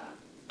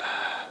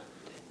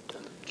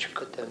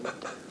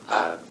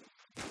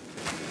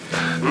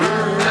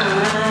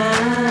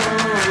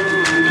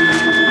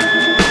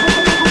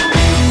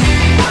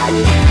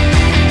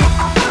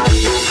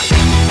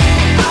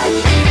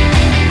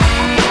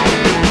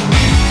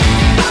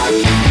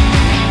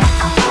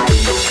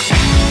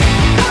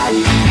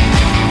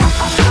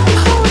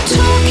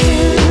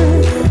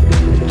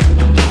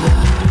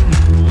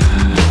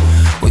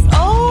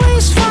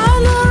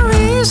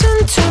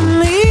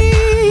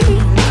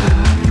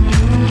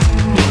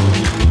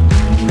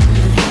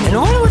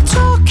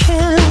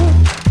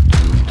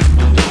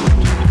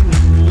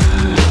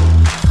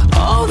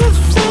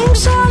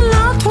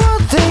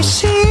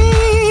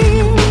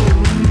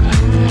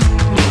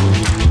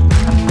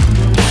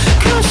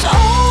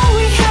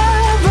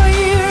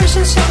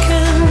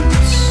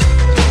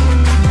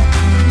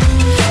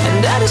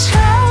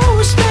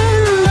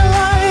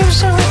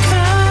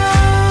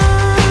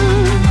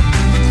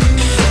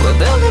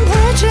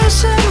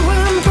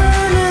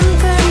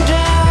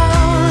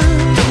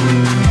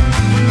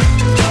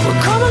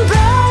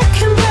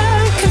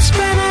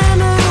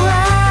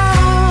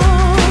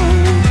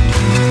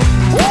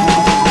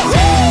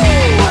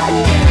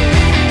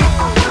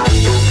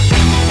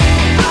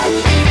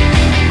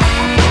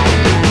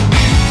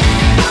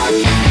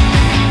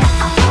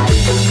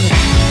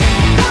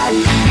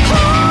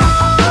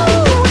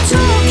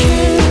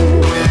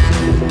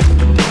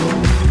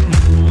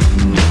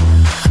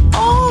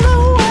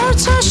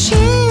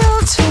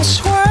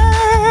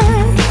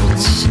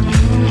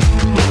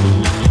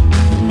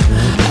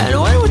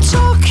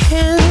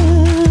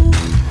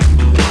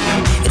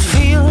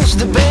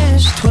 knows the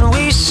best when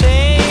we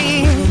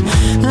say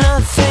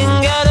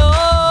nothing at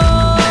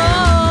all.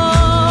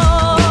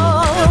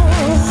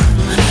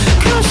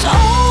 'Cause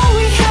all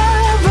we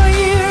have are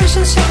years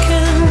and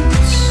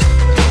seconds,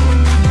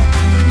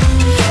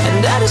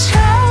 and that is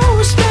how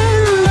we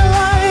spend our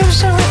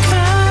lives that we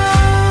can.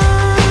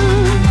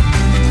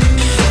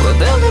 We're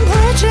building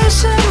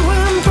bridges and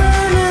we're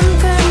burning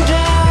them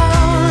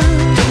down.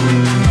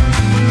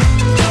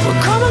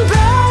 We're coming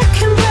back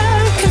and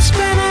back and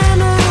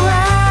spinning around.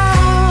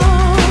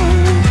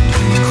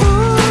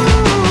 Ooh.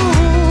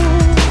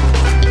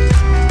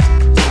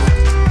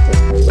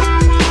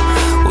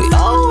 We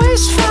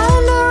always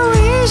find a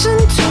reason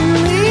to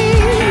meet.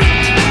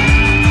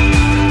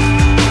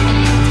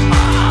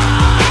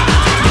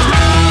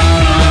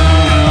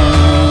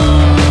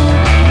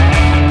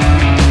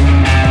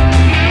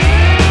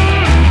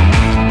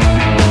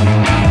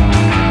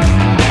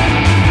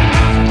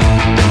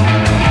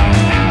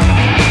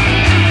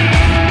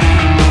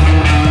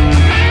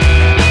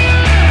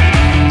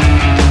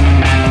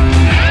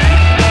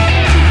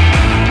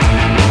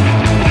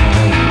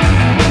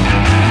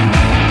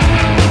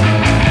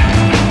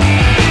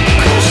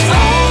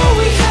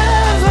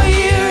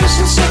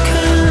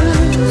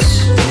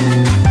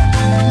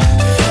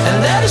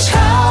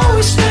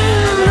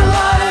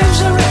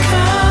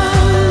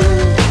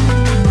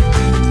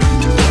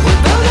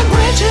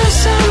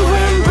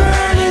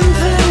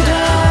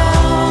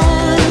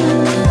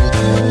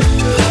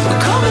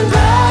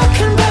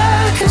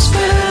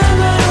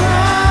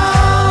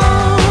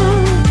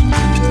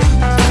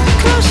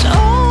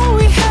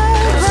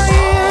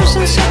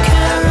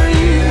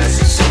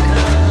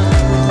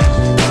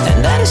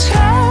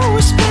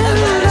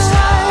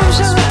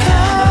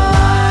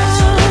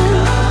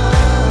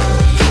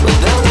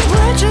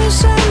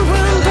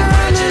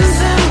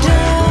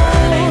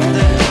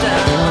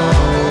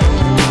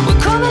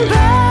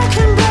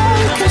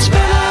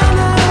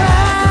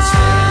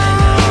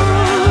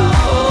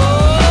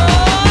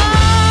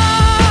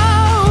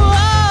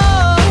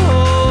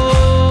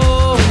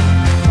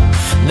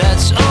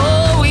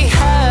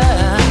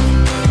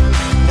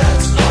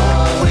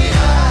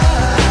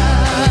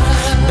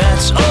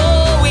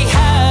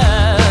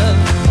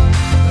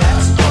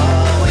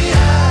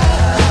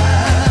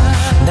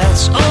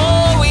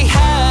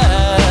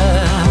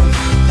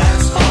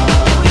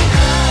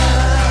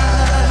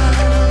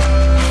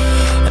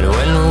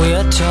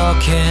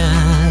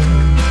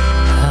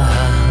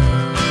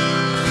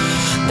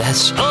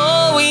 That's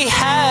all we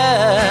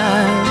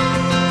have.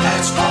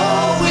 That's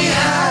all we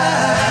have.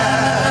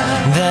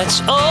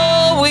 That's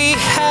all we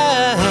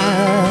have.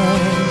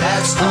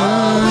 That's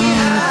all we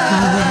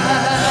have.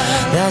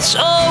 That's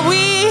all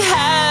we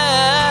have.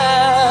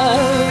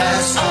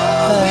 That's all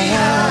we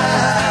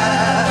have.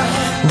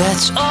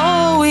 That's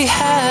all we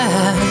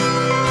have.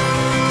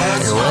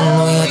 And when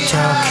we are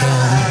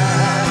talking,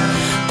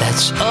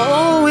 that's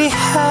all we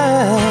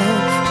have.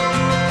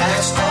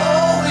 That's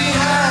all we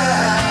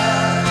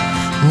have.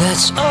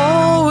 That's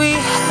all we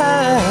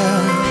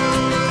have.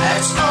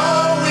 That's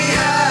all we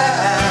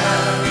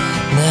have.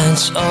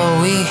 That's all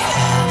we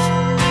have.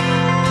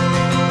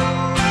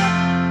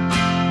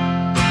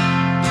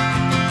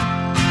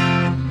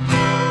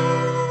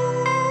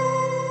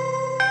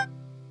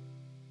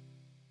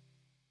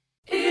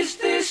 Is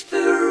this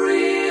the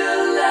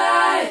real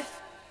life?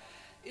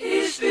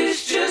 Is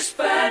this just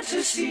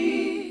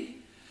fantasy?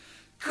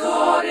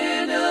 Caught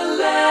in a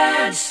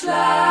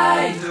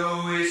landslide,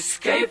 no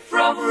escape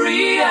from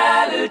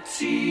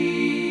reality.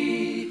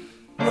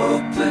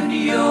 Open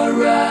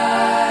your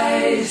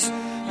eyes,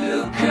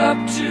 look up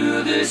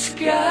to the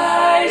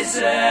skies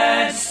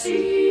and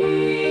see.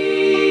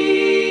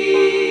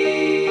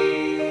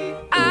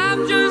 I'm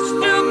just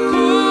a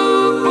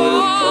poor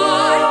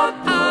boy,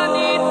 I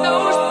need no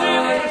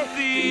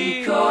sympathy,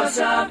 because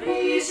I'm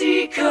easy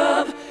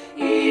come,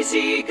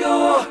 easy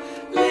go,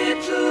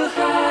 little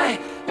high,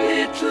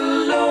 little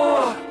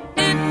low.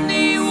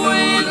 Any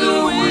way the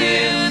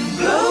wind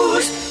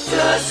blows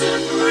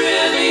doesn't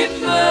really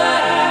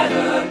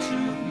matter to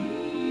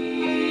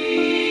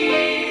me.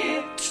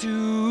 To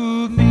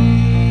me.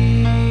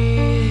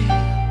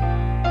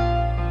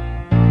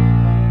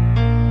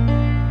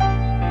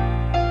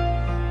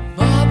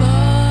 Mama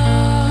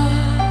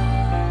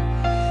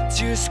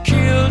just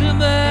killed a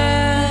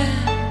man,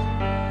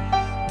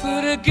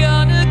 put a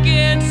gun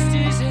against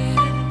his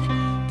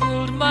head,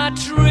 pulled my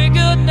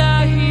trigger,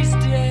 now he's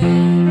dead.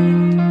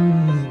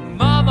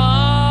 Mama,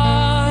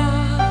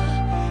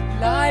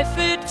 life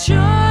had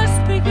just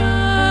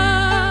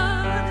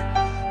begun,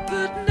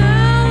 but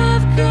now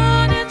I've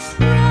gone and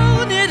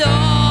thrown it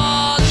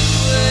all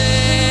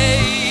away.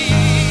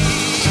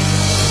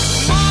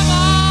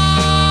 Mama,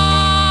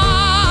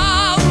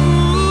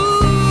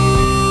 ooh,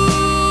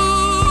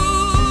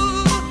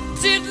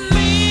 didn't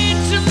mean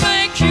to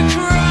make you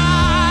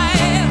cry.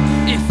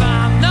 If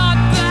I'm not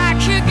back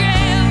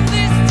again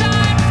this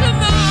time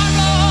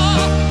tomorrow,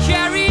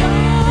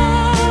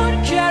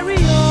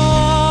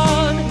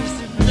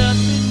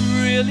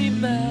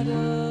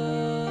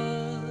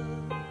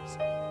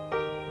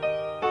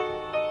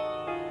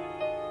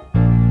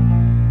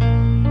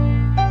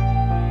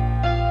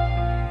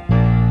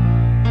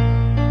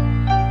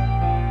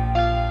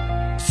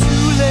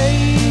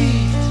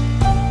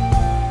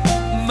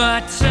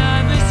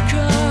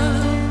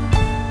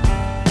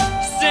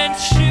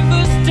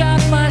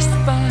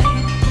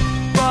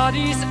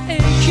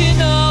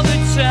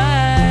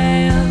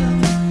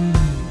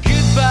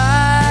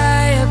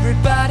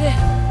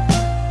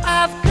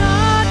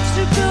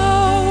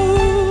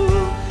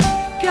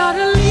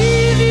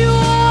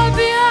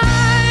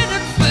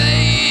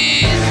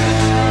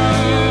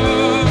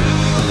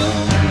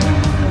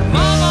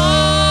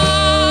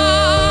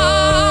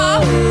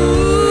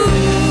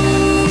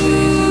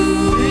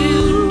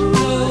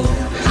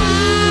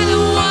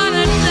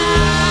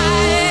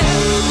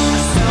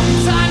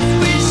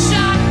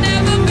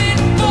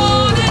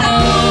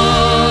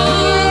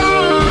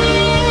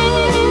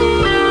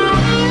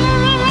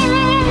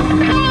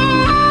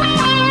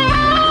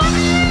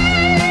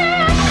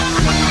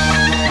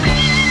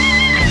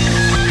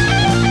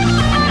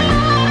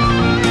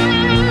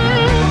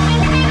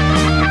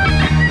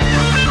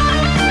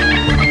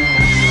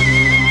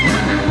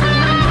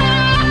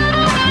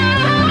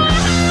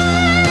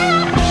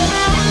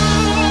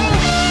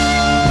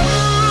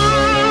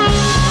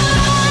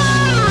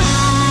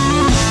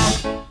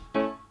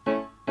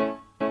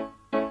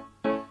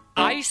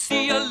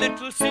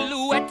 little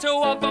silhouette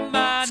of a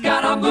man.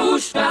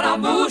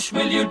 Scaramouche,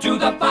 will you do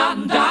the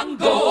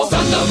fandango?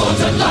 Thunderbolt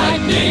and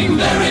lightning,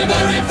 very,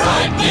 very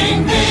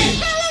frightening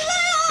me.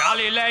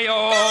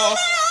 Galileo,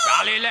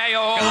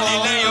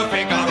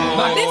 Figaro.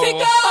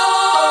 Magnifico!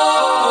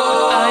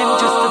 I'm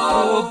just a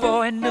poor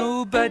boy,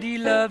 nobody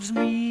loves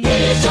me.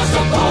 He's just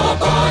a poor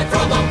boy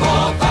from a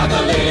poor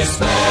family,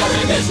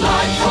 sparing his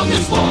life from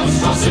this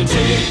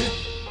monstrosity.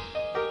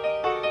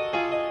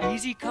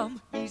 Easy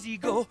come, easy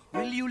go,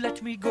 will you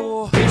let me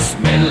go?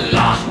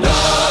 Bismillah, no,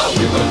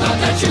 we will not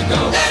let you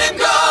go. Let him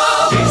go!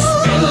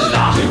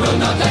 Bismillah, we will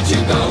not let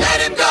you go.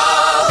 Let him go!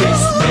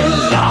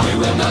 Bismillah, we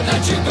will not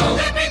let you go.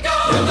 Let me go!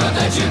 We'll not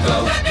let you go.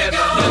 Let me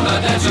go! We'll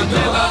not let you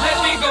go. Never let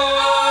me go.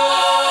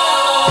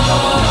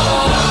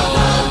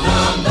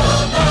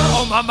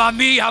 Oh, mamma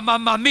mia,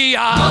 mamma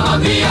mia. Mamma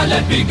mia,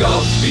 let me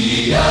go.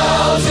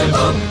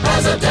 Beelzebub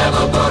has a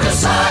devil put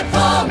aside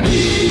for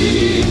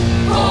me.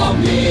 For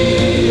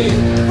me,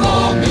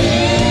 for me.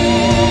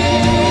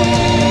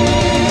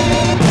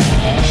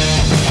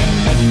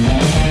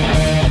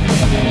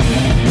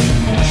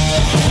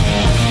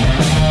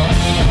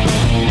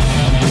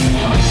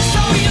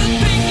 So you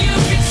think you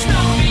can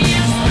stop me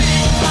and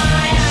spit my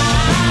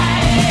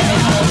eye?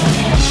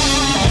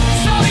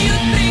 So you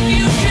think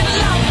you can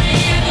love me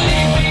and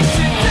leave me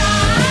to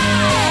die?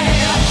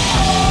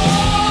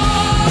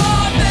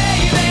 Oh,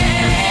 baby,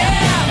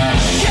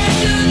 can't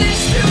do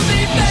this to me,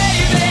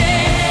 baby.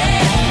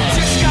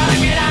 Just gotta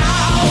get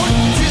out,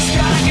 just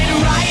gotta get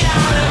right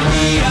out of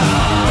here.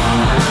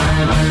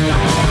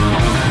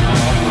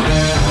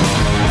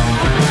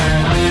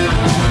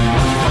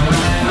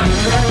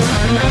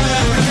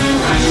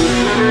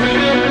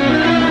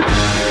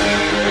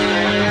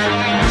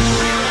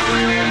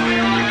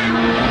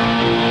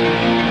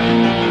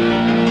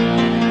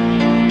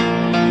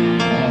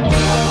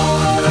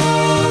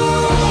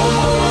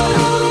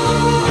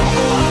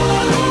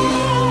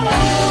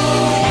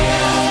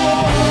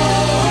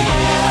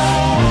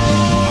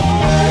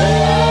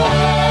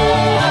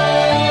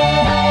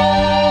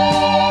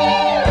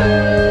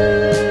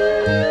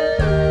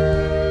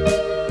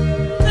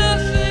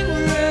 Nothing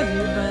really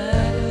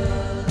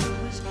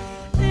matters.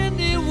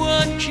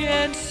 Anyone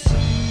can see.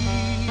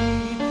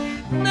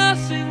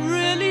 Nothing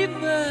really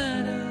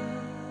matters.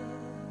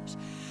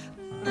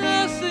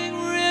 Nothing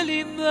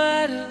really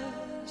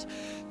matters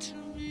to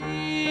me.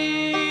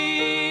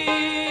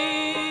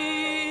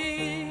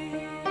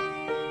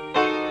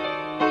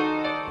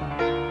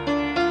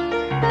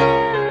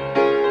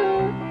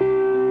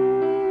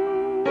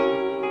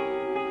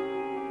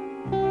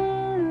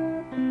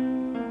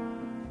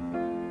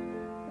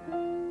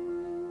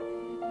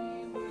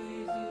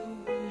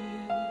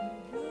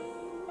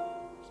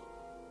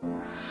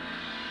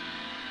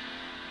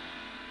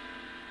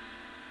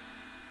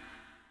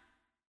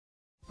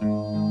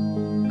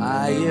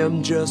 I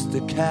am just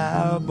a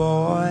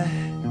cowboy,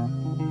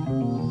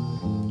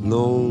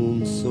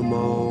 lonesome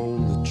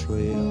on the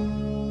trail.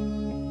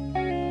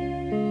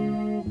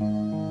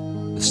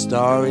 A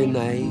starry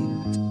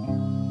night,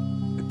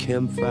 a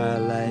campfire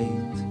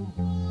light.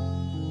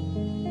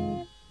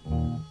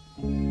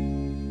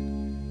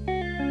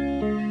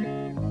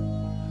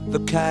 The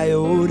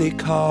coyote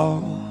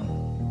call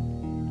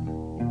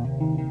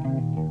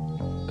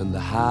and the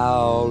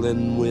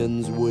howling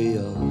winds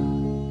wail.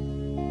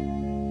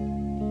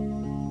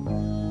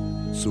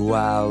 So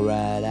I'll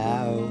ride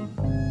out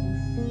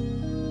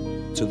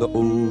to the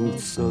old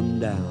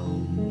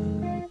sundown.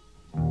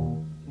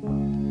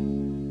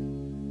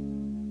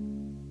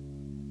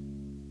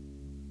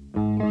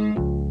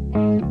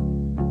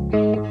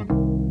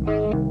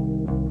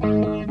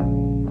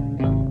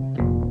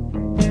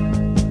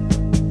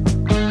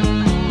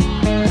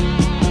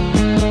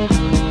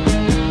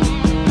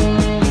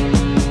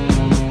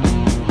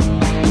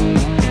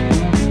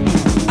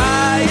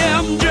 I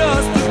am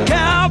just a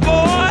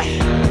cowboy,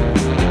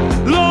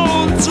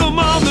 lonesome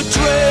on the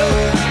trail.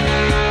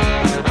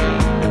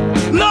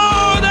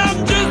 Lord,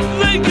 I'm just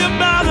thinking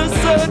about a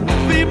certain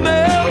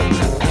female.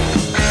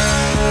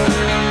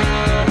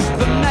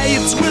 The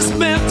nights we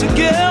spent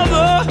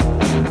together,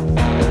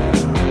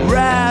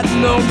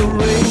 riding on the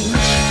range.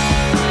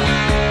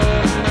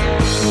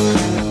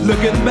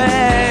 Looking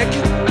back,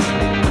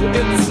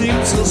 it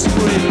seems so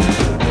strange.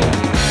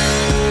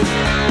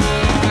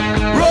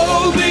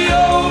 Roll me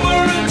over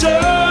and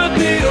turn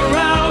me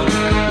around.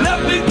 Let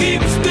me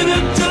keep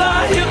spinning till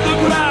I hit the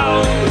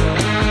ground.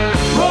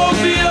 Roll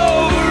me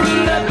over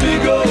and let me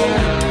go.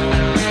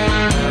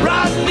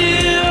 Riding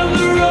in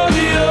the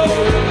rodeo.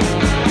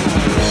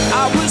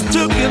 I was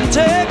took in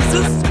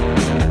Texas.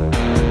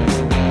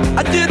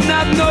 I did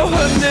not know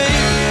her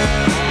name.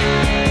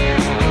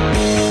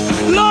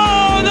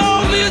 Lord,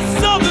 all these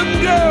southern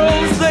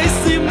girls, they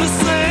seem the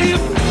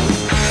same.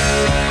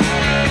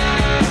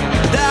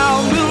 Down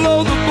below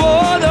the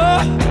border,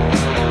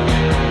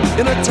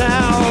 in a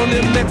town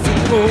in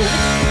Mexico,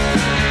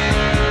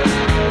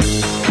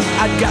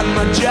 I got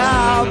my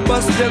job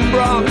busting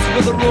broncs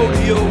for the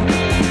rodeo.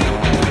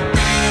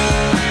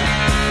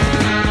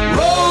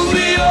 Roll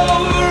me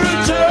over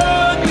and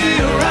turn me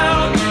around.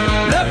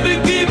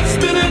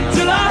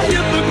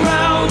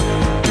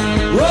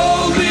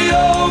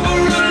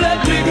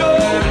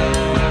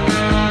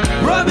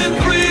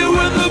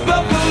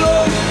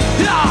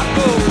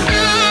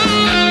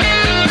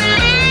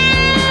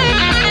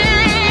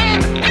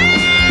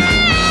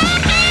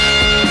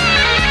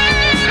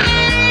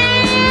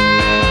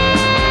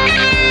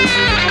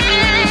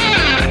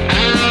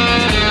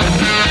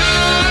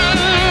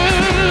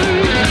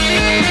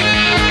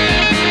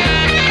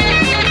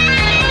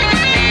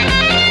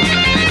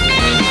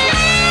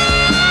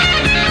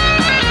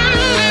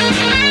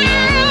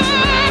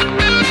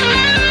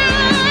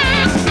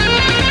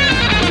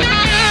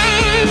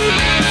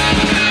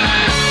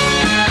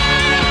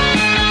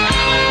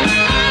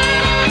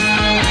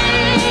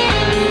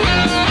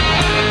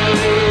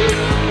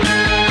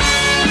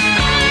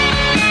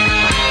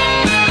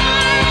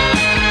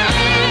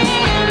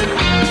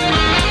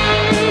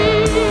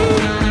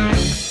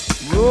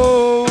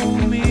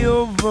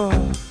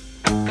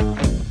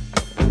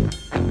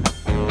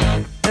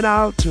 And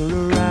I'll turn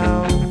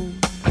around.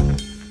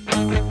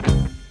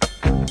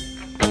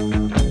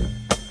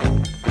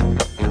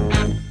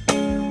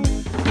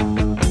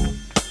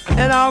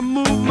 And I'll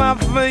move my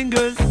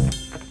fingers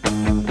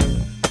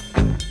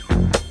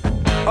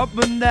up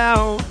and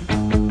down,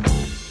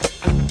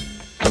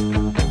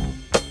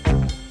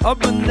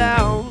 up and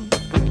down.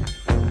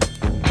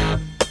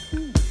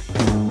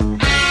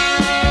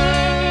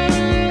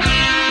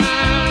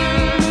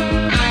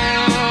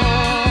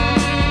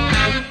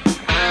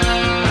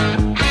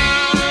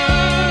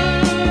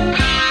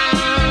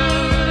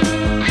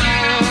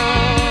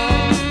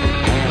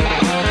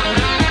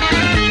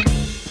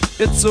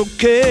 It's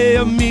okay,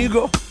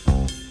 amigo,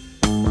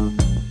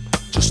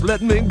 just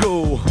let me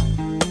go.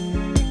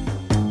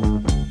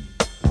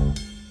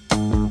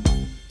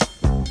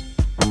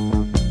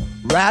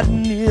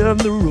 Riding in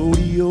the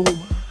rodeo.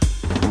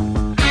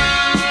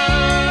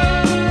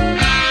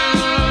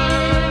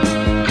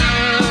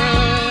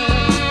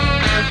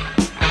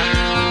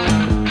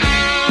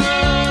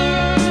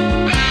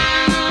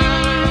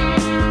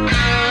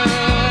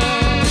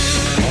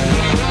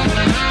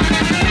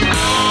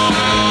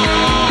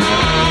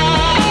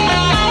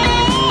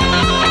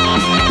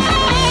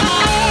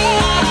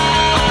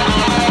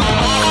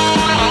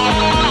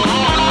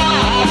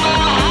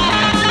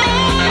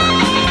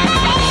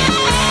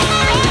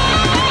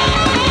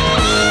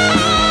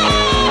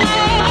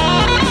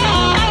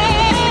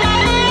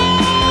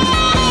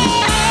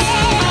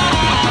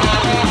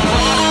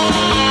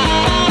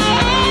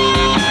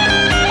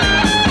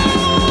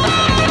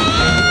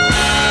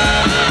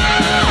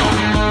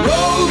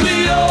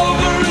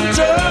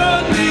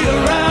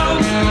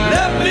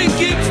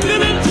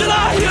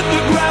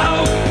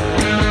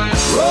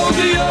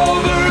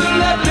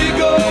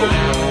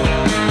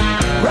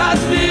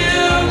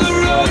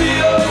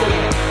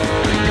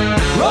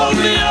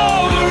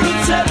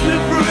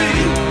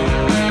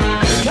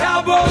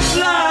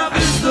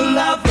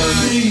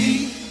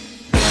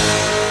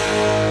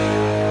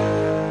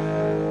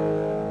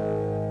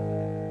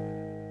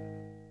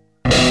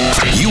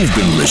 You've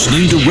been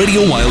listening to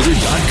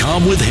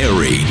RadioWilder.com with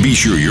Harry. Be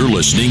sure you're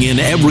listening in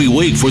every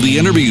week for the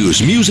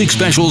interviews, music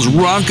specials,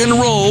 rock and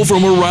roll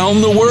from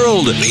around the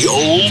world. The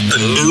old, the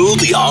new,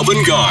 the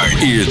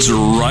avant-garde. It's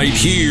right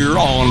here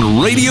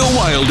on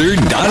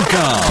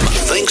RadioWilder.com.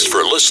 Thanks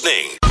for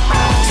listening.